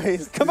right,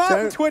 guys. Come it's on,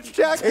 time- Twitch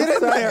chat, get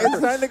in there.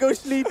 It's time to go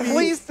sleepy.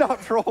 Please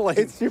stop trolling.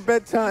 It's your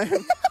bedtime.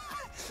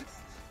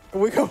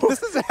 We go.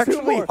 This is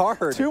actually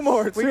hard. Two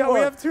more. We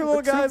have two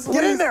little guys.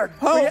 Get in there.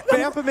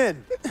 Vamp him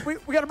in. We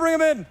got to bring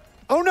him in.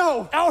 Oh,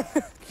 no. Out.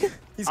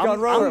 He's gone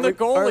I'm wrong. the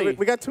All right, goalie.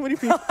 we got too many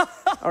people.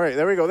 All right,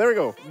 there we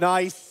go.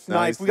 Nice. We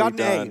got an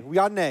Nicely A. done. We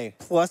got an A.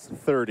 Plus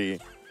 30.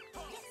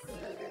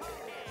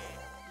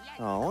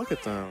 Oh, look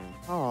at them.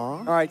 Aw.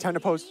 All right, time to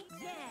post.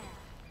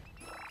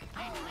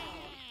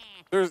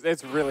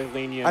 It's really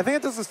lenient. I think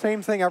it does the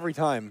same thing every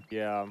time.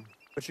 Yeah.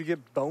 But you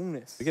get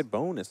bonus. We get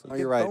bonuses. Oh,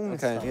 you're right.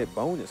 bonus Okay. We get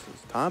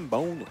bonuses. Time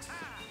bonus.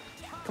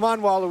 Come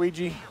on,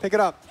 Waluigi. Pick it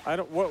up. I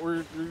don't. What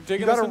we're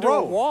digging gotta us into row.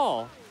 a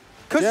wall.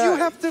 Because Yeah. you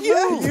have to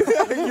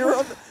move. You're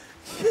on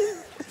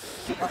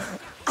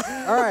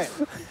All right.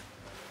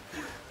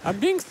 I'm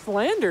being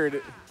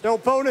slandered. No,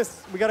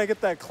 bonus. We got to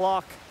get that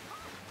clock.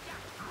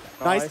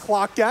 Nice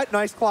clock get.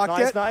 Nice clock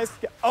Nice, get. nice.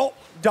 Oh,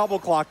 double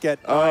clock get.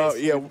 Oh, Nice.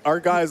 yeah. Our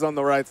guys on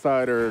the right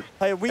side are.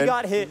 Hey, we and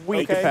got hit.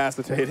 We okay?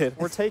 incapacitated.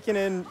 We're taking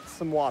in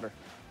some water.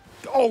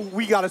 Oh,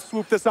 we got to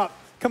swoop this up.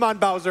 Come on,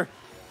 Bowser.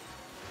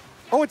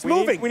 Oh, it's We need-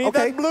 moving. we need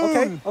okay, that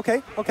balloon.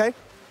 Okay.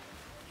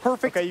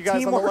 Perfect. Okay, you guys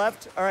Teamwork. on the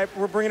left. All right,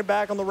 we're bringing it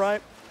back on the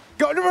right.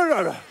 Go.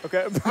 No.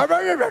 Okay.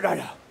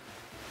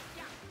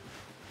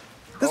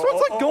 This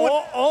one's like going.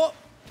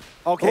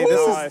 Okay, Oh, this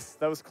is. nice.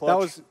 That was clutch. That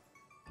was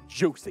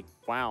juicy.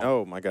 Wow.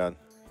 Oh, my God.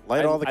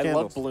 Light all the I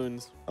candles. love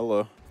balloons.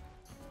 Hello.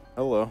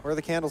 Where are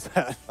the candles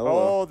at?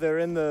 Hello. Oh, they're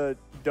in the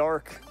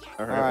dark.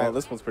 All right. all right. Well,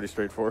 this one's pretty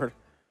straightforward.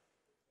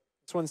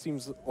 This one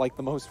seems like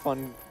the most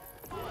fun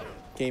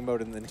game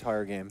mode in the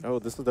entire game. Oh,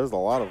 there's a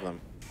lot of them.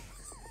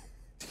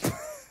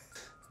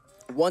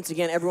 Once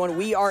again, everyone,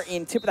 we are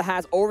in Tip of the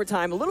Hats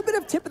overtime. A little bit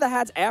of Tip of the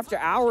Hats after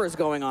hours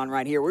going on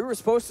right here. We were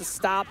supposed to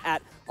stop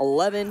at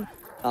 11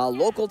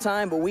 local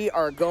time, but we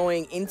are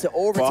going into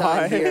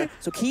overtime Bye. here.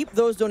 So keep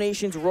those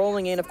donations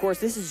rolling in. Of course,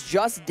 this is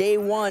just day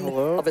one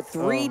Hello? of a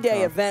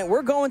 3-day event.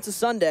 We're going to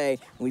Sunday.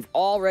 We've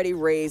already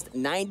raised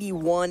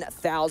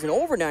 $91,000,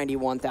 over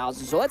 $91,000.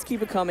 So let's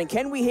keep it coming.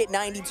 Can we hit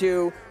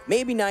 92?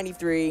 Maybe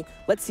 93.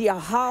 Let's see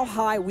how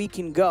high we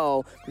can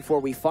go before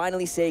we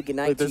finally say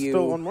goodnight Wait, to there's you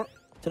still one more.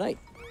 tonight.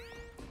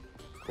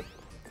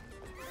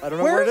 I don't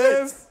know Where where it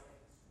is it? is.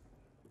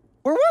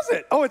 Where was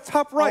it? Oh, it's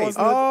top right. Look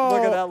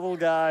at that little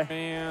guy.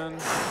 Man.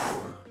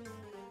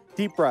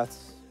 Deep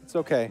breaths. It's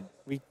okay.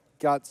 We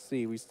got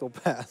C. We still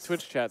passed.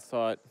 Twitch chat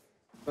saw it.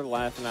 They're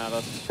laughing at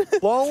us.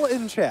 Lull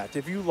in chat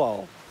if you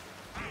lull.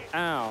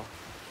 Ow.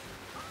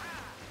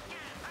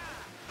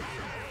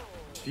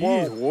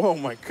 Jeez, whoa,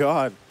 my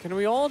God. Can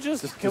we all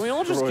just destroy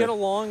get it.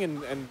 along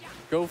and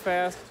go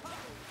fast?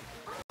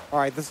 All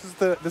right, this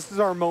is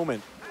our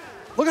moment.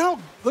 Look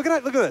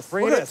at this.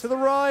 Bring Look at it this. to the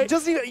right.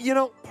 Just you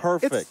know,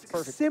 Perfect.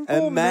 It's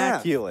simple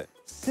Immaculate.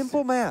 math.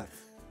 Simple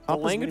math. The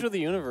language of the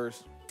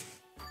universe.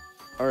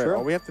 All right, True.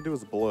 all we have to do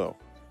is blow.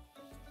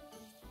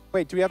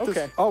 Wait, do we have Okay.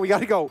 to? Oh, we got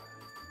to go.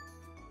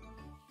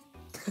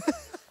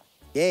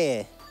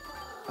 Yeah.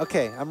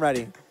 Okay, I'm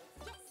ready.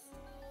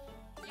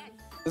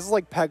 This is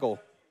like Peggle.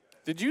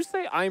 Did you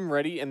say I'm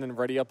ready and then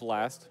ready up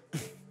last?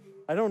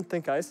 I don't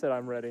think I said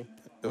I'm ready.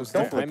 It was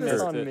Don't definitely put this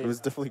missed on it. me. It was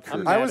definitely I'm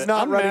Kurt. I mad was at-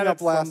 not I'm running mad up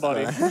at last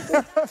somebody.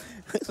 time.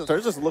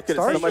 Star's just looking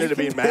at Sorry, somebody you to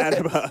be can- mad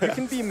about. You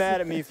can be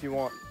mad at me if you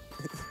want.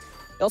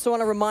 I also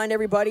want to remind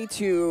everybody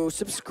to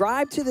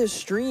subscribe to this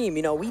stream.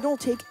 You know, we don't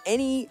take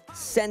any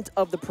cent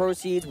of the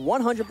proceeds.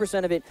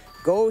 100% of it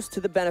goes to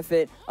the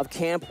benefit of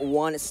Camp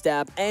One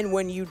Step. And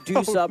when you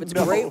do sub, it's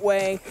a great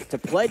way to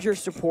pledge your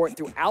support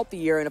throughout the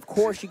year. And of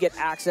course, you get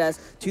access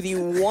to the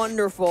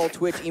wonderful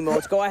Twitch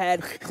emotes. Go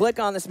ahead, click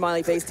on the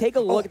smiley face, take a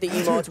look at the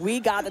emotes.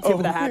 We got the tip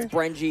of the hats,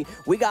 Brenji.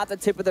 We got the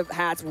tip of the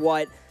hats,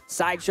 what?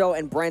 Sideshow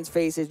and Brent's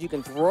faces. You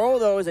can throw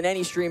those in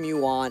any stream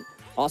you want.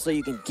 Also,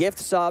 you can gift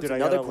subs, Dude, I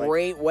another gotta, like-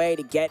 great way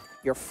to get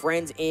your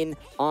friends in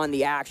on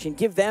the action.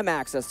 Give them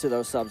access to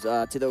those subs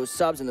and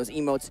those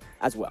emotes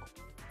as well.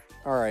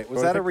 All right, was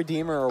Well, I that a think-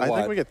 redeemer or I what?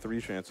 think we get 3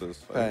 chances.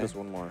 I Okay. think there's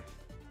one more.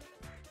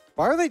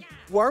 Why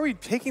are we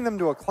taking them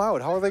to a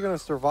cloud? How are they going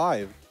to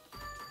survive?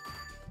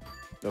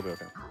 They'll be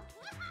okay.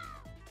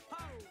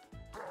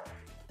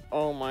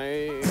 Oh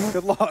my.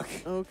 Good luck.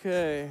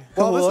 Okay.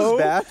 Well, this is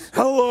bad.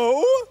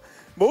 Hello?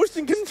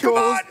 Motion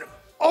controls.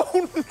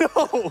 Oh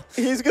no!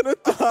 He's gonna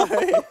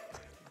die.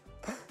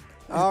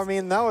 I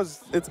mean, that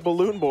was. It's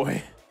Balloon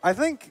Boy. I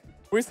think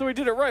Wait, so we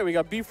did it right. We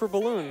got B for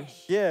balloon.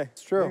 Yeah,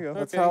 it's true. There you go.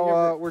 That's Okay, how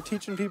you're- we're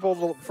teaching people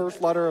the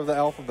first letter of the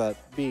alphabet.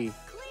 B.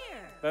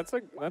 That's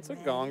a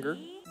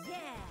gonger.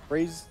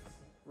 Raise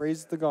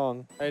the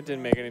gong. I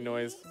didn't make any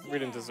noise. We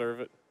didn't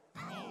deserve it.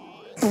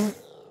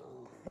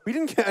 We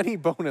didn't get any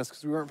bonus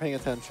because we weren't paying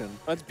attention.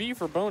 That's B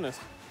for bonus.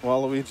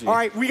 Waluigi. All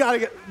right, we gotta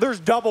get. There's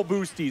double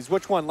boosties.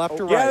 Which one, left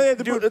or Yeah, right?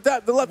 yeah,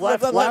 the left,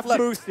 left.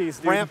 boosties,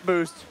 dude. Ramp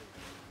boost.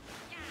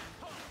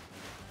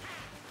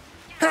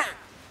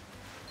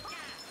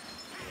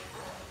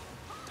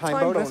 Time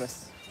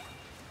bonus.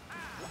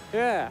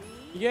 Yeah.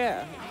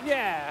 Yeah.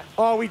 Yeah.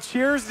 Oh, we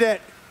cheersed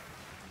it.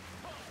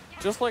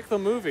 Just like the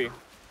movie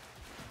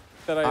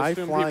that I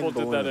assume High-flying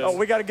people did that in. Oh,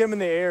 we got to get him in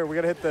the air. We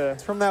got to hit the.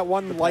 It's from that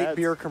one light pads.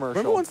 beer commercial.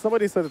 Remember when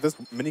somebody said that this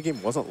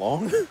minigame wasn't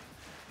long?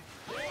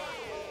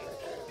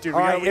 Dude, All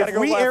we right, gotta, we gotta if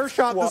go we left. air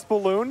shot Swap. this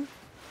balloon.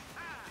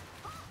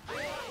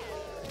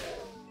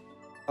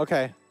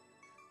 Okay.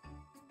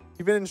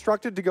 You've been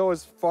instructed to go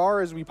as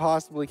far as we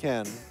possibly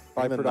can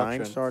by Even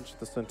production. 9 charge to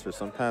the center.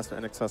 Some paths are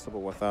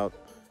inaccessible without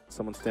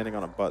someone standing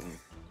on a button.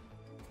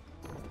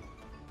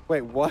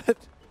 Wait, what?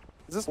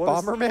 Is this What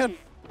is- Bomberman?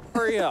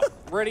 Hurry up.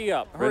 Ready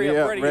up. Hurry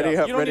up. Ready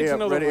up. You don't need to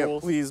know the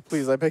rules. Please,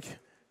 please, I beg you.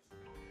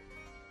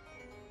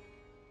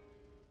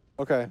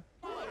 Okay.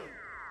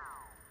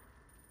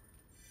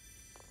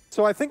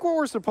 So I think what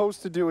we're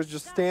supposed to do is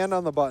just stand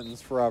on the buttons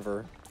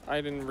forever.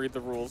 I didn't read the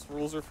rules.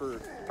 Rules are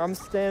for. I'm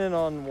standing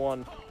on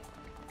one.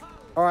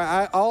 All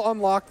right, I'll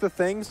unlock the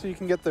thing so you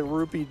can get the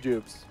rupee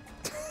dupes.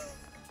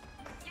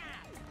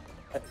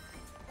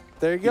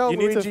 There you go, You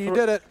need to Luigi. You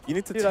did it. You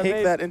need to Dude, I take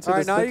made- that into All the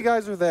right, now stick. you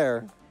guys are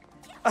there.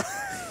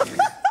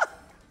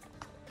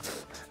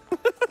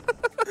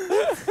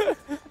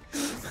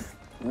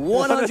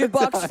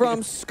 $100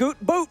 from Scoot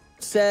Boot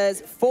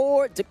says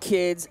for the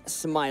kids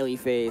smiley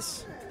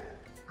face.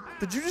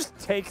 Did you just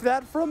take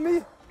that from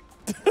me?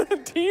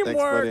 Thanks, Teamwork.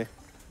 buddy.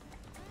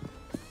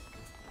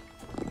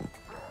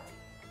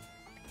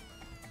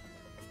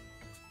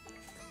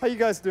 How you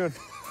guys doing?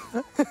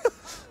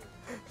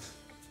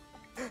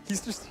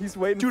 he's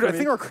waiting Dude, for I me.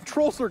 think our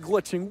controls are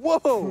glitching.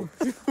 Whoa!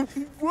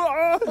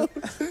 Whoa.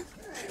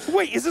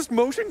 Wait, is this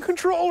motion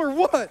control or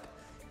what?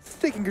 It's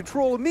taking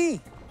control of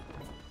me.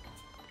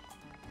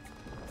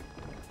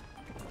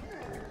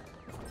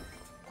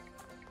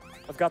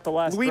 I've got the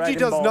last Luigi Dragon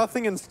does Ball.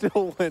 nothing and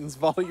still wins.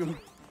 Volume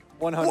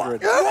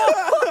 100.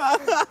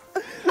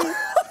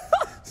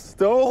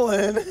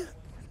 Stolen.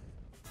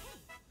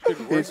 Dude,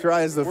 He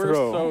tries to we're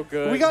throw. so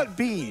good. We got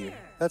B.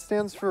 That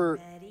stands for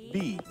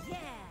B.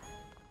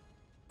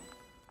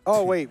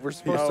 Oh wait, we're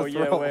supposed Oh to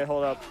yeah, throw. wait,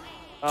 hold up.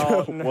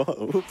 Oh, no.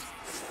 Whoa, oops.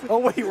 Oh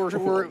wait,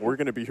 we're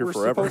gonna be here we're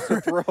forever.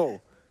 supposed to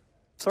throw.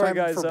 Sorry time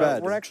guys, for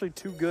bed. we're actually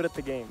too good at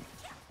the game.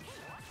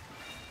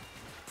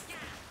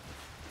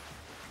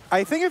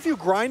 I think if you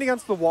grind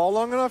against the wall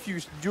long enough, you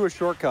do a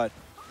shortcut.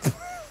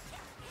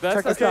 That's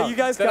Check this Okay, out. you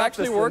guys that got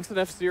actually this works then.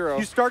 in F-Zero.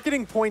 You start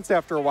getting points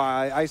after a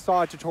while. I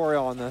saw a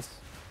tutorial on this.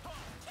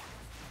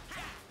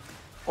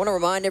 I want to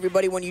remind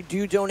everybody when you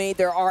do donate,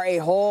 there are a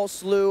whole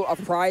slew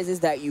of prizes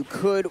that you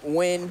could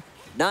win.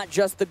 not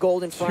just the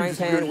golden frying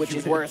pan, which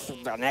is worth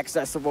an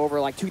excess of over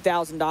like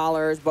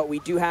 $2,000, but we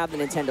do have the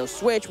Nintendo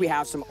Switch. We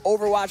have some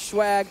Overwatch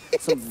swag,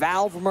 some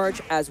Valve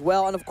merch as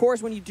well. And of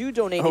course, when you do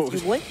donate,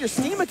 if you link your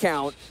Steam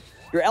account,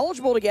 you're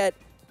eligible to get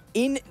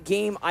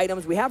in-game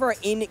items. We have our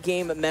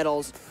in-game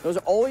medals. Those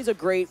are always a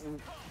great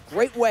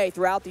way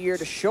throughout the year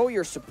to show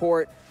your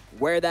support.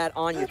 Wear that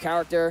on your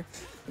character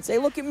and say,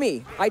 look at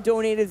me, I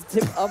donated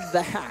the tip of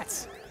the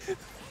hat.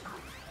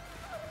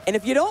 And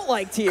if you don't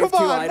like TF2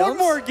 items, one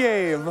more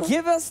game.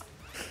 Give us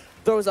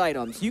those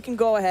items. You can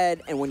go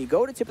ahead and when you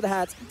go to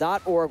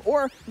tipofthehats.org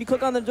or you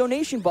click on the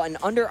donation button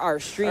under our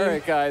stream, All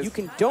right, guys. you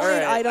can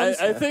donate items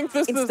I think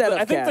this is.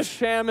 I think the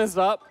sham is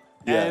up.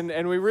 Yeah.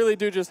 And we really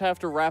do just have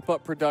to wrap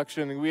up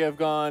production. We have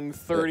gone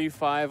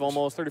 35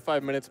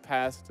 minutes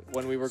past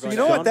when we were going You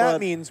know to what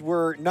that means?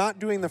 We're not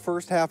doing the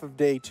first half of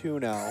day 2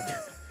 now.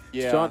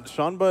 Yeah.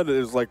 Sean Bud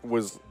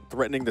was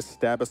threatening to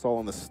stab us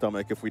all in the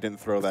stomach if we didn't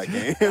throw that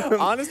game.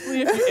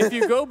 Honestly, if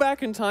you go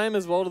back in time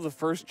as well to the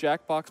first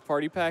Jackbox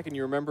Party Pack and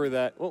you remember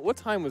that, what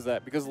time was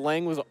that? Because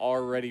Lang was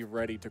already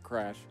ready to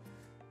crash.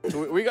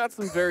 So we got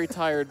some very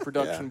tired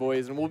production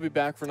boys, and we'll be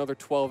back for another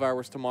 12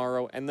 hours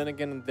tomorrow, and then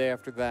again the day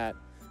after that.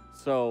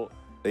 So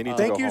They need to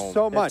Thank go you home.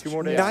 so much. 2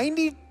 more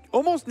days.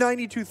 Almost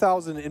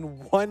 92,000 in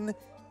one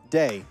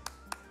day.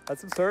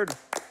 That's absurd.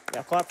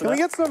 Yeah, clap for Can we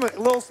that. get some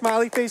little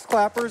smiley face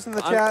clappers in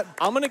the chat?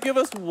 I'm going to give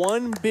us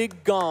one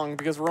big gong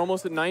because we're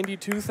almost at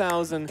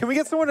 92,000. Can we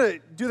get someone to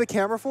do the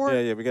camera for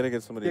it? Yeah, we got to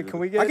get somebody. Yeah, to can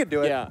do we it. get I could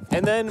do it. Yeah,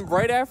 and then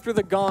right after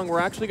the gong, we're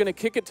actually going to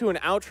kick it to an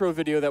outro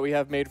video that we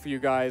have made for you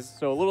guys.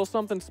 So a little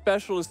something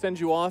special to send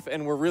you off,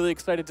 and we're really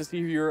excited to see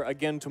you here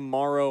again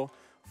tomorrow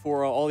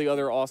for all the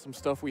other awesome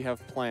stuff we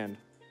have planned.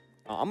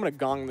 I'm going to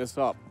gong this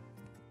up.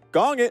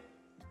 Gong it.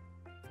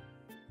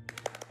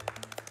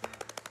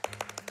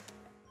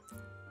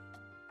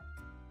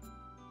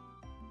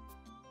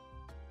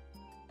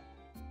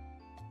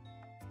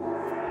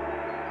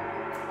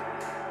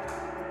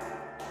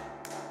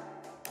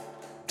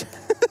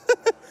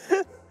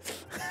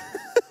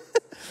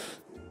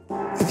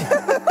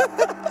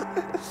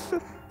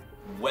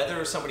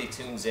 Whether somebody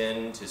tunes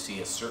in to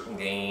see a certain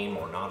game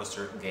or not a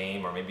certain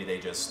game, or maybe they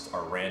just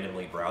are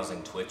randomly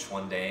browsing Twitch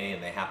one day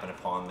and they happen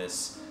upon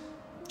this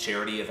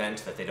charity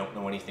event that they don't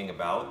know anything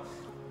about,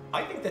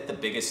 I think that the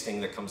biggest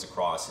thing that comes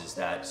across is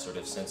that sort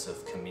of sense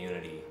of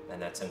community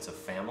and that sense of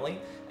family.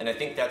 And I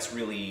think that's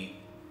really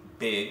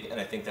big,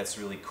 and I think that's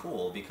really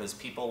cool because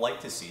people like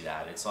to see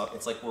that. It's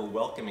like we're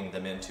welcoming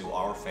them into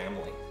our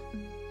family.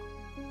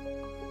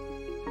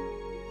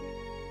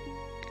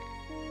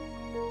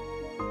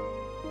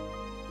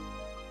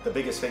 The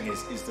biggest thing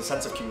is the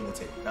sense of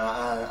community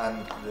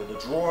and the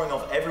drawing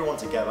of everyone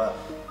together.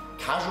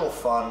 Casual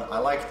fun. I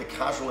like the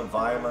casual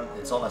environment.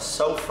 It's on a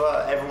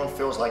sofa. Everyone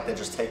feels like they're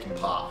just taking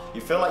part.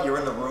 You feel like you're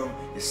in the room,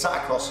 you're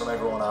sat across from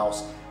everyone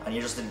else, and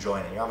you're just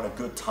enjoying it. You're having a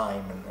good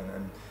time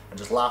and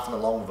just laughing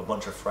along with a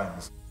bunch of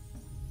friends.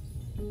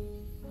 You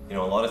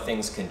know, a lot of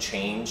things can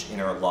change in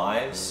our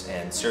lives,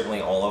 and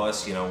certainly all of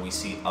us, you know, we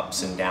see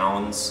ups and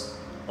downs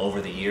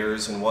over the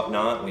years and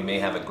whatnot. We may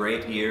have a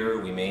great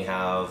year, we may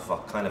have a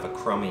kind of a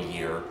crummy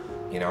year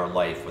in our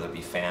life, whether it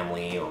be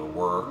family or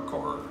work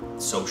or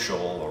social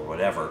or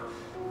whatever.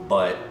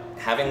 But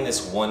having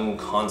this one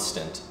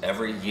constant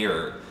every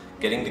year,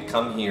 getting to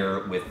come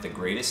here with the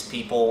greatest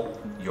people,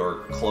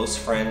 your close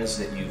friends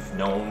that you've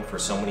known for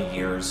so many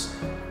years,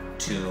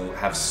 to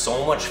have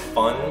so much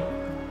fun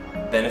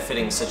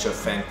benefiting such a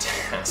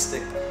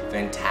fantastic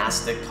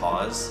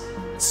cause,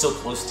 it's so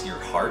close to your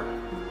heart.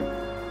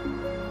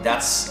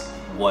 That's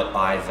what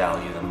I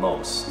value the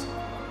most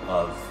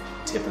of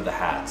Tip of the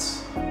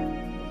Hats.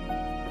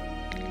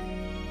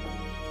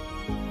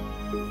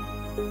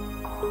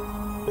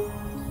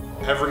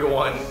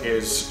 Everyone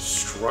is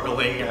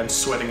struggling and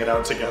sweating it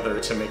out together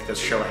to make this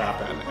show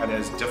happen. And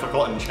as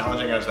difficult and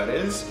challenging as that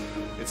is,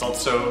 it's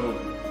also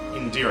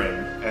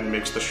endearing and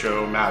makes the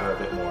show matter a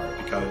bit more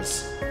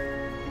because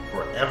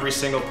for every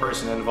single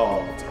person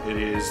involved, it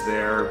is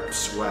their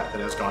sweat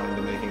that has gone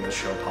into making this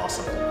show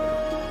possible.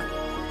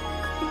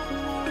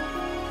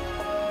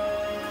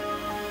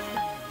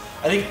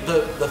 I think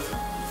the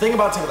thing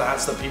about Tip of the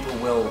Hats that people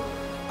will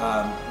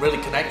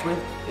really connect with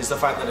is the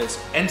fact that it's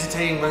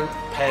entertainment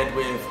paired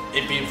with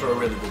it being for a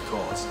really good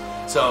cause.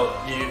 So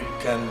you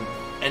can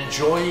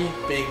enjoy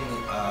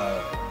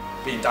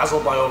being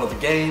dazzled by all of the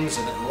games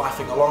and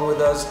laughing along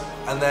with us,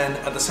 and then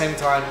at the same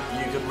time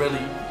you can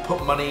really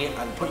put money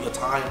and put your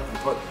time and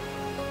put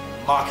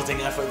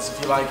marketing efforts,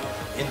 if you like,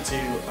 into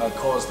a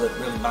cause that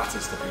really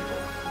matters to people.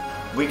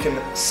 We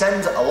can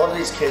send a lot of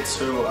these kids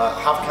who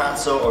have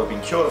cancer or have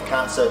been cured of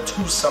cancer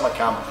to summer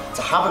camp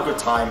to have a good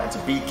time and to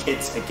be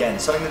kids again,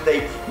 something that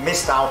they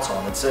missed out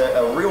on. It's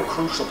a real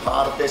crucial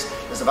part of this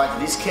is the fact that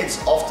these kids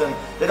often,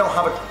 they don't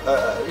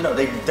have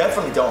they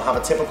definitely don't have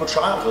a typical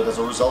childhood as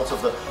a result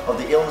of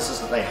the illnesses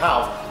that they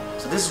have.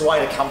 So this is why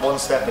the Camp One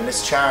Step and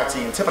this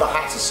charity and Tip of the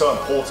Hats is so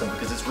important,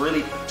 because it's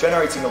really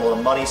generating a lot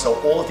of money so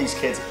all of these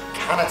kids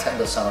can attend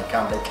a summer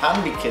camp, they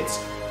can be kids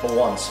for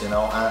once, you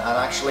know, and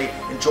actually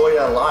enjoy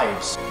their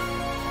lives.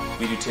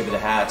 We do Tip of the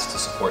Hats to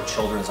support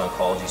Children's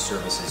Oncology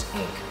Services,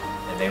 Inc.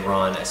 And they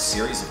run a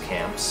series of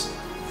camps,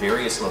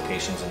 various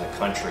locations in the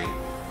country,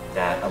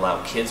 that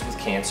allow kids with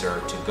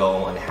cancer to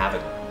go and have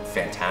a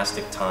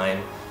fantastic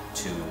time,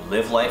 to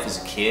live life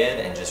as a kid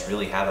and just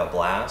really have a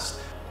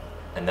blast.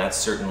 And that's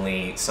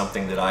certainly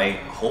something that I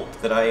hope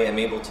that I am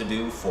able to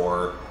do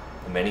for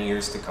many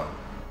years to come.